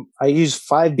 I use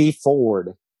 5B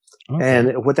forward,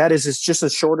 and what that is just a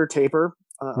shorter taper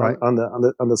on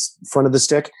the front of the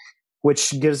stick,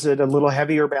 which gives it a little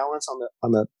heavier balance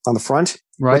on the front,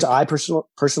 which I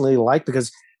personally like, because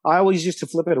I always used to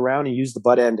flip it around and use the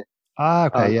butt end.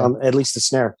 On at least the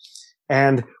snare.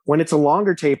 And when it's a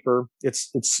longer taper, it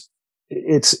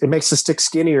makes the stick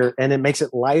skinnier and it makes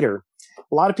it lighter.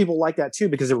 A lot of people like that too,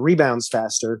 because it rebounds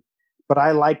faster. But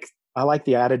I like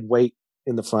the added weight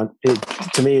in the front.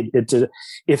 To me,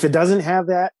 if it doesn't have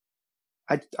that,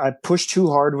 I push too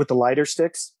hard with the lighter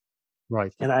sticks,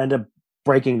 right? And I end up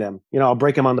breaking them. I'll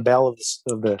break them on the bell of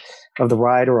the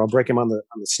ride, or I'll break them on the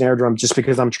snare drum, just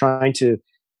because I'm trying to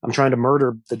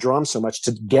murder the drum so much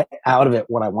to get out of it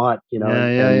what I want.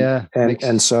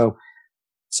 And so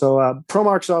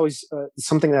ProMark's always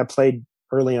something that I played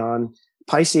early on.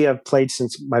 Pisces I've played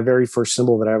since my very first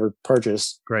cymbal that I ever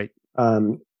purchased. Great.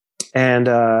 And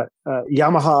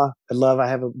Yamaha, I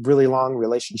have a really long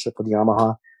relationship with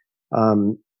Yamaha.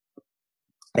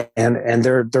 And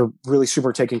they're really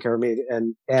super taking care of me,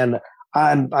 and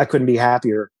I couldn't be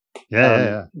happier.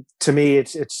 Yeah. To me,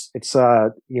 it's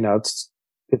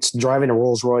driving a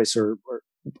Rolls Royce or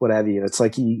what have you. It's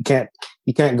like you can't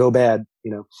go bad.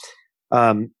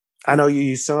 I know you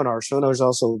use Sonar. Sonar is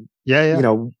also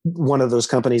one of those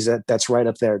companies that's right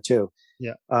up there too.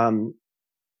 Yeah.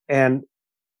 And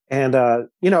there's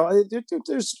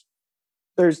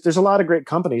a lot of great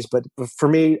companies, but for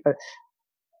me,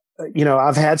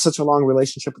 I've had such a long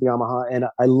relationship with Yamaha, and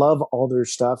I love all their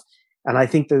stuff, and I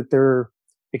think that they're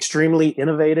extremely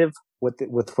innovative with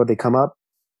what they come up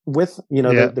with.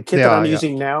 The kit that I'm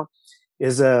using now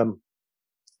is a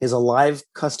live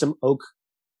custom oak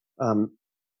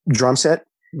drum set.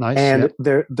 Nice. And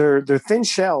they're thin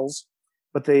shells,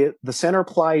 but the center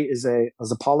ply is a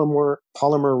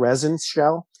polymer resin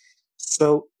shell.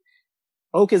 So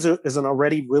oak is an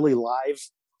already really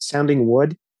live sounding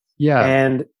wood. Yeah.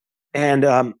 And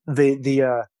the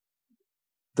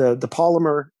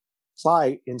polymer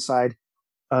ply inside,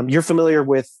 you're familiar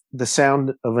with the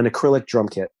sound of an acrylic drum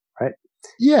kit, right?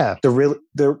 Yeah. They're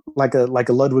like a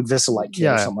Ludwig Visselite kit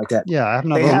or something like that. Yeah.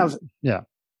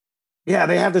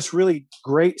 They have this really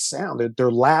great sound.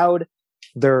 They're loud.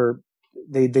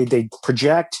 They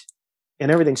project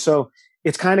and everything. So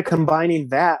it's kind of combining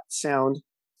that sound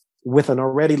with an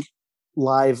already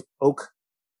live oak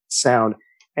sound.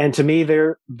 And to me,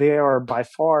 they are by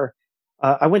far.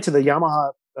 I went to the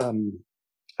Yamaha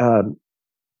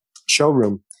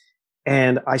showroom,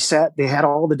 and I sat. They had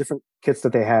all the different kits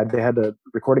that they had. They had the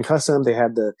recording custom. They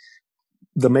had the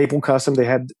maple custom. They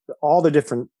had all the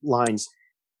different lines.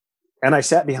 And I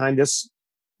sat behind this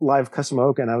live custom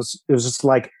oak, and it was just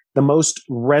like the most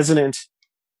resonant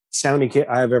sounding kit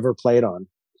I have ever played on.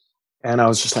 And I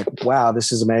was just like, wow,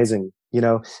 this is amazing.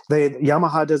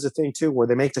 Yamaha does a thing too, where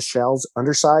they make the shells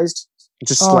undersized,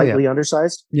 just slightly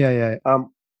undersized. Yeah.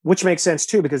 Which makes sense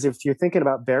too, because if you're thinking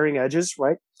about bearing edges,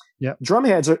 right? Yeah. Drum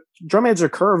heads are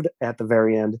curved at the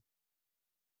very end.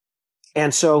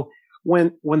 And so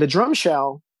when the drum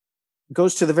shell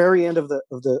goes to the very end of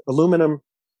the aluminum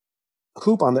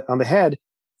hoop on the head,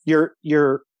 your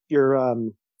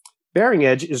bearing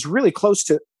edge is really close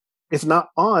to, if not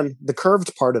on, the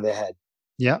curved part of the head.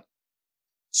 Yeah.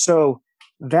 So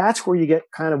that's where you get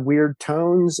kind of weird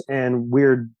tones and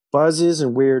weird buzzes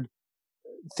and weird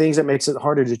things that makes it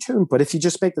harder to tune. But if you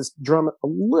just make this drum a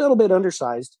little bit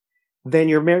undersized, then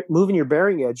you're moving your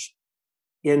bearing edge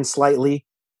in slightly,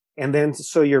 and then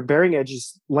so your bearing edge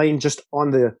is laying just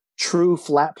on the true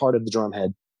flat part of the drum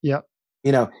head. Yeah.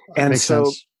 And so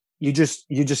sense. you just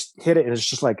hit it, and it's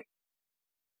just like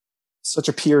such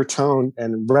a pure tone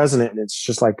and resonant. And it's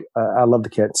just like, I love the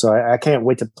kit. So I can't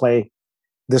wait to play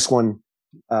this one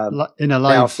in a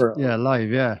live.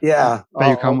 Live. Yeah. Yeah.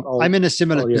 I'm in a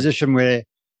similar position where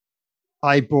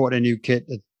I bought a new kit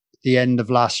at the end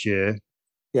of last year.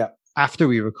 Yeah. After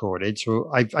we recorded. So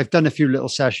I've done a few little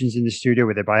sessions in the studio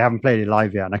with it, but I haven't played it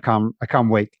live yet, and I can't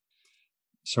wait.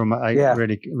 So I'm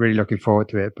really looking forward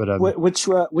to it. But which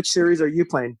series are you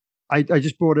playing? I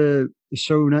just bought a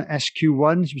Sonar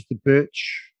SQ1, which was the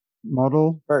Birch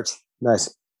model. Birch, nice.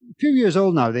 A few years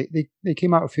old now. They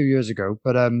came out a few years ago,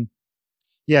 but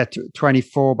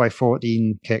 24 by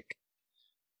 14 kick.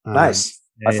 Nice.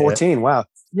 By 14, wow.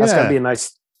 That's got to be a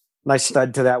nice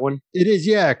stud to that one. It is,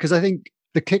 yeah, because I think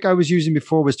the kick I was using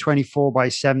before was 24 by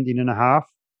 17 and a half.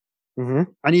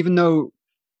 Mm-hmm. And even though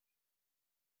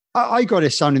I got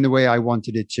it sounding the way I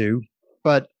wanted it to,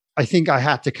 but I think I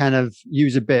had to kind of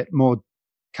use a bit more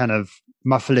kind of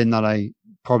muffling than I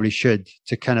probably should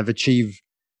to kind of achieve.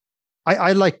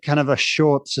 I like kind of a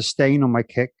short sustain on my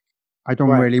kick. I don't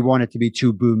really want it to be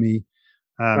too boomy.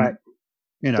 Right.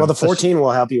 Well, the 14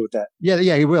 will help you with that. Yeah,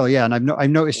 it will. Yeah, and I've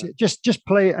noticed it. Just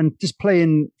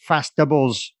playing fast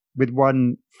doubles with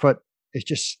one foot.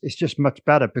 It's just much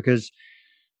better because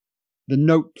the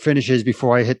note finishes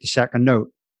before I hit the second note.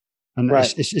 And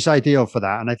it's ideal for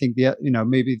that. And I think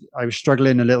maybe I was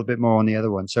struggling a little bit more on the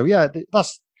other one. So yeah,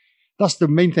 that's the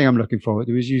main thing I'm looking forward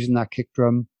to, is using that kick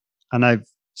drum. And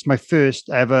it's my first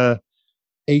ever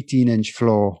 18-inch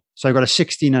floor. So I've got a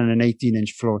 16 and an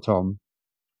 18-inch floor tom.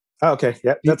 Oh, okay.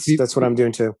 Yeah, that's what I'm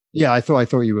doing too. Yeah, I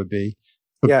thought you would be.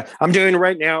 Yeah, I'm doing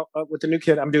right now with the new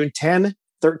kit. I'm doing 10,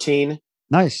 13,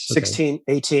 nice, 16,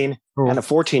 18, and a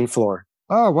 14 floor.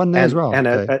 Oh, one there as well.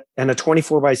 And a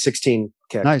 24 by 16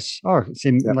 kick. Nice. Oh, it's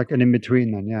like an in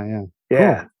between then. Yeah.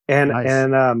 Yeah. Cool. And nice.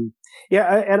 And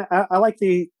I like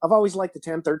I've always liked the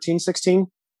 10, 13, 16.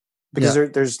 because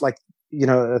there's like, you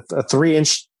know, a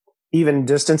 3-inch even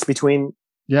distance between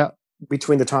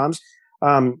the toms.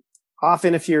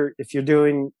 Often if you're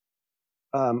doing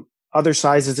other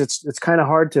sizes, it's kind of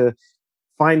hard to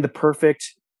find the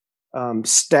perfect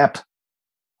step.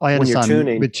 I understand when you're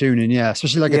tuning. With tuning,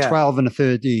 especially like a 12 and a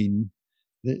 13.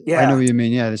 I know what you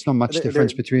mean. There's not much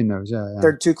difference between those.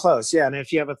 They're too close. And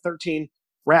if you have a 13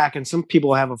 rack, and some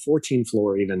people have a 14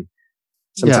 floor even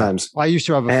sometimes. I used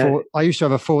to have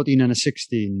a 14 and a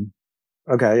 16.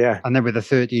 Okay, yeah. And then with a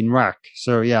 13 rack.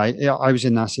 So I was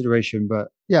in that situation, but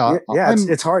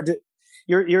it's hard to.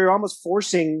 You're almost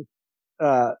forcing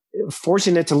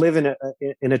it to live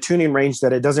in a tuning range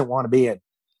that it doesn't want to be in.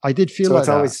 I did feel like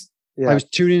that. I was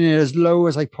tuning it as low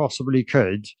as I possibly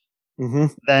could. Mm-hmm.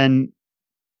 Then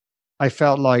I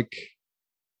felt like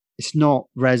it's not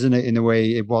resonating the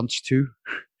way it wants to.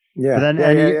 Yeah. But then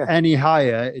any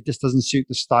higher, it just doesn't suit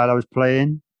the style I was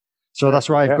playing. So that's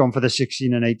why I've gone for the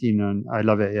 16 and 18, and I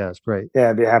love it. Yeah, it's great.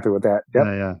 Yeah, I'd be happy with that.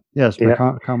 Yep.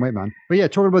 I can't wait, man.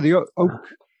 But talking about the oak,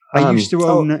 I used to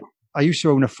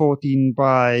own a 14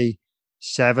 by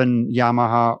 7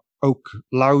 Yamaha Oak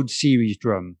Loud Series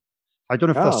drum. I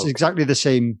don't know if that's exactly the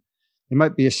same. It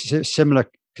might be a similar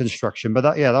construction, but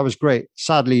that was great.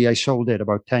 Sadly, I sold it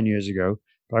about 10 years ago.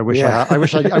 But I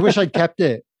wish I'd kept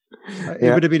it.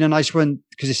 It would have been a nice one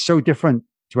because it's so different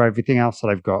to everything else that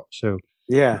I've got. So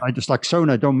I just like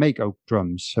Sona don't make oak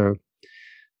drums, so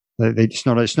it's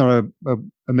not a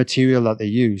material that they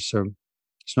use, so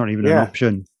it's not even an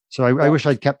option. So I wish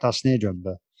I'd kept that snare drum,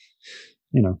 but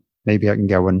maybe I can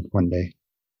get one day.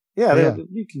 Yeah,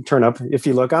 you can turn up if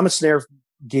you look. I'm a snare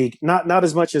geek, not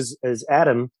as much as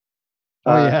Adam.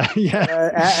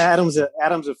 Adam's a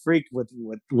freak with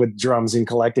drums and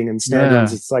collecting and snare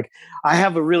drums. It's like I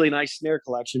have a really nice snare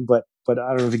collection, but I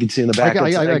don't know if you can see in the back.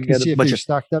 I can see a bunch of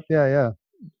stacked up.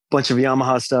 Bunch of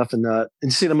Yamaha stuff, and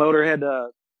you see the Motorhead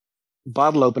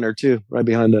bottle opener too, right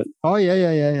behind it. Oh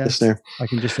yeah. The snare. I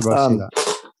can just about see that.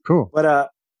 Cool.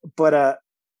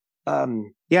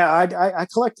 I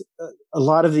collect a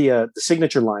lot of the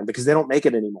signature line because they don't make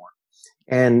it anymore.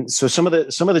 And so some of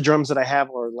the drums that I have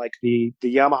are like the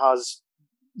Yamaha's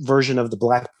version of the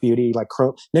Black Beauty, like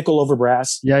nickel over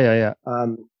brass. Yeah.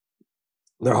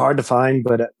 They're hard to find,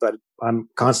 but I'm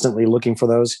constantly looking for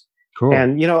those. Cool.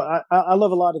 And I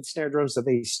love a lot of the snare drums that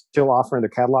they still offer in their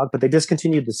catalog, but they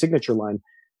discontinued the signature line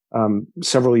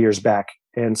several years back,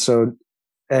 and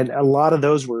a lot of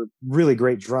those were really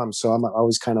great drums. So I'm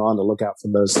always kind of on the lookout for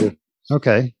those too.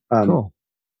 Okay. Cool.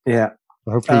 Yeah.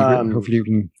 Hopefully you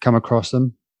can come across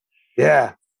them.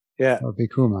 Yeah. That would be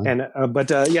cool, man. And I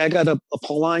got a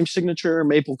Pauline signature,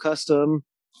 Maple Custom,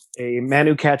 a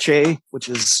Manu Cache, which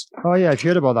is I've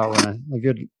heard about that one. I've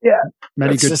heard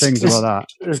many good things about that.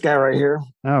 This guy right here.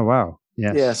 Oh wow.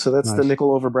 Yeah. So that's the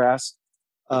nickel over brass.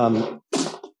 I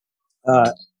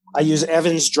use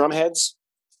Evans drum heads.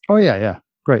 Oh yeah.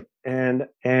 Great. And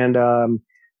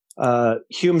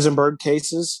Humes and Berg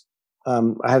cases. I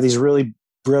have these really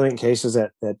brilliant cases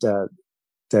that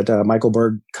Michael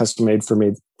Berg custom made for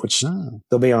me, which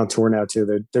they'll be on tour now too.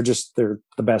 They're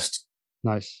the best.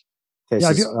 Nice.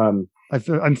 Cases. Yeah,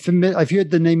 I'm familiar. I've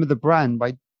heard the name of the brand,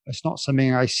 but it's not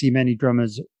something I see many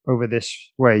drummers over this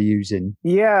way using.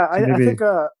 Yeah, so I think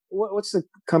what's the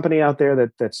company out there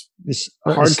that's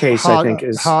Hardcase? I think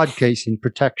is Hardcase in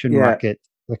Protection Racket.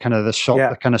 The kind of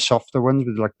the kind of softer ones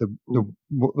with like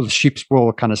the sheep's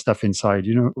wool kind of stuff inside,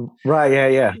 Right.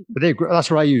 Yeah. But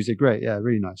that's what I use. They're great. Yeah,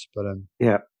 really nice. But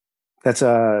that's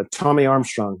Tommy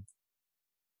Armstrong.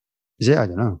 Is it? I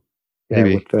don't know.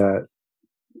 Maybe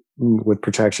with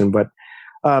Protection, but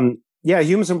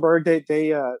Humes and Berg,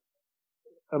 they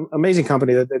amazing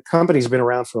company. The company's been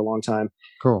around for a long time.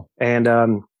 Cool. And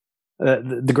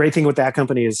the great thing with that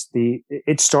company is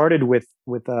it started with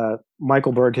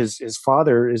Michael Berg. His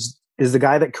father is the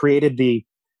guy that created the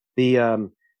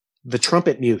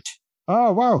trumpet mute.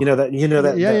 Oh wow! You know that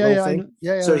thing.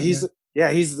 Yeah. So he's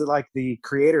like the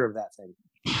creator of that thing.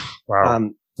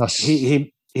 Wow.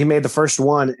 He made the first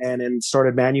one and then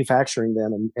started manufacturing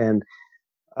them and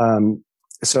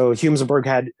so Humes and Berg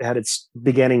had its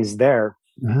beginnings there,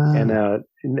 and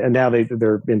now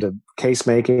they're into case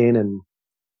making and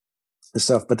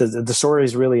stuff. But the story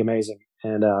is really amazing,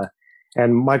 and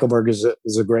Michael Berg is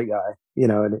a great guy,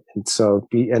 and so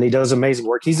he does amazing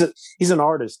work. He's an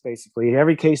artist basically.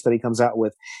 Every case that he comes out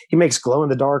with, he makes glow in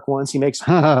the dark ones. He makes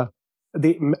the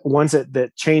ones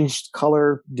that changed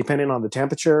color depending on the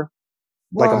temperature,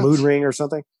 like a mood ring or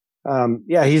something.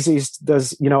 He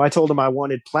does. I told him I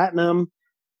wanted platinum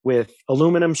with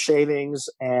aluminum shavings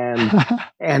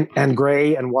and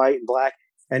gray and white and black,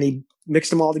 and he mixed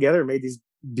them all together and made these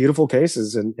beautiful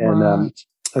cases, and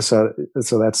so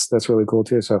that's really cool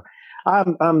too. So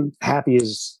I'm happy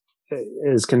as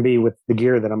can be with the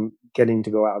gear that I'm getting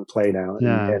to go out and play now.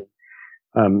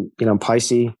 And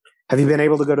Pisces. Have you been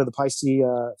able to go to the Pisces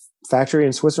factory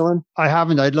in Switzerland? I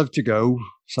haven't. I'd love to go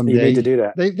someday. You need to do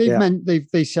that.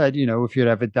 They said, if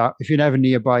you're ever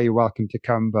nearby, you're welcome to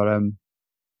come. But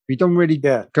we don't really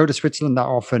go to Switzerland that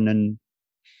often, and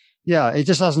it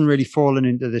just hasn't really fallen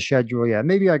into the schedule yet.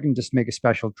 Maybe I can just make a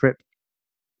special trip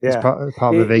as part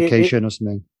of a vacation or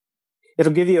something.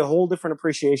 It'll give you a whole different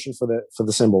appreciation for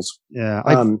the cymbals. Yeah,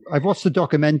 I've watched the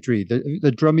documentary,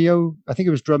 the Drumeo. I think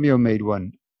it was Drumeo made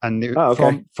one. And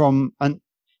and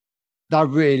that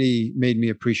really made me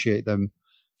appreciate them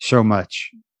so much.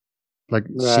 Like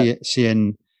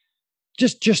seeing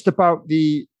just about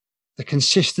the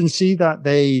consistency that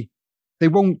they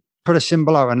won't put a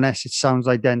cymbal out unless it sounds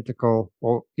identical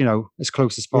or as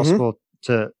close as possible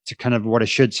to kind of what it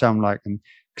should sound like. And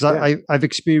because I've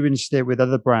experienced it with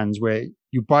other brands where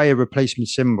you buy a replacement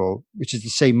cymbal which is the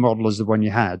same model as the one you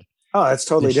had. Oh, that's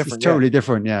totally different. It's totally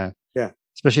different. Yeah.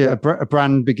 Especially a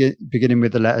brand beginning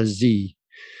with the letter Z.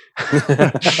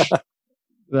 That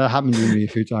happened to me a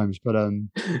few times, but I'd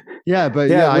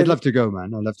love to go,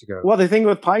 man. I'd love to go. Well, the thing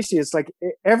with Pisces, it's like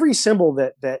every cymbal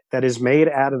that is made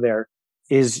out of there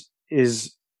is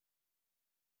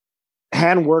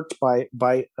hand worked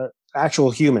by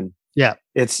actual human. Yeah,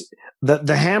 it's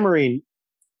the hammering.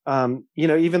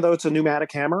 Even though it's a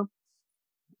pneumatic hammer,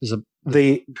 there's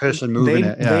the person moving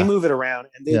it. They move it around,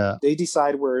 and they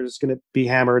decide where it's going to be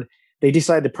hammered. They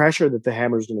decide the pressure that the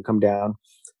hammer is going to come down.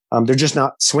 They're just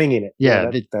not swinging it. Yeah,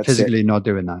 that's physically not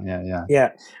doing that.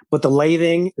 Yeah. But the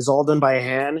lathing is all done by a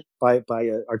hand, by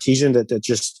an artisan that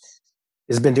just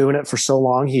has been doing it for so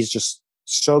long. He's just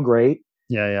so great.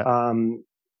 Yeah.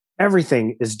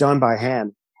 Everything is done by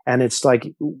hand, and it's like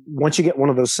once you get one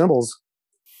of those cymbals,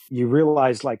 you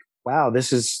realize like, wow,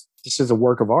 this is a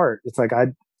work of art. It's like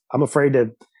I'm afraid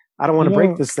to. I don't want to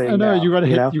break this thing. I know now, you got to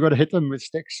you got to hit them with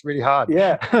sticks really hard.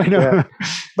 Yeah, I know. Yeah.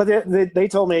 But they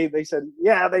told me, they said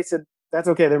that's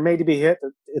okay. They're made to be hit.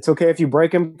 It's okay if you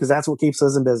break them because that's what keeps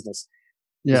us in business.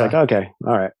 Yeah, it's like okay,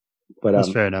 all right. But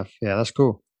that's fair enough. Yeah, that's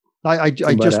cool. I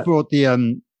just bought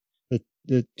the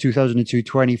 2002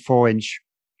 24-inch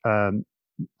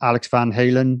Alex Van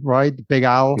Halen ride, the Big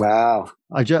Al. Wow.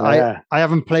 I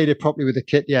haven't played it properly with the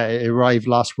kit yet. It arrived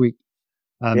last week.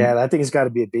 That thing's got to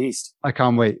be a beast. I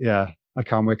can't wait. Yeah, I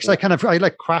can't wait because I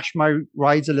like crash my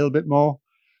rides a little bit more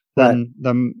than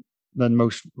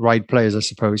most ride players, I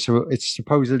suppose. So it's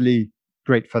supposedly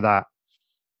great for that.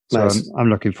 So nice. I'm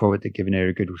looking forward to giving it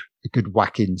a good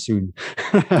whacking soon.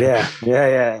 Yeah,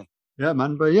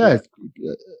 man. But you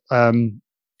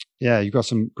got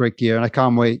some great gear, and I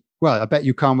can't wait. Well, I bet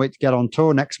you can't wait to get on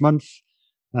tour next month.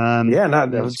 It's going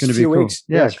to be cool. Weeks.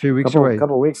 Yeah, it's a few weeks away.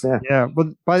 Couple of weeks, yeah. Yeah,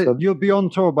 well, you'll be on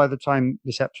tour by the time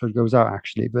this episode goes out,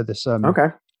 actually. But this, okay.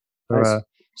 Nice.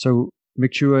 So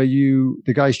make sure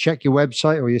the guys check your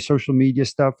website or your social media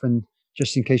stuff, and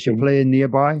just in case you're playing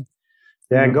nearby.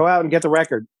 Yeah, and go out and get the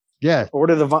record. Yeah,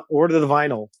 order the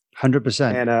vinyl.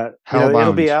 100%. And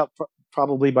it'll be out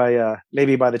probably by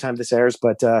maybe by the time this airs.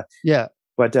 But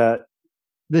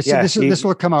this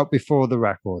will come out before the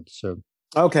record. So.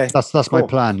 Okay, that's cool. My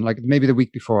plan. Like maybe the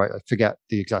week before, I forget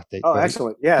the exact date. Oh,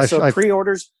 excellent! Yeah,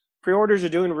 pre-orders are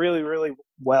doing really, really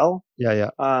well. Yeah.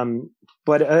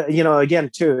 But again,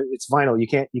 too, it's vinyl. You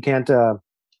can't.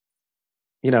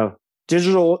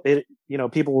 Digital.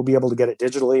 People will be able to get it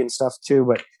digitally and stuff too.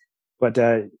 But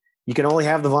you can only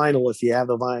have the vinyl if you have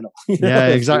the vinyl. Yeah,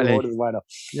 exactly. Order the vinyl.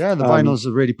 Yeah, the vinyls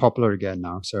are really popular again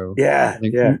now. So yeah,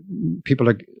 people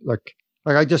are like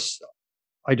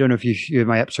I don't know if you heard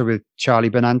my episode with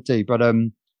Charlie Benante, but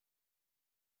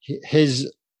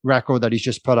his record that he's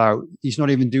just put out, he's not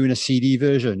even doing a CD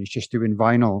version. He's just doing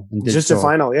vinyl and digital. Just a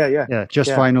vinyl, yeah. Yeah,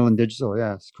 vinyl and digital.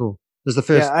 Yeah, it's cool. There's the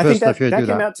first. I think that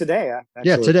came out today. Actually.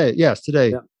 Yeah, today. Yes,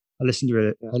 today. Yeah. I listened to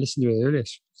it. I listened to it earlier.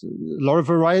 A lot of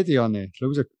variety on there.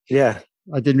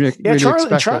 I didn't really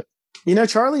expect it.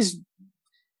 Charlie's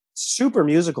super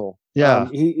musical. Yeah,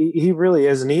 he really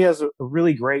is, and he has a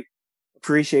really great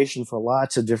appreciation for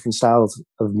lots of different styles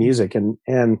of music, and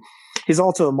he's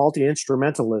also a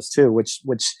multi-instrumentalist too, which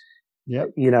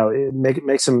it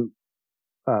makes him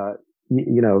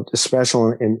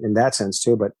special in that sense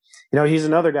too. But he's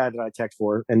another guy that I tech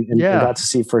for and got to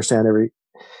see firsthand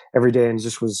every day, and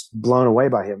just was blown away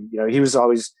by him. He was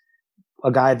always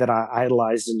a guy that I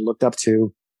idolized and looked up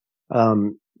to.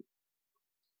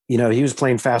 He was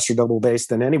playing faster double bass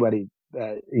than anybody.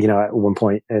 At one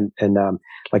point, and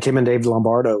like him and Dave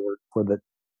Lombardo were the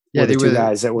two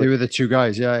guys that were. They were the two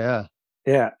guys. Yeah.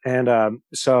 Yeah. And um,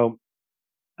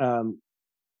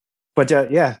 but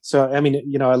yeah. So I mean,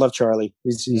 I love Charlie.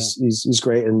 He's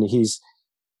great, and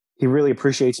he really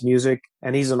appreciates music,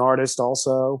 and he's an artist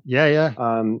also. Yeah.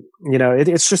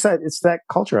 It's just it's that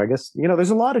culture, I guess. There's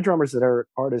a lot of drummers that are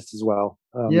artists as well.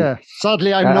 Yeah.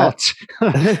 Sadly, I'm not.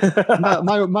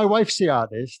 my wife's the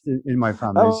artist in my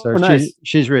family, so nice.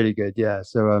 she's really good. Yeah.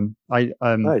 So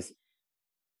nice.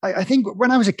 I think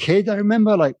when I was a kid, I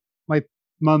remember like my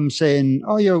mum saying,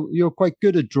 "Oh, you're quite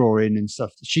good at drawing and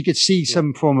stuff." She could see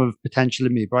some form of potential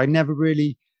in me, but I don't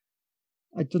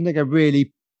think I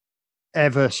really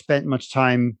ever spent much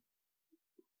time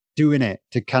doing it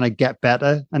to kind of get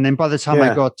better. And then by the time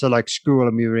I got to like school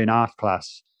and we were in art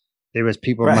class, there was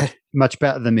people much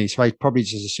better than me. So I probably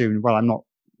just assumed, well,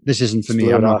 this isn't for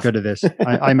me. I'm not good at this.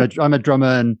 I'm a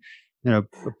drummer, and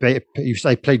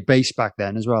I played bass back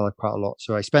then as well, like quite a lot.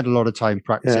 So I spent a lot of time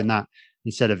practicing that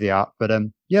instead of the art. But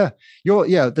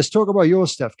let's talk about your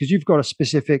stuff, because you've got a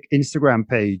specific Instagram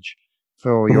page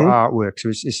for your artwork. So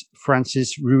it's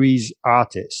Francis Ruiz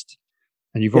Artist.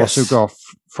 And you've also got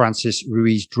Francis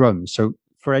Ruiz Drums. So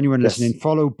for anyone listening,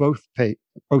 follow both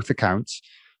accounts.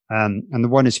 And the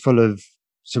one is full of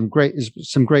some great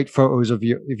photos of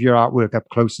your artwork up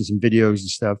close, and some videos and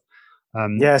stuff.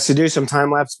 So do some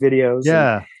time lapse videos.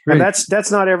 Yeah, and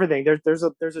that's not everything. There's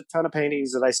a ton of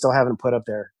paintings that I still haven't put up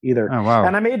there either. Oh wow!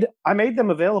 And I made them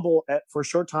available for a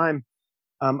short time.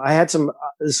 I had some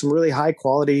really high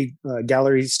quality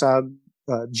gallery style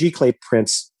G-clay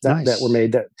prints that were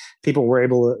made that people were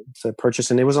able to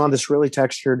purchase, and it was on this really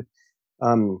textured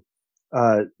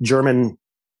German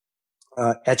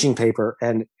etching paper,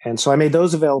 and so I made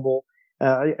those available.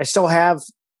 I still have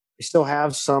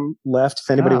some left if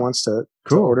anybody wants to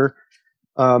order.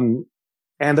 And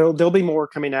there'll be more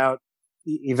coming out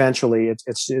eventually.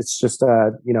 It's just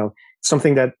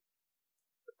something that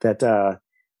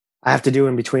I have to do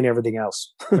in between everything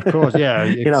else. Of course, yeah,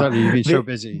 exactly. You've been so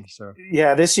busy. So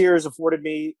this year has afforded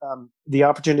me the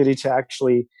opportunity to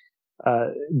actually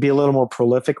be a little more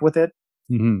prolific with it.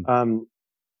 Mm-hmm.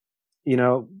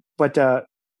 But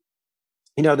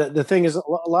the thing is, a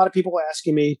lot of people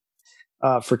asking me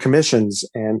for commissions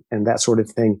and that sort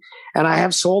of thing, and I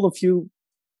have sold a few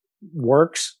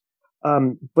works.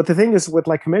 But the thing is, with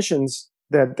like commissions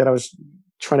that I was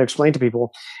trying to explain to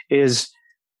people is,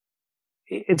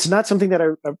 it's not something that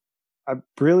I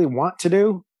really want to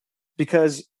do,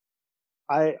 because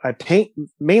I paint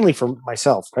mainly for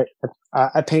myself, right?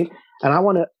 I paint, and I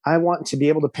want to be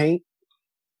able to paint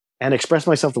and express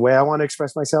myself the way I want to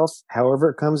express myself, however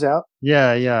it comes out.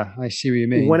 Yeah, I see what you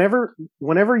mean. Whenever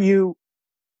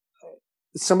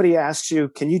somebody asks you,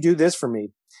 "Can you do this for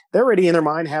me?" They already in their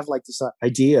mind have like this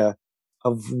idea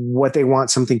of what they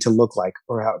want something to look like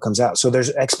or how it comes out. So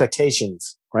there's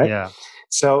expectations, right? Yeah.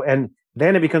 So, and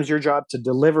then it becomes your job to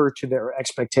deliver to their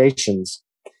expectations.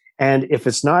 And if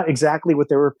it's not exactly what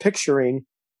they were picturing,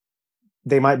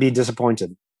 they might be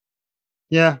disappointed.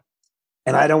 Yeah.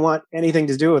 And I don't want anything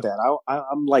to do with that.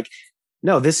 I'm like,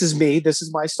 no, this is me. This is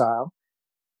my style.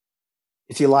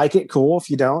 If you like it, cool. If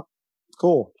you don't,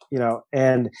 cool.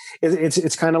 And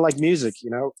it's kind of like music,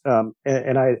 and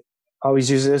I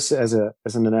always use this as an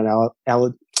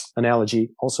analogy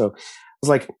also. It's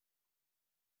like,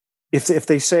 if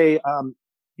they say,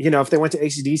 if they went to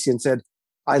AC/DC and said,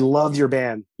 "I love your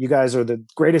band. You guys are the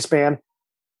greatest band.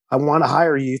 I want to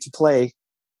hire you to play,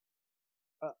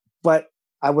 but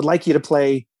I would like you to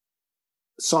play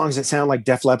songs that sound like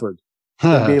Def Leppard."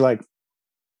 They'd be like,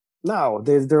 no,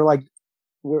 they're like,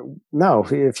 no,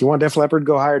 if you want Def Leppard,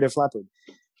 go hire Def Leppard.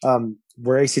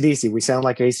 We're AC/DC. We sound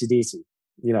like AC/DC.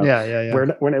 Yeah. We're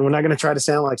not going to try to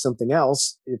sound like something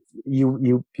else. If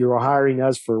you're hiring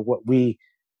us for what we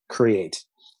create,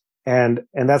 and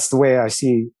that's the way I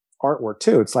see artwork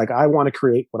too. It's like, I want to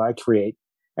create what I create,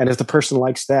 and if the person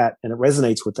likes that and it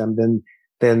resonates with them,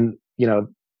 then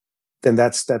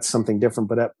that's something different.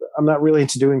 But I'm not really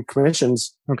into doing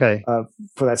commissions. Okay.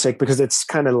 For that sake, because it's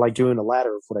kind of like doing a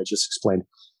ladder of what I just explained.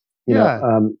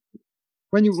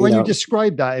 When you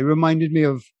described that, it reminded me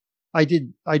of I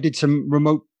did some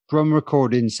remote drum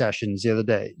recording sessions the other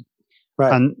day,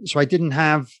 right? And so I didn't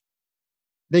have.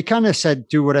 They kind of said,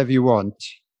 "Do whatever you want."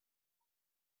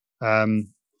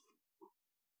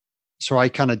 So I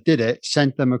kind of did it.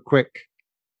 Sent them a quick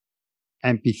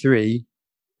MP3.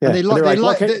 Yeah. And they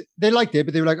liked it,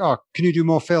 but they were like, "Oh, can you do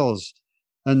more fills?"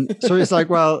 And so it's like,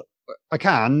 well, I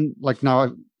can. Like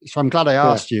now, so I'm glad I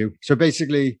asked you. So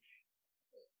basically,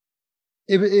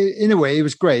 in a way, it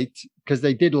was great because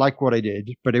they did like what I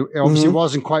did, but it obviously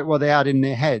wasn't quite what they had in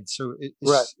their head. So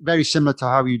it's very similar to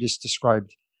how you just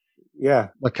described. Yeah,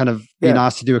 like kind of being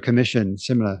asked to do a commission.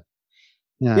 Similar.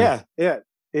 Yeah.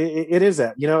 It is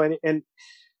that, and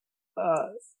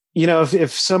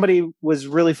if somebody was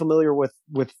really familiar with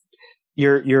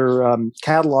your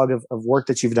catalog of work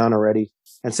that you've done already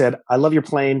and said, I love your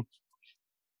playing,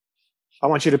 I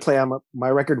want you to play on my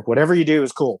record, whatever you do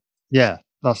is cool. Yeah.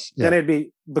 Then it'd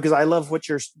be, because I love what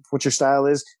your style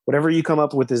is. Whatever you come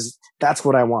up with that's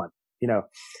what I want,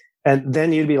 and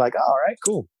then you'd be like, oh, all right,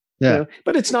 cool. Yeah.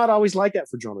 But it's not always like that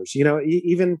for drummers,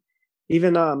 even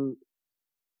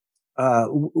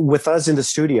with us in the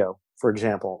studio, for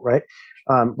example, right?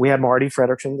 We had Marty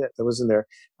Fredrickson that was in there.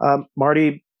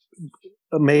 Marty,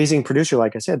 amazing producer,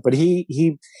 like I said, but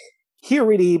he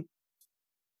already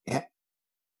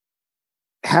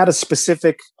had a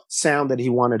specific sound that he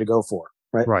wanted to go for.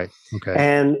 Right. Okay.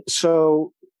 And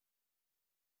so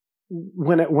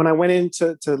when I went in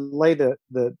to lay the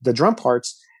drum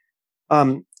parts,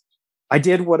 I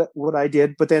did what I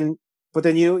did, but then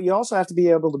you also have to be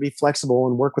able to be flexible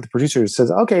and work with the producer who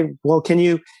says, okay, well, can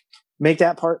you make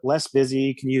that part less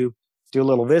busy? Can you do a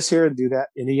little this here and do that?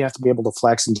 And you have to be able to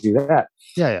flex and do that.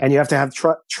 Yeah. And you have to have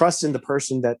trust in the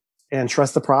person and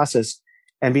trust the process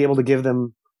and be able to give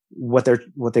them what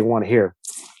they want to hear.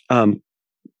 Hold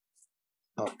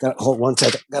one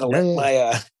second. Gotta let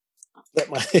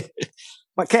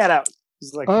my cat out.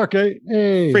 He's like, okay,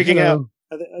 hey, freaking hello.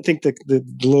 out. I think the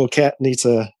little cat needs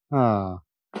to go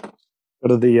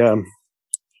to the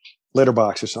litter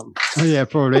box or something. Oh yeah,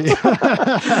 probably.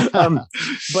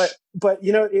 But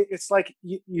it's like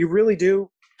you really do,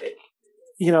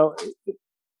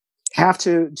 have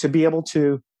to be able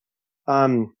to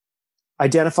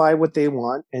identify what they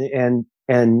want and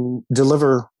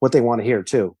deliver what they want to hear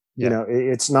too. Yeah.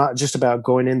 It's not just about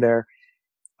going in there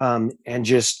and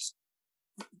just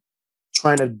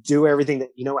trying to do everything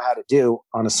that you know how to do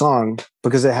on a song,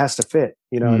 because it has to fit,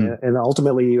 and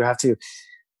ultimately you have to,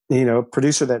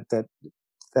 producer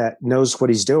that knows what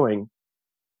he's doing,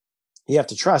 you have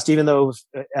to trust, even though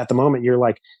at the moment you're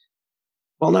like,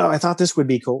 well, no, I thought this would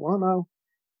be cool. Well, no,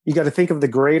 you got to think of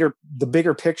the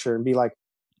bigger picture and be like,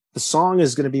 the song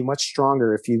is going to be much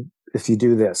stronger if you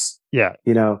do this. Yeah.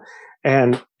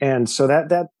 And so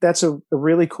that's a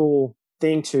really cool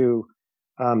thing to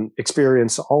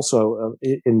experience also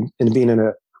in being in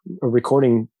a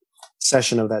recording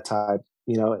session of that type,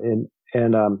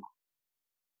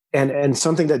 and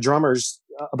something that drummers,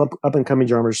 up and coming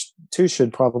drummers too,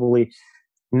 should probably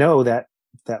know that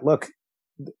look,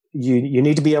 you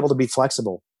need to be able to be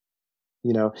flexible,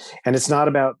 and it's not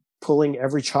about pulling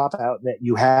every chop out that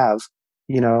you have.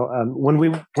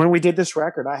 When we did this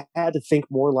record, I had to think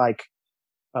more like,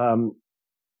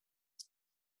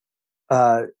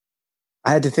 I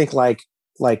had to think like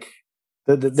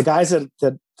the guys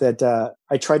that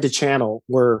I tried to channel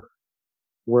were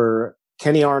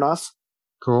Kenny Aronoff.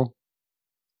 Cool.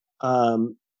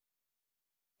 And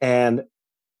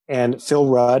Phil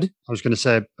Rudd. I was going to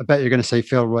say, I bet you're going to say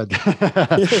Phil Rudd.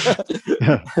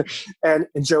 and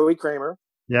Joey Kramer.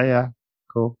 Yeah.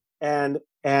 Cool. And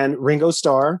Ringo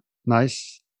Starr.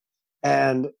 Nice.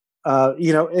 And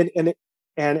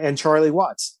and Charlie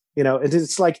Watts.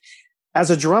 It's like, as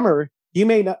a drummer, you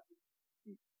may not,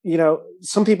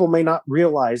 some people may not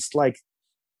realize, like,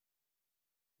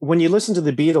 when you listen to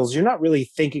the Beatles, you're not really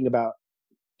thinking about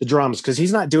the drums, because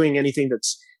he's not doing anything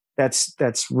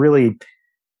that's really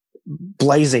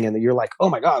blazing, and that you're like, oh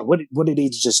my God, what did he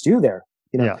just do there?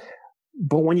 Yeah.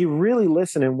 But when you really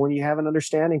listen, and when you have an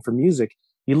understanding for music,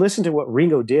 you listen to what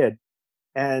Ringo did,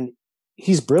 and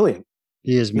he's brilliant.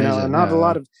 He is amazing. Not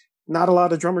a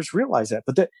lot of drummers realize that.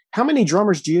 But how many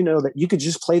drummers do you know that you could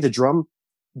just play the drum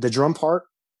part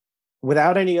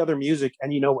without any other music,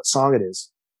 and you know what song it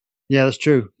is? Yeah, that's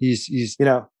true. He's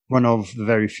one of the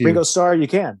very few. Ringo Starr, you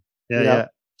can. Yeah,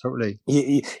 totally.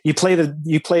 You play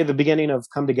the beginning of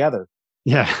Come Together.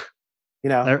 Yeah.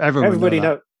 Everybody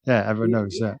knows. Yeah, everyone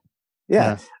knows.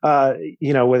 Yeah.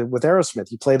 With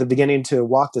Aerosmith, you play the beginning to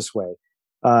Walk This Way.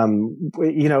 And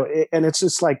it's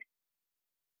just like,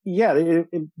 there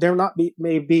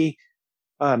may be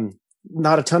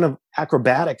not a ton of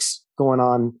acrobatics going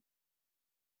on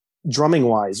drumming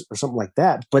wise or something like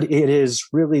that, but it is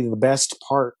really the best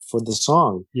part for the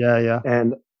song. Yeah.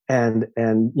 And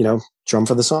drum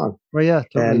for the song. Well, yeah,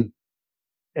 totally.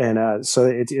 And so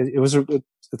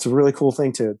it's a really cool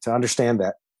thing to understand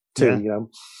that too.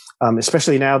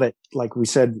 Especially now that, like we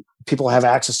said, people have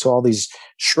access to all these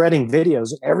shredding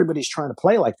videos. Everybody's trying to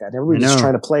play like that. Everybody's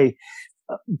trying to play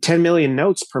 10 million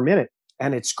notes per minute,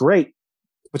 and it's great,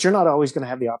 but you're not always going to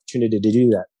have the opportunity to do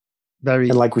that.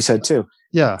 And like we said too,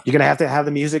 yeah, you're going to have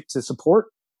the music to support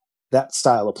that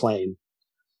style of playing.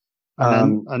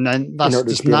 And then that's in order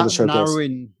just to be able to showcase.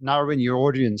 narrowing your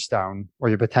audience down, or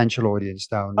your potential audience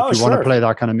down, Oh, if you want to sure. play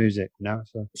that kind of music,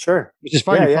 So Sure. which is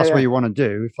fine if that's yeah. what you want to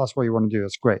do. If that's what you want to do,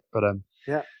 that's great. But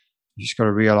Yeah. you just got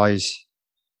to realize,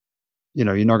 you're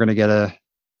not going to get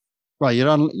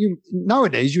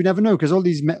nowadays you never know, because all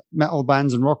these metal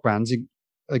bands and rock bands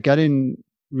are getting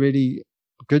really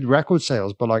good record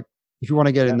sales. But like, if you want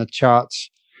to get in the charts,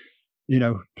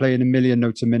 playing 1 million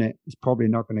notes a minute is probably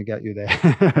not going to get you there.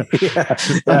 Yeah.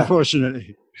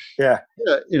 Unfortunately. Yeah.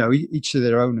 Each to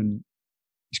their own, and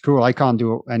it's cool. I can't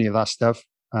do any of that stuff.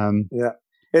 Yeah.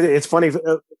 It's funny.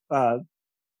 Paul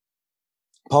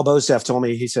Bostaph told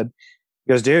me, he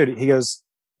goes, dude, because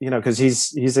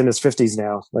he's in his 50s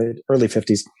now, like early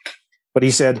 50s. But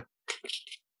he said,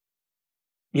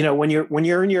 when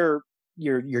you're in your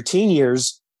teen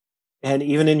years and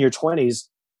even in your 20s,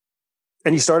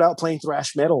 and you start out playing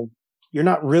thrash metal, you're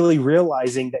not really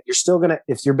realizing that you're still going to,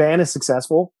 if your band is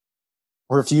successful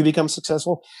or if you become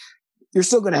successful, you're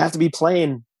still going to have to be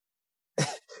playing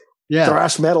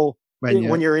thrash metal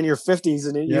when you're in your 50s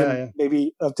and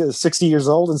maybe up to 60 years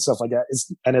old and stuff like that.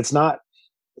 It's not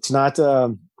it's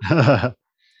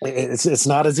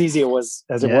not as easy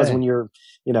as it was when you're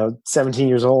 17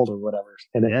 years old or whatever.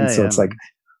 So it's like,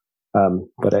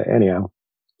 but anyhow.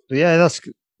 Yeah, that's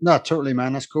totally,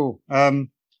 man. That's cool. Coming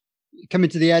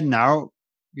to the end now.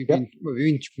 We've been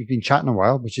chatting a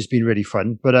while, which has been really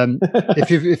fun. But if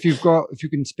you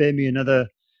can spare me another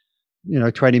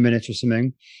 20 minutes or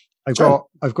something,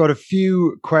 I've got a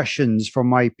few questions from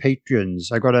my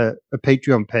Patreons. I got a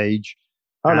Patreon page.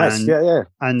 Oh, nice. Yeah.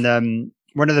 And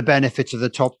one of the benefits of the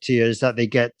top tier is that they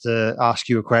get to ask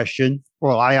you a question.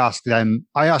 Well, I ask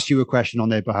you a question on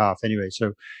their behalf anyway.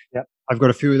 So I've got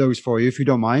a few of those for you, if you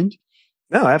don't mind.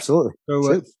 No, absolutely.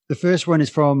 So the first one is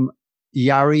from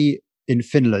Yari in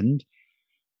Finland.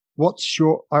 What's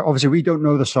your, obviously we don't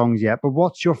know the songs yet, but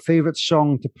what's your favorite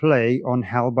song to play on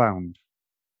Hellbound?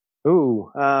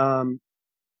 Ooh, wow.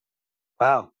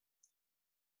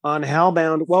 On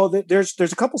Hellbound, well, there's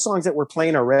a couple songs that we're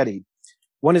playing already.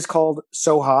 One is called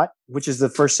So Hot, which is the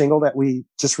first single that we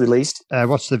just released.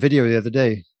 Watched the video the other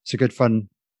day. It's a good fun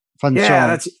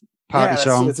song. Party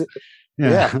song.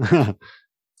 Yeah.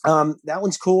 That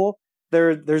one's cool.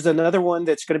 There's another one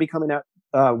that's going to be coming out,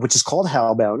 which is called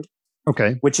Hellbound.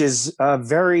 Okay. Which is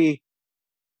very,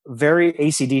 very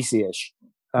AC/DC-ish.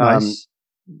 Nice.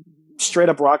 Straight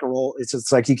up rock and roll.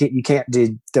 It's like you can't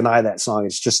deny that song.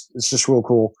 It's just real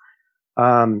cool.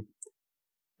 Wow.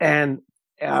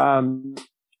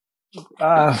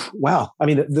 I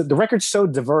mean, the record's so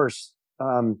diverse.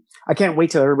 I can't wait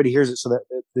till everybody hears it so that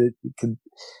you can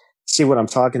see what I'm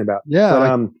talking about.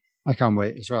 Yeah. But, I can't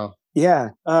wait as well. Yeah.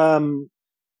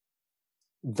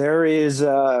 There is,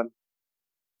 and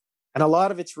a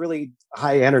lot of it's really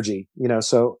high energy,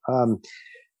 so,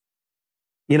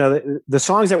 the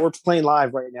songs that we're playing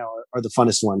live right now are the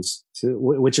funnest ones,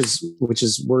 which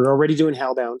is we're already doing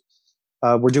Hellbound.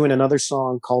 We're doing another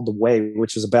song called The Way,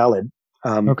 which is a ballad.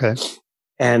 Okay.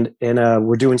 And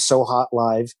we're doing So Hot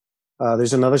live.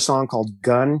 There's another song called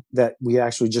Gun that we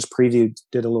actually just did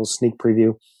a little sneak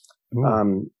preview.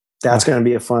 That's going to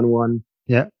be a fun one.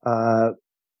 Yeah. I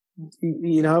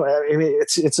mean,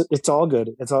 it's all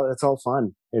good. It's all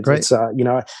fun. Great.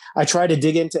 I try to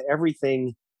dig into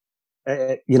everything,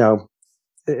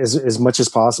 as much as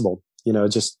possible,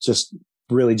 just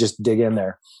really just dig in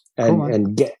there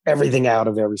and get everything out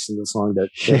of every single song that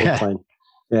we're playing.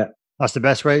 Yeah. That's the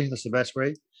best way.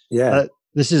 Yeah.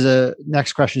 This is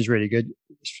next question is really good.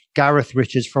 Gareth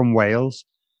Richards from Wales.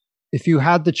 If you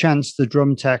had the chance to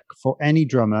drum tech for any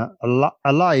drummer,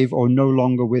 alive or no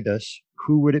longer with us,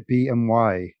 who would it be and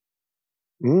why?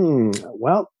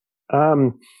 Well,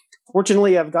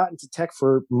 fortunately, I've gotten to tech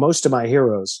for most of my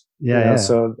heroes. Yeah.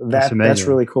 So that's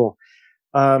really cool.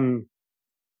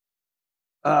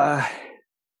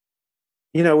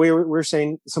 We were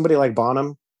saying somebody like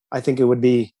Bonham. I think it would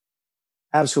be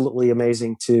absolutely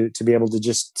amazing to be able to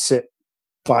just sit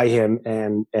by him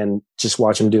and just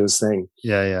watch him do his thing.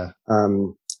 Yeah.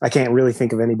 I can't really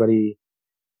think of anybody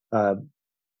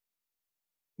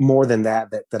more than that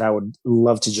I would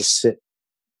love to just sit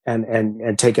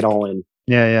and take it all in.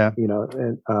 Yeah.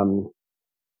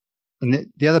 And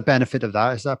the other benefit of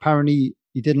that is that apparently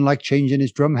he didn't like changing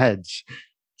his drum heads.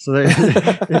 So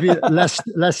there'd be less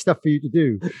stuff for you to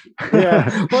do.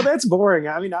 Yeah. Well, that's boring.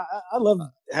 I mean, I love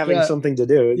having something to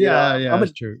do.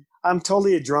 That's true. I'm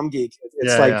totally a drum geek.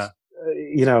 It's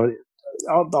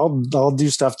I'll do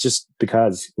stuff just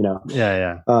because,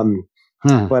 Yeah.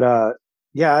 But I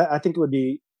think it would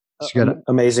be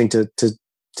amazing to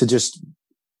just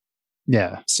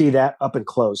see that up and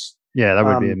close. Yeah, that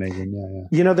would be amazing.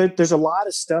 Yeah. You know, there's a lot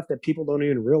of stuff that people don't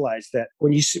even realize that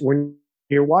when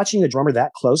you're watching a drummer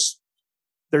that close,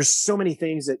 there's so many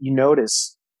things that you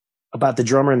notice about the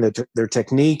drummer and their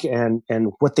technique and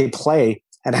what they play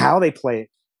and how they play it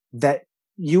that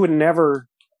you would never,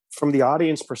 from the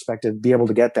audience perspective, be able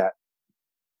to get that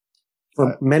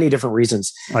for many different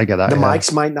reasons. I get that. The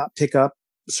mics might not pick up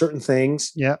certain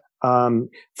things. Yeah.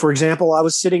 For example, I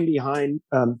was sitting behind.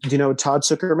 Do you know who Todd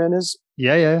Zuckerman is?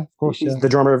 Yeah, of course. He's the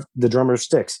drummer of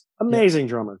Styx. Amazing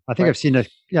drummer. I think right?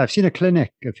 I've seen a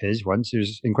clinic of his once. It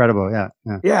was incredible.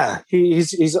 Yeah.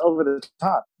 He's over the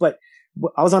top. But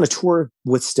I was on a tour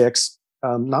with Styx,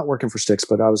 not working for Styx,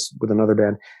 but I was with another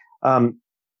band.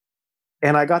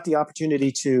 And I got the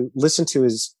opportunity to listen to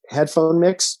his headphone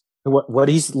mix, what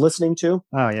he's listening to.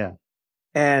 Oh yeah.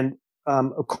 And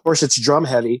of course it's drum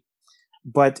heavy,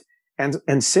 but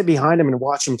and sit behind him and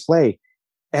watch him play.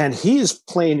 And he's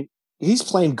playing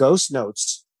ghost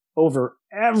notes over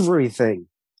everything.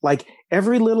 Like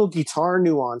every little guitar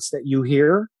nuance that you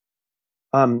hear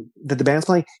that the band's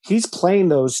playing, he's playing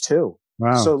those too.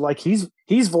 Wow. So like he's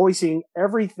voicing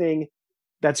everything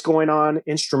that's going on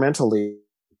instrumentally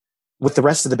with the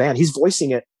rest of the band. He's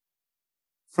voicing it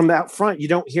from out front. You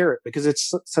don't hear it because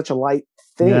it's such a light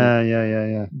thing.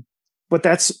 Yeah. But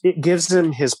it gives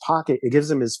him his pocket. It gives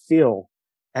him his feel.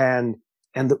 And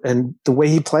the way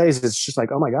he plays, it's just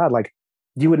like, oh my God, like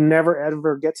you would never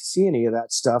ever get to see any of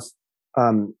that stuff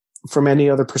from any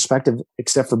other perspective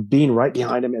except for being right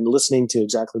behind him and listening to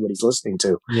exactly what he's listening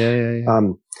to. Yeah.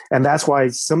 And that's why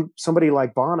somebody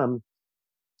like Bonham,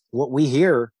 what we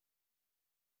hear,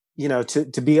 you know,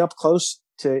 to be up close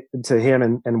to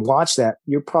him and watch that,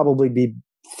 you'll probably be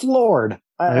floored.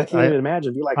 I can't even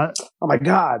imagine. You're like, oh my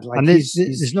God! Like, and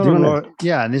there's not a lot.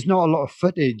 And there's not a lot of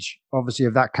footage, obviously,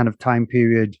 of that kind of time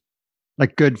period.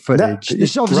 Like good footage.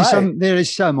 There's obviously there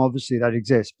is some obviously that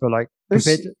exists, but like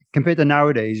compared to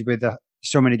nowadays with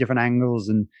so many different angles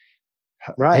and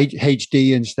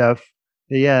HD and stuff.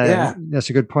 Yeah, that's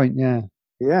a good point.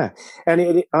 Yeah,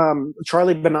 and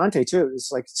Charlie Benante too.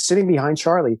 It's like sitting behind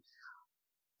Charlie.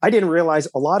 I didn't realize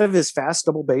a lot of his fast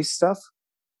double bass stuff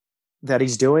that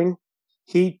he's doing.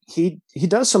 He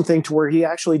does something to where he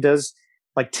actually does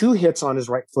like 2 hits on his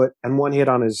right foot and 1 hit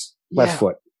on his left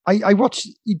foot. I watched.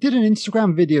 He did an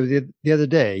Instagram video the other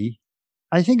day.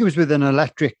 I think it was with an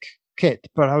electric kit,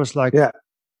 but I was like,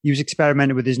 he was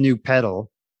experimenting with his new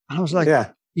pedal, and I was like,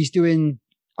 he's doing.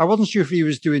 I wasn't sure if he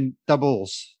was doing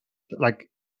doubles, like,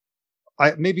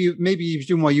 maybe he was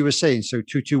doing what you were saying, so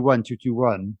 2-2-1,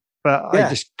 2-2-1. But I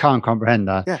just can't comprehend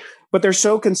that. Yeah, but they're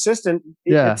so consistent.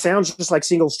 It sounds just like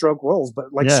single stroke rolls,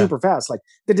 but like super fast, like.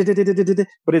 But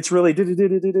it's really,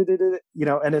 you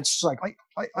know, and it's just like,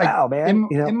 wow, man.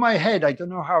 In my head, I don't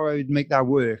know how I would make that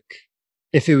work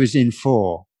if it was in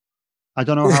 4. I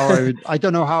don't know how I would. I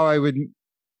don't know how I would.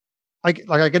 I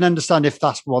can understand if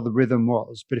that's what the rhythm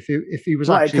was, but if he was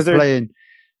actually playing,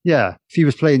 if he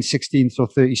was playing 16th or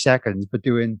 30 seconds, but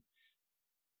doing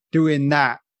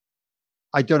that.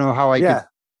 I don't know how I could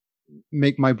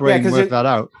make my brain work that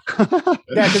out.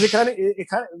 Because it kind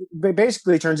of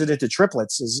basically turns it into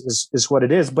triplets is what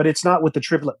it is, but it's not with the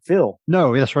triplet fill.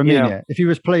 No, that's what I mean. Yeah. If he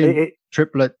was playing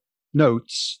triplet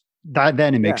notes,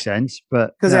 then it makes sense.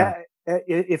 But because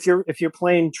if you're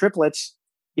playing triplets,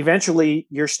 eventually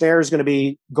your snare is going to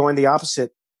be going the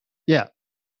opposite.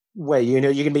 Way. You know,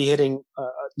 you can be hitting,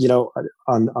 on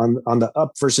the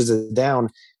up versus the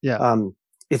down.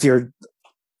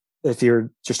 If you're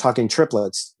just talking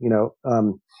triplets, you know,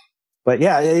 but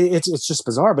it's just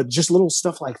bizarre. But just little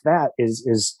stuff like that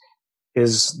is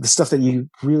the stuff that you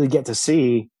really get to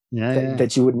see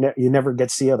that you would never get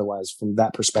to see otherwise from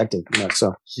that perspective. You know,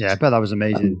 so I bet that was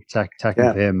amazing. Tech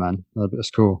of him, man. That's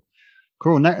cool.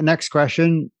 Cool. Next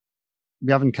question.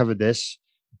 We haven't covered this.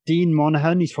 Dean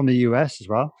Monahan. He's from the US as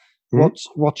well. Mm-hmm.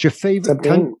 What's your favorite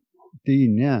country?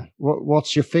 Dean, yeah.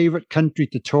 What's your favorite country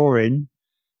to tour in?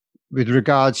 With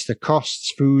regards to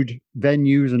costs, food,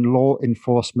 venues, and law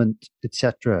enforcement,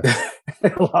 etc.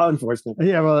 Law enforcement.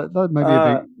 Yeah, well, that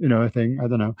might be a thing. I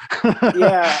don't know.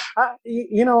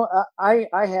 I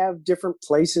have different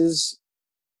places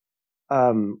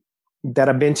that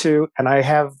I've been to, and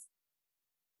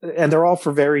they're all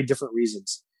for very different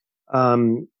reasons.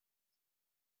 In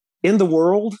the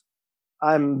world,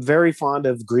 I'm very fond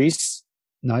of Greece.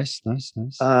 Nice.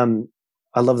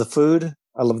 I love the food.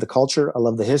 I love the culture. I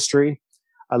love the history.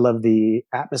 I love the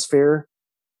atmosphere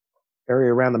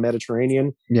area around the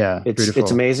Mediterranean. Yeah,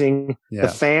 it's amazing. Yeah. The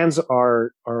fans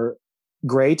are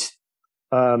great,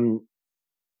 and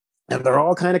they're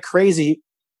all kind of crazy,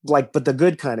 but the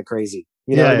good kind of crazy.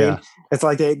 You know what I mean? It's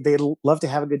like they love to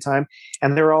have a good time,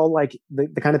 and they're all like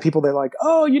the kind of people that are like,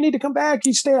 oh, you need to come back.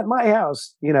 You stay at my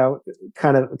house, you know,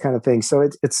 kind of thing. So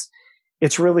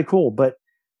it's really cool. But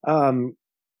you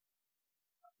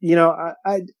know,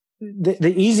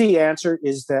 the easy answer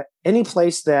is that any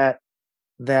place that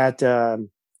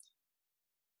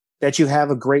you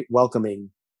have a great welcoming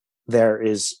there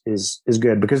is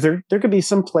good, because there could be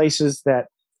some places that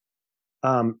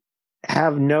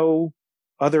have no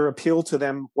other appeal to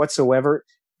them whatsoever,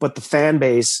 but the fan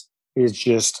base is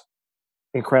just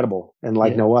incredible and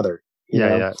like no other. You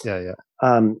know?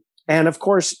 And of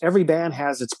course, every band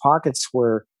has its pockets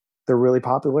where they're really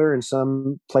popular, and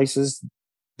some places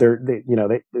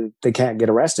they can't get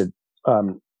arrested.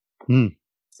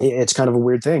 It's kind of a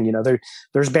weird thing, you know.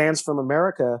 There's bands from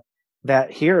America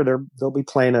that here they'll be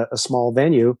playing a small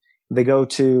venue. They go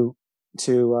to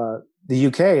the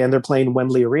UK and they're playing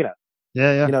Wembley Arena.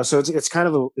 You know, so it's kind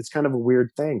of a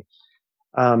weird thing.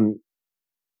 You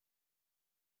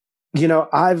know,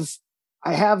 I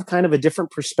have kind of a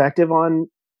different perspective on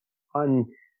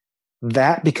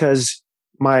that, because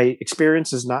my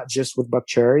experience is not just with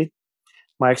Buckcherry.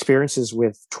 My experience is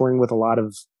with touring with a lot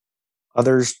of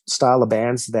other style of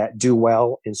bands that do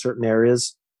well in certain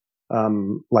areas,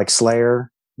 like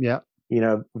Slayer. You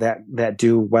know, that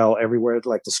do well everywhere,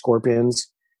 like the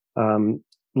Scorpions,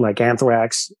 like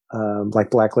Anthrax, like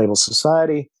Black Label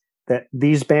Society. That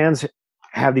these bands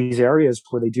have these areas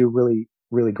where they do really,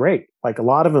 really great. Like a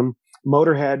lot of them,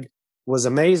 Motorhead was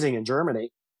amazing in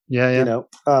Germany. You know,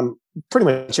 pretty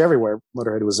much everywhere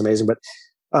Motorhead was amazing, but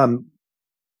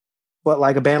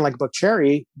like a band like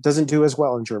Buckcherry doesn't do as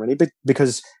well in Germany,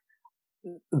 because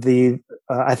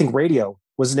I think radio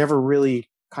was never really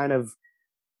kind of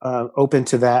open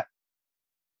to that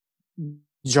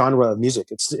genre of music.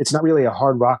 It's not really a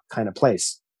hard rock kind of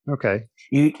place. Okay.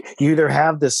 You either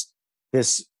have this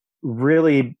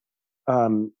really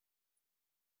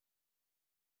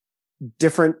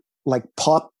different, like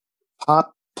pop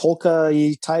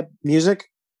polka-y type music,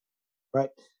 right?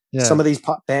 Some of these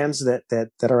pop bands that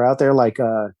are out there, like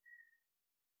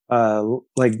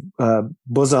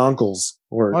Buzz Uncles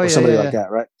or somebody like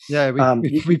that, right?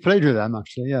 We played with them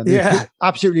actually. They're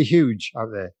absolutely huge out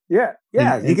there. You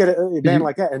get a band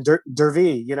like that, and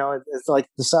Dervy, you know, it's like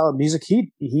the style of music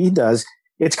he does.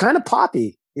 It's kind of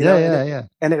poppy, you know,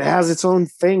 and it has its own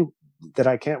thing that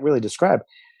I can't really describe.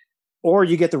 Or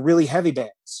you get the really heavy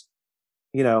bands,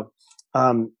 you know,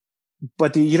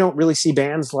 but you don't really see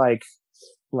bands like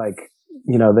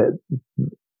you know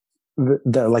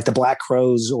the like the Black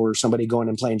Crowes or somebody going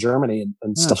and playing Germany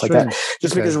and stuff like that,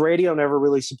 just because radio never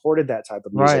really supported that type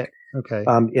of music,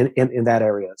 in that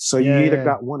area. So you either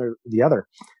got one or the other.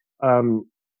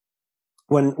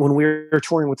 When we were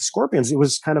touring with the Scorpions, it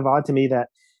was kind of odd to me that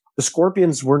the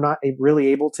Scorpions were not really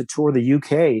able to tour the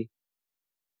UK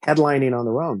headlining on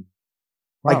their own.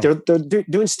 Like they're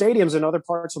doing stadiums in other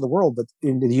parts of the world, but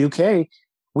in the UK,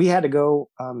 we had to go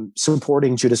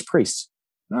supporting Judas Priest.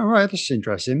 Oh, right. That's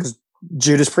interesting. Because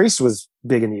Judas Priest was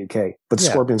big in the UK, but the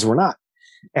Scorpions were not.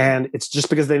 And it's just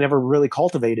because they never really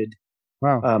cultivated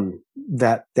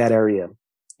that area.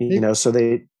 You know, so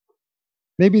they...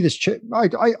 Maybe this...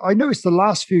 I noticed the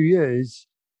last few years,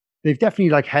 they've definitely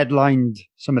like headlined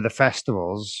some of the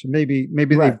festivals. Maybe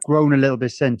they've grown a little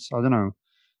bit since. I don't know.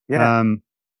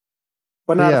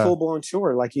 But not a full-blown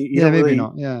tour. Like you don't really...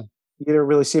 not. You don't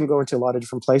really see them going to a lot of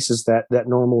different places that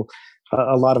normal...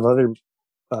 a lot of other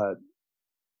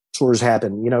tours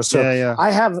happen, you know. So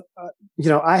I have,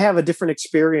 I have a different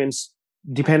experience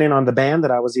depending on the band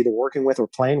that I was either working with or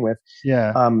playing with.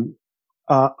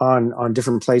 On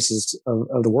different places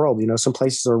of the world. You know, some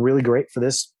places are really great for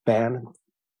this band,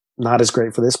 not as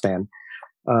great for this band.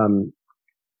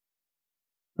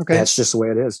 That's just the way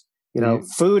it is. You know,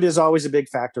 food is always a big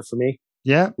factor for me.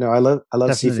 No, I love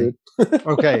seafood.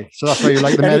 Okay, so that's why you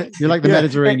like the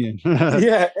Mediterranean.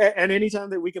 And anytime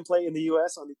that we can play in the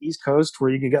U.S. on the East Coast where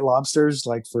you can get lobsters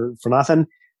like for nothing,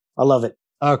 I love it.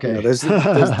 Okay, you know, there's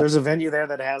a venue there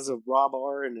that has a raw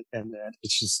bar and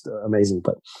it's just amazing.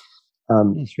 But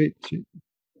sweet.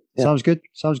 Sounds good.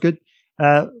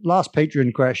 Last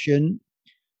Patreon question.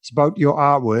 It's about your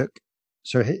artwork.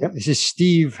 So this is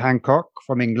Steve Hancock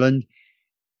from England.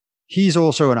 He's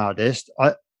also an artist.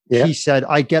 He said,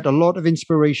 I get a lot of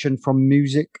inspiration from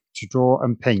music to draw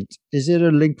and paint. Is it a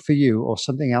link for you or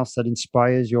something else that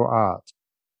inspires your art?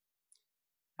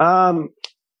 Well,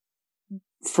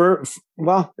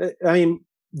 I mean,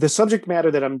 the subject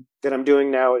matter that I'm doing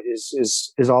now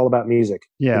is all about music.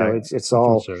 You know, it's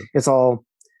all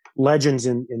legends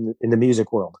in the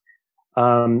music world.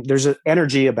 There's an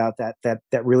energy about that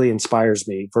really inspires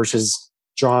me versus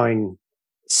drawing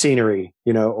scenery,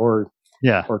 or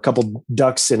a couple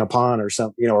ducks in a pond or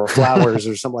something, or flowers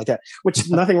or something like that. Which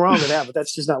nothing wrong with that, but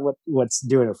that's just not what's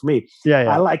doing it for me. Yeah.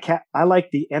 I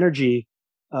like the energy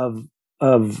of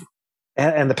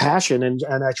and the passion, and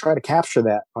I try to capture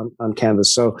that on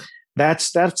canvas. So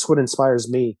that's what inspires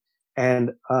me.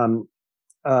 And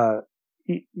also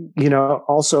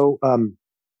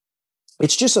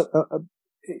it's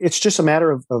just a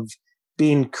matter of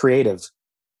being creative.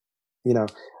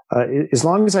 As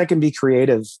long as I can be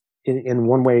creative in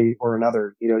one way or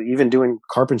another, even doing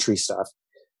carpentry stuff,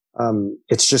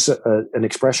 it's just an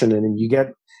expression, and you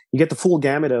get the full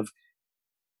gamut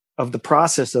of the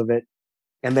process of it,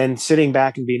 and then sitting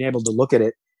back and being able to look at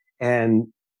it and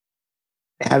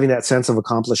having that sense of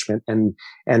accomplishment and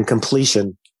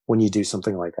completion when you do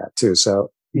something like that too.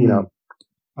 So,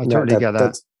 I totally get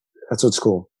that. That's what's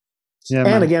cool. Yeah, and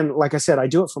man. again, like I said, I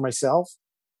do it for myself.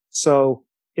 So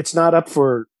it's not up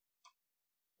for,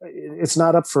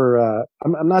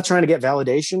 I'm not trying to get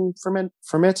validation from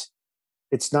it.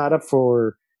 It's not up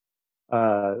for,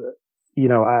 to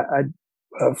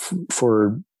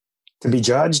be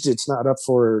judged. It's not up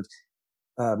for,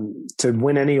 to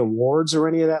win any awards or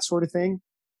any of that sort of thing.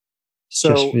 So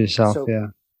just for yourself.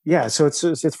 Yeah. So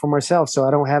it's for myself. So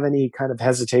I don't have any kind of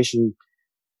hesitation,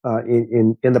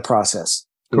 in the process.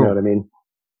 You Cool. know what I mean?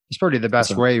 It's probably the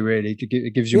best way, really.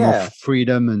 It gives you more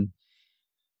freedom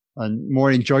and more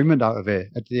enjoyment out of it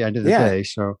at the end of the day.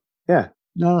 So yeah,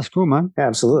 no, that's cool, man. Yeah,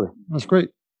 absolutely. That's great.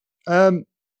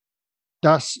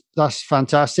 That's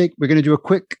fantastic. We're going to do a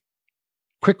quick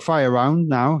fire round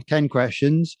now. 10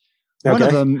 questions. Okay. One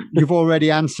of them you've already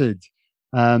answered,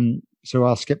 so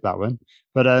I'll skip that one.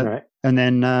 But right. And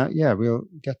then we'll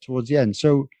get towards the end.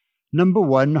 So, number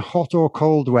 1, hot or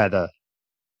cold weather?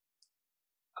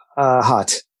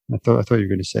 Hot. I thought you were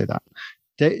going to say that.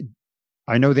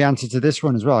 I know the answer to this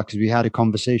one as well because we had a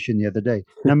conversation the other day.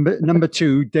 Number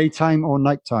 2, daytime or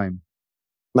nighttime?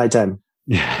 Nighttime.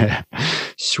 Yeah.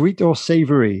 Sweet or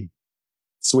savory?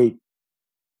 Sweet.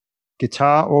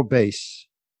 Guitar or bass?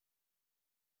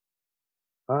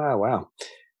 Wow.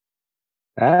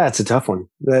 That's a tough one.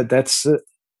 That's.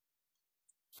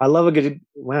 I love a good.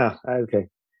 Wow. Okay.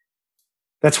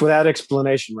 That's without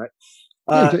explanation, right?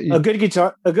 A good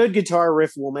guitar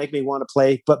riff will make me want to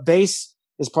play, but bass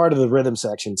is part of the rhythm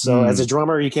section. So as a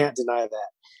drummer, you can't deny that.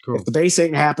 Cool. If the bass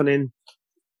ain't happening,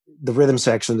 the rhythm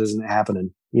section isn't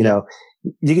happening. You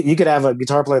could have a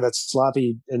guitar player that's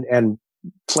sloppy and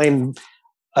playing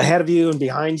ahead of you and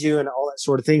behind you and all that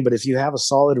sort of thing. But if you have a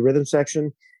solid rhythm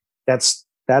section, that's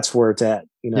where it's at.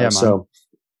 Yeah, so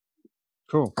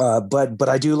cool. But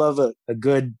I do love a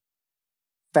good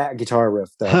fat guitar riff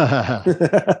though.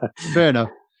 Fair enough.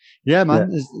 Yeah, man.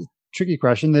 Yeah. It's a tricky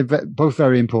question. They're both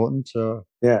very important. So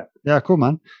yeah, cool,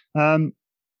 man.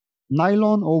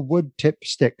 Nylon or wood tip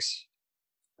sticks?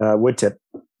 Wood tip.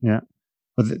 Yeah.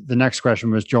 But the next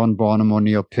question was John Bonham or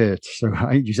Neil Peart. So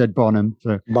you said Bonham.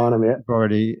 So Bonham, yeah. I've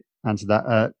already answered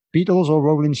that. Beatles or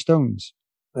Rolling Stones?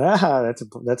 That's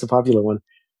a popular one.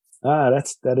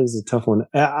 That is a tough one.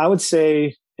 I would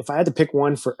say if I had to pick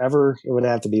one forever, it would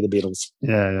have to be the Beatles.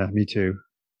 Yeah, me too.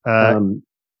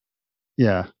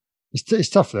 Yeah, it's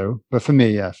tough though. But for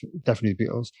me, yeah, definitely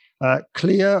Beatles.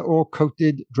 Clear or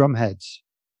coated drum heads?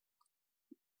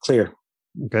 Clear.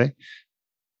 Okay.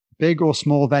 Big or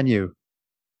small venue?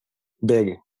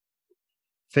 Big.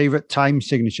 Favorite time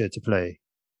signature to play?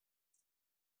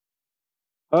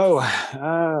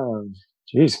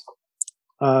 Geez.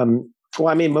 Well,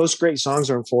 I mean, most great songs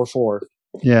are in 4/4.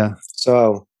 Yeah.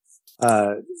 So,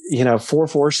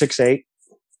 4/4, 6/8.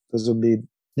 Those would be.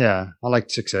 Yeah, I like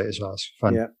 6/8 as well. It's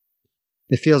fun. Yeah.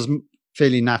 It feels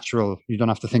fairly natural. You don't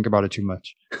have to think about it too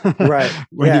much. Right.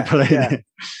 when you play it.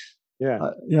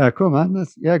 Yeah. Cool, man.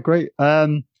 Great.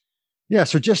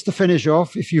 So just to finish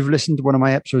off, if you've listened to one of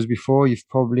my episodes before, you've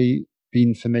probably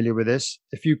been familiar with this.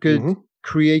 If you could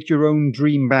create your own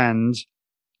dream band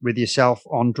with yourself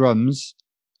on drums,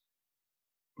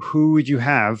 who would you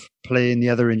have playing the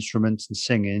other instruments and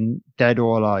singing, dead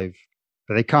or alive?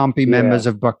 But they can't be members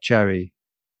of Buckcherry.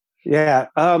 Yeah.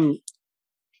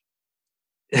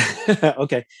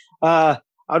 Okay.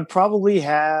 I'd probably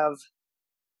have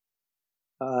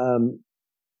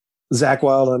Zakk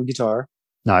Wylde on guitar.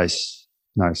 Nice.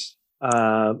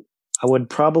 I would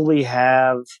probably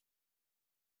have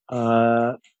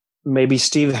maybe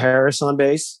Steve Harris on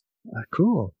bass.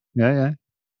 Cool. Yeah.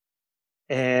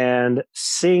 And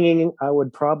singing, I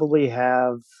would probably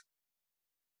have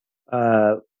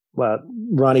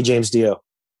Ronnie James Dio.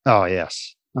 Oh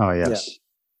yes. Yeah.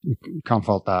 You can't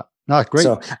fault that. No, great.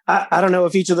 So I don't know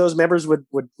if each of those members would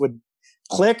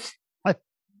click.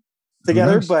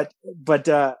 together.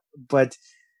 But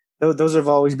those have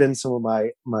always been some of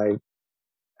my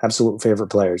absolute favorite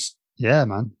players. Yeah,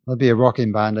 man, that'd be a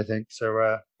rocking band, I think.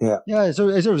 So yeah, it's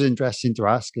always interesting to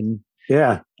ask, and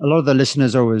yeah, a lot of the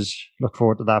listeners always look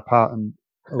forward to that part, and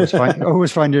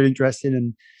always find it interesting.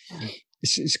 And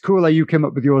it's cool that you came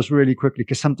up with yours really quickly,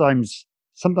 because sometimes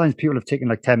people have taken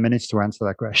like 10 minutes to answer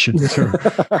that question.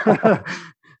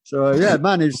 So yeah,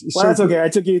 man, it's well, that's okay. I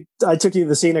took you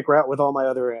the scenic route with all my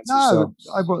other answers. No,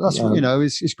 that's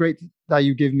it's great that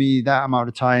you give me that amount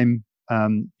of time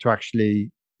to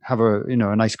actually have a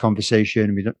nice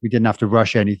conversation. We didn't have to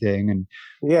rush anything, and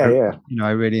I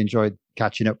really enjoyed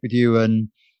catching up with you, and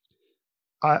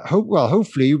I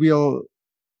hopefully we'll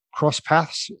cross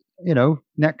paths.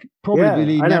 Next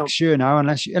year now,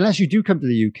 unless you do come to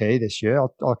the UK this year,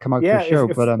 I'll come out to a show.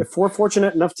 If we're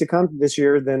fortunate enough to come this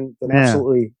year, then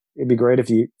absolutely, it'd be great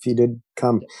if you did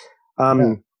come.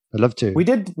 I'd love to. We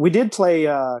did play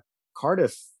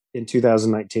Cardiff in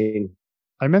 2019.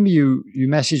 I remember you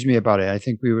messaged me about it. I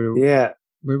think we were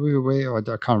we were away, or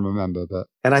I can't remember,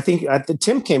 and I think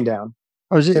Tim came down.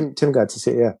 Oh, is it? Tim got to see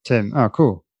it. Yeah, Tim. Oh,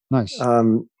 cool, nice.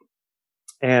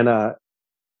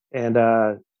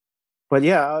 But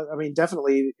yeah, I mean,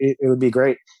 definitely it would be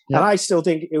great. Yeah. And I still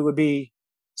think it would be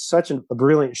such a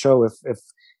brilliant show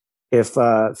if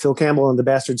Phil Campbell and the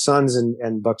Bastard Sons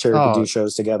and Buckcherry could do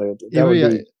shows together. That would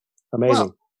be amazing.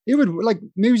 Well, it would, like,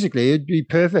 musically, it'd be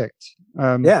perfect.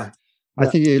 I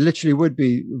think it literally would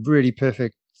be really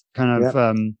perfect kind of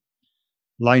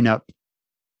lineup.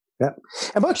 Yeah,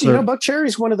 and Buckcherry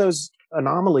is one of those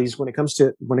anomalies when it comes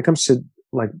to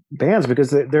like bands, because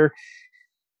they're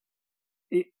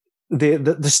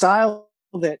the style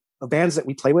of bands that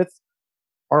we play with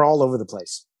are all over the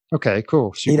place. Okay,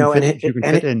 cool. So you can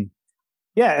fit in.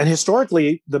 Yeah, and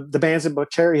historically, the bands that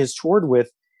Buckcherry has toured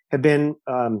with have been,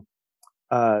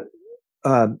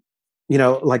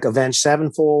 like Avenged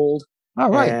Sevenfold,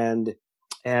 and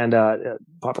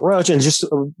Papa Roach, and just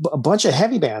a bunch of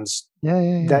heavy bands.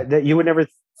 That you would never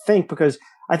think, because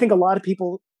I think a lot of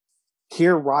people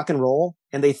hear rock and roll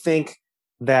and they think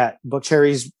that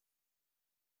Buckcherry's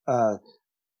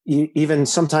even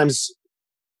sometimes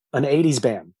an 80s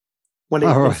band, when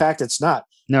in fact it's not.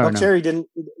 Buckcherry didn't,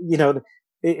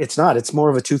 it's not. It's more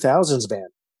of a 2000s band.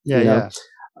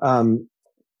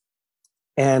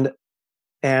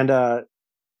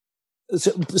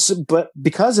 But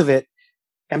because of it,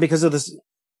 and because of this,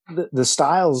 the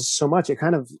styles so much, it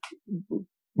kind of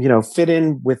fit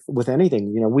in with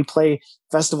anything. We play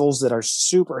festivals that are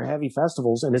super heavy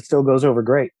festivals, and it still goes over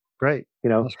great.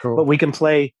 That's cool. But we can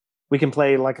play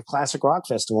like a classic rock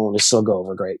festival and it still go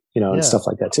over great, and stuff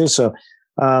like that too. So,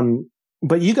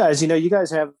 but you guys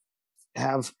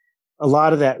have a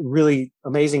lot of that really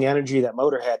amazing energy that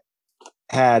Motorhead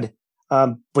had.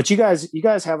 But you guys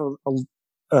have a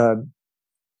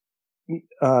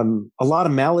lot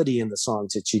of melody in the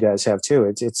songs that you guys have too.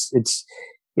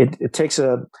 It takes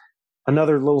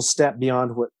another little step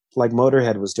beyond what like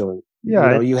Motorhead was doing.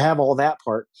 You have all that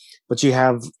part, but you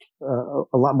have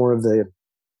a lot more of the,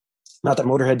 not that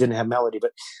Motorhead didn't have melody,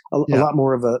 but a lot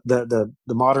more of the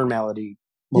modern melody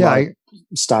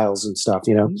styles and stuff,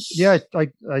 Yeah,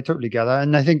 I totally get that.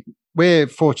 And I think we're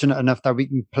fortunate enough that we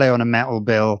can play on a metal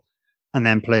bill and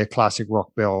then play a classic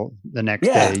rock bill the next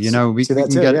day. We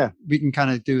can kind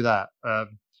of do that.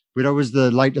 We're always the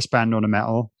lightest band on a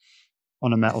metal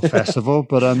festival,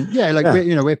 but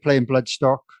we're playing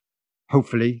Bloodstock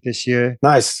hopefully this year.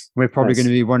 Nice. We're probably going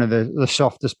to be one of the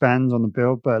softest bands on the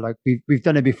bill, but like we've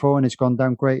done it before and it's gone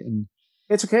down great, and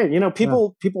it's okay.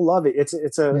 People love it. It's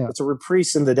a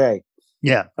reprise in the day.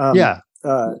 Yeah.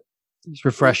 It's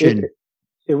refreshing.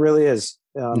 It really is.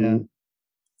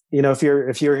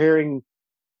 If you're hearing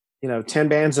 10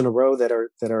 bands in a row that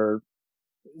are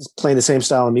playing the same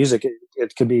style of music,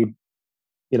 it could be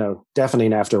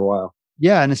deafening after a while.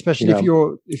 Yeah, and especially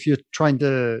if you're trying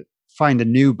to find a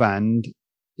new band,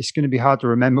 it's going to be hard to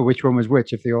remember which one was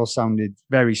which if they all sounded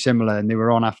very similar and they were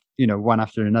on after one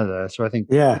after another. So I think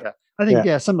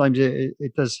sometimes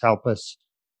it does help us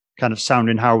kind of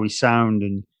sounding how we sound,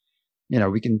 and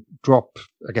we can drop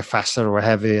like a faster or a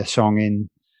heavier song in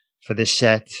for this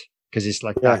set because it's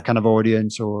like that kind of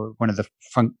audience, or one of the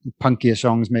punkier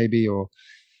songs maybe, or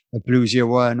a bluesier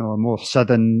one, or a more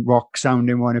southern rock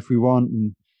sounding one if we want.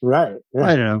 And I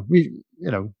don't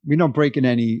know, we're not breaking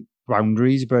any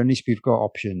boundaries, but at least we've got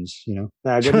options.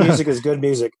 Good music is good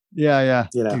music.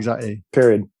 Exactly.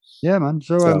 Period. Yeah, man.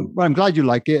 So I'm glad you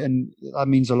like it, and that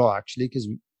means a lot actually, because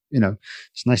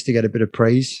it's nice to get a bit of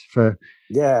praise for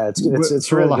it's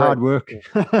for really all the hard work.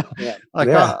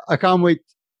 I can't wait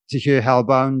to hear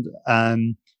Hellbound.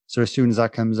 So as soon as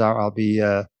that comes out, I'll be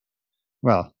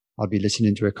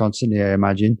listening to it constantly, I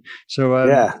imagine. So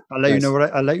I'll let you know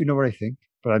what I think.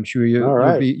 But I'm sure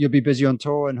you'll be busy on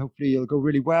tour, and hopefully it'll go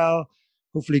really well.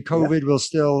 Hopefully COVID will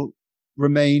still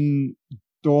remain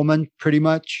dormant pretty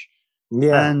much.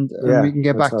 Yeah. And we can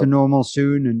get back to normal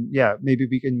soon. And maybe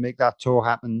we can make that tour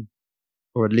happen,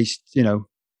 or at least,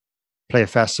 play a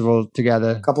festival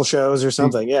together. A couple shows or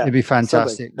something. It'd be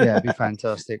fantastic. It'd be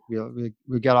fantastic.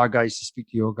 We'll get our guys to speak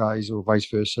to your guys or vice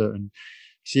versa and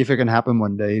see if it can happen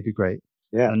one day. It'd be great.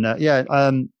 Yeah.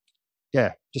 And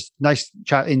just nice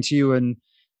chatting to you. And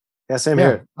same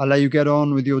here. I'll let you get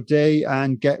on with your day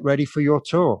and get ready for your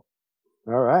tour.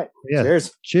 All right. Yeah.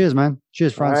 Cheers, man.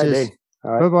 Cheers, Francis.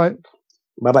 All right. Bye-bye.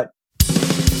 Bye-bye.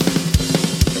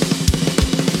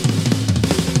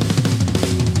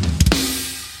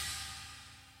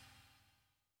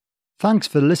 Thanks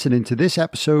for listening to this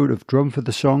episode of Drum for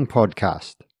the Song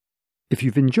podcast. If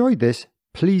you've enjoyed this,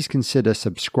 please consider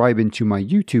subscribing to my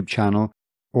YouTube channel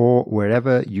or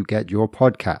wherever you get your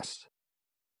podcasts.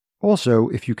 Also,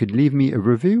 if you could leave me a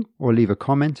review or leave a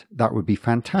comment, that would be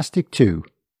fantastic too.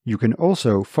 You can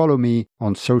also follow me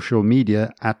on social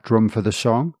media at Drum for the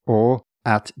Song or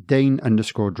at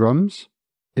Dane_drums.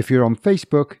 If you're on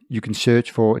Facebook, you can search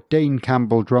for Dane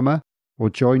Campbell Drummer or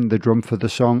join the Drum for the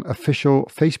Song official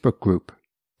Facebook group.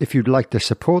 If you'd like to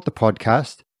support the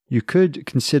podcast, you could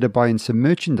consider buying some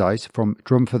merchandise from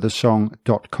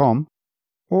drumforthesong.com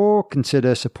or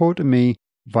consider supporting me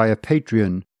via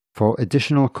Patreon for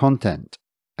additional content.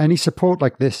 Any support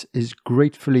like this is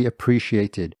gratefully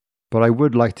appreciated, but I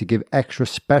would like to give extra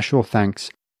special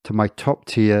thanks to my top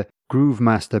tier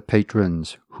Groovemaster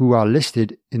patrons who are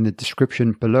listed in the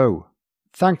description below.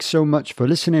 Thanks so much for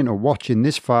listening or watching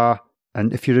this far,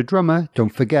 and if you're a drummer, don't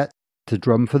forget to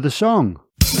drum for the song.